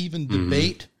not even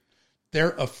debate,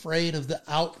 they're afraid of the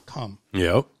outcome.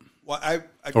 Yep. Well,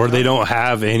 or they don't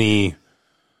have any.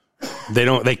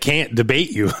 They can't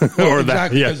debate you. Well, or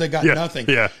exactly, that. because they got nothing.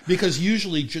 Yeah. Because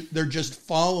usually they're just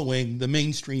following the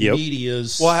mainstream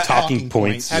media's talking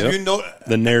points. Have you know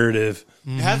the narrative?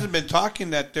 It hasn't been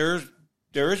talking that there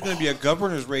is going to be a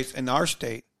governor's race in our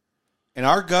state, and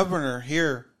our governor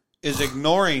here is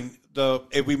ignoring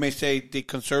if we may say, the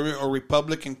conservative or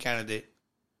Republican candidate,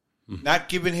 not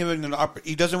giving him an opportunity.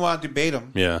 He doesn't want to debate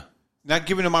him. Yeah. Not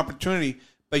giving him opportunity,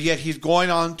 but yet he's going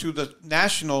on to the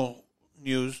national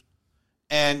news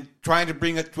and trying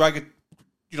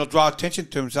to draw attention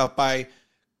to himself by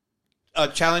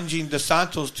challenging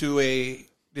DeSantis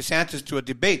to a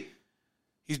debate.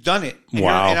 He's done it.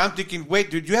 Wow. And I'm thinking, wait,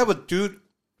 dude, you have a dude.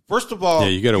 First of all,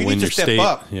 you got to win your state.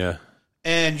 Up. Yeah.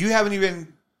 And you haven't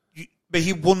even. But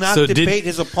he will not debate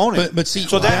his opponent. But see,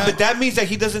 so that means that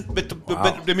he doesn't.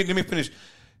 But let me finish.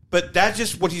 But that's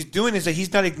just what he's doing is that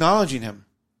he's not acknowledging him,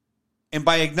 and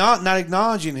by not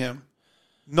acknowledging him,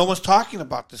 no one's talking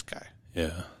about this guy.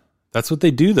 Yeah, that's what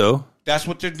they do, though. That's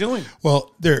what they're doing.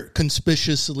 Well, they're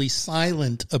conspicuously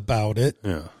silent about it.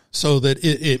 Yeah. So that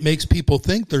it makes people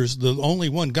think there's the only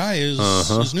one guy is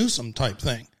Newsom type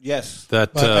thing. Yes.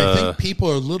 But I think people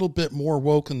are a little bit more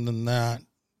woken than that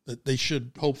they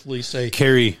should hopefully say.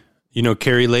 Carrie,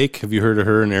 Carrie Lake, have you heard of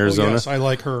her in Arizona? Oh, yes, I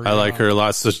like her. I like her a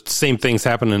lot. So same thing's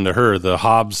happening to her. The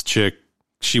Hobbs chick,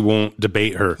 she won't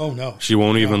debate her. Oh, no. She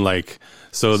won't even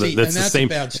so See, that's and the same. A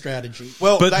bad strategy.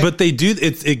 Well, but they do,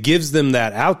 it gives them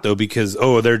that out though, because,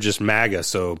 they're just MAGA.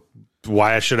 So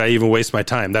why should I even waste my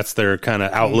time? That's their kind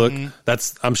of outlook.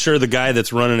 I'm sure the guy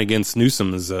that's running against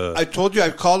Newsom is I told you,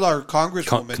 I've called our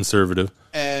congresswoman conservative,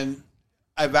 and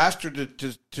I've asked her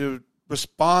to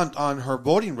respond on her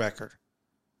voting record.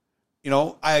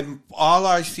 All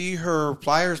I see her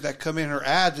flyers that come in her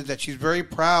ads is that she's very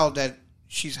proud that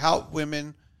she's helped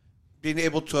women being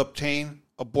able to obtain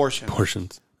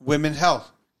abortions. Women's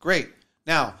health. Great.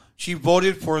 Now, she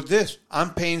voted for this.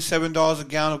 I'm paying $7 a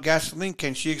gallon of gasoline.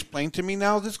 Can she explain to me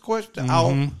now this question?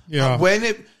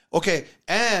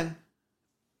 And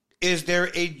is there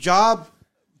a job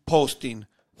posting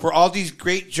for all these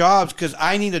great jobs? Because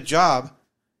I need a job,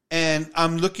 and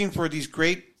I'm looking for these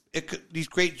great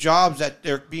jobs that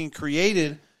they're being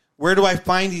created. Where do I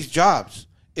find these jobs?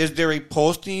 Is there a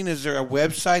posting? Is there a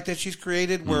website that she's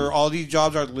created where all these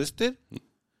jobs are listed?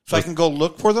 So I can go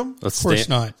look for them? Of course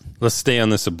not. Let's stay on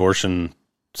this abortion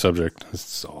subject. This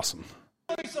is awesome.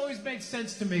 It's always makes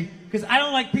sense to me because I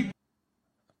don't like people.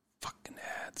 Fucking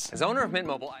ads. As owner of Mint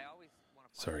Mobile, I always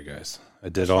want to. Sorry, guys. I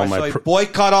did all my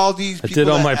boycott all these people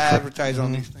that advertise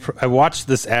on these things. I watched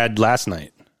this ad last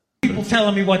night. People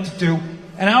telling me what to do,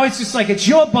 and I was just like, "It's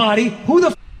your body. Who the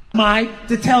f am I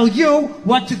to tell you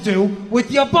what to do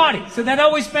with your body?" So that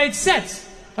always made sense.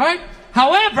 All right.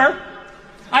 However,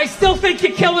 I still think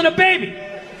you're killing a baby.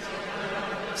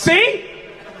 See?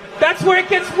 That's where it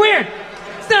gets weird.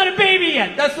 It's not a baby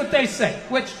yet. That's what they say,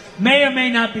 which may or may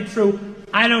not be true.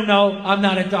 I don't know. I'm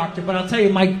not a doctor, but I'll tell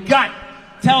you, my gut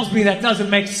tells me that doesn't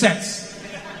make sense.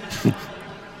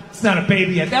 It's not a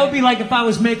baby yet. That would be like if I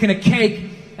was making a cake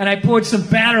and I poured some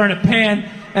batter in a pan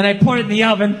and I put it in the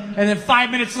oven, and then 5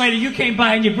 minutes later you came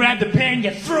by and you grabbed the pan,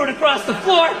 you threw it across the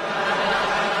floor, and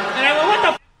I went, "What the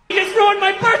f***? You just ruined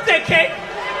my birthday cake."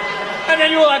 And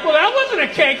then you were like, "Well, that wasn't a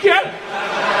cake yet."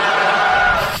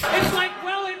 It's like,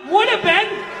 well, it would have been.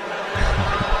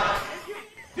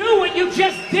 If you do what you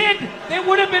just did, there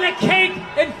would have been a cake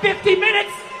in 50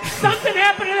 minutes. Something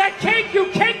happened to that cake, you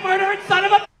cake murdering son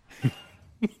of a...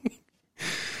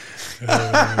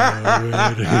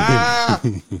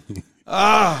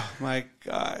 Oh, my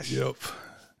gosh. Yep.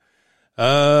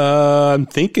 I'm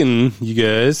thinking, you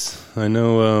guys. I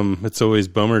know it's always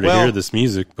bummer to hear this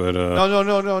music, but no.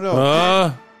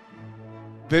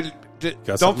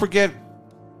 Don't forget.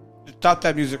 Stop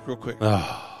that music real quick.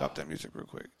 Stop that music real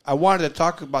quick. I wanted to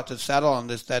talk about the saddle on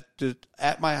this. That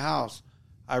at my house,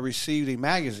 I received a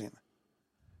magazine,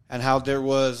 and how there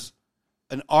was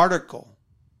an article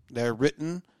there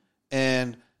written,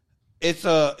 and it's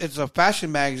a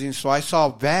fashion magazine. So I saw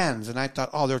Vans, and I thought,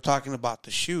 oh, they're talking about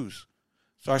the shoes.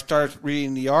 So I started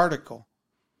reading the article.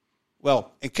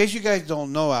 Well, in case you guys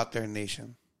don't know out there,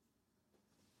 nation,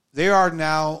 there are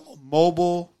now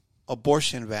mobile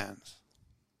abortion vans.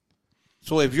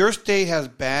 So if your state has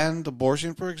banned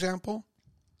abortion, for example,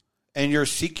 and you're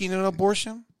seeking an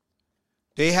abortion,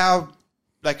 they have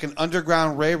like an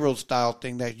underground railroad style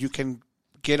thing that you can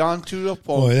get onto the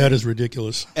phone. Boy, that is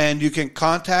ridiculous. And you can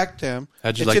contact them.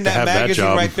 How'd you like to have that job? It's in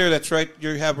that magazine right there. That's right.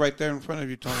 You have right there in front of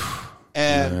you, Tony.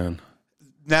 And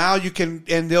now you can,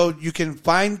 you can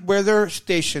find where they're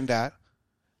stationed at,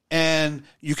 and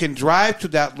you can drive to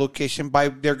that location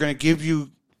they're going to give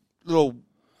you little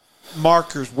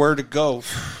markers where to go,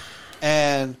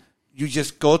 and you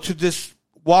just go to this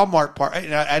Walmart park.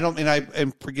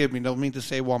 And forgive me, don't mean to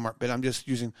say Walmart, but I'm just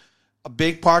using a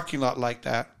big parking lot like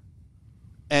that,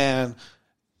 and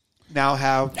now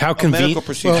have medical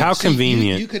procedure. How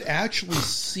convenient! You could actually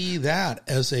see that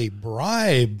as a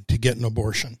bribe to get an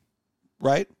abortion.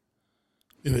 Right.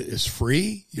 It's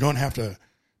free. You don't have to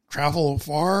travel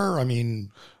far. I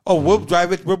mean, we'll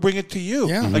drive it. We'll bring it to you.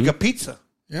 Yeah. Like a pizza.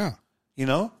 Yeah. You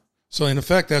know? So in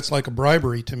effect, that's like a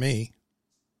bribery to me.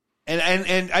 And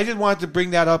I just wanted to bring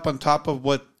that up on top of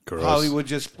what Hollywood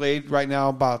just played right now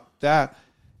about that.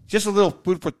 Just a little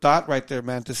food for thought right there,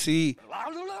 man, to see.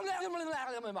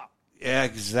 Yeah,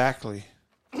 exactly.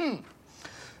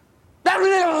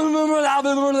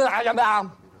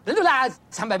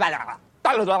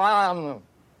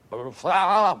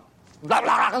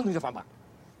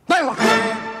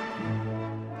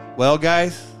 Well,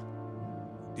 guys,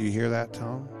 do you hear that,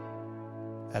 Tom?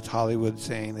 That's Hollywood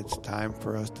saying it's time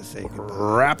for us to say goodbye.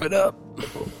 Wrap it up.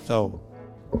 So,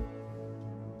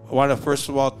 I want to first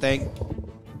of all thank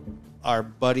our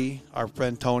buddy, our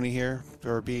friend Tony here,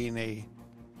 for being a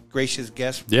gracious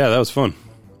guest. Yeah, that was fun.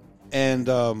 And,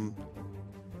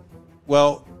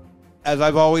 well, as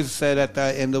I've always said at the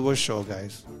end of a show,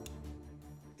 guys,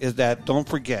 is that don't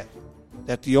forget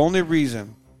that the only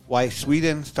reason why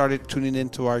Sweden started tuning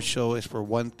into our show is for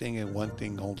one thing and one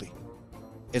thing only.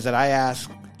 Is that I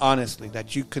ask, honestly,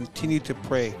 that you continue to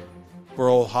pray for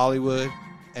old Hollywood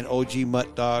and OG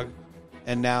Mutt Dog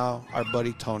and now our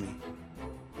buddy Tony.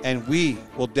 And we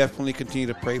will definitely continue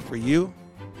to pray for you.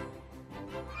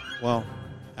 Well,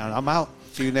 and I'm out.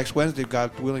 See you next Wednesday,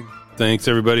 God willing. Thanks,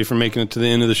 everybody, for making it to the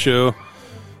end of the show.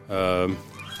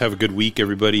 Have a good week,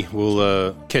 everybody.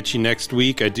 We'll catch you next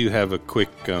week. I do have a quick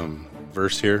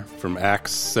verse here from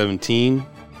Acts 17.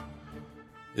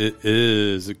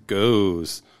 It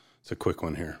goes. It's a quick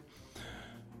one here.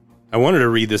 I wanted to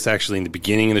read this actually in the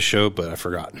beginning of the show, but I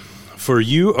forgot. For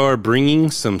you are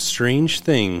bringing some strange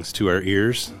things to our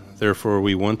ears. Therefore,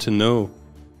 we want to know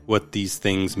what these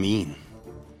things mean.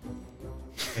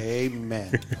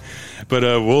 Amen. But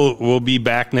we'll be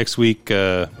back next week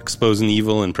exposing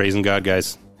evil and praising God,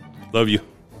 guys. Love you.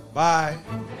 Bye.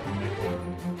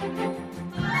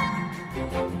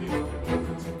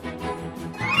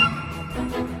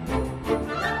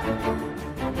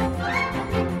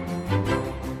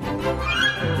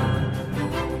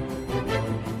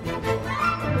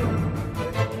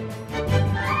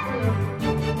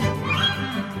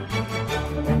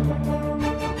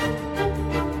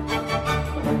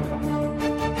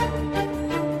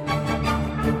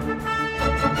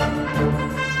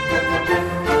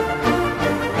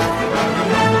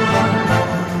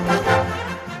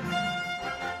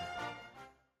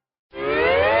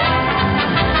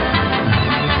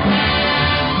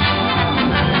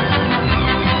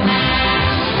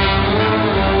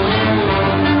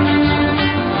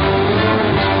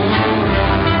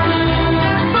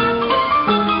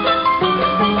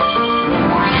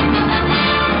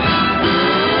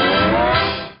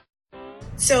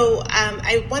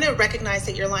 I want to recognize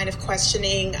that your line of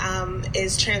questioning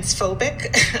is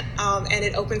transphobic, and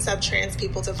it opens up trans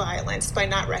people to violence by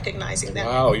not recognizing them.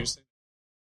 Wow, you're saying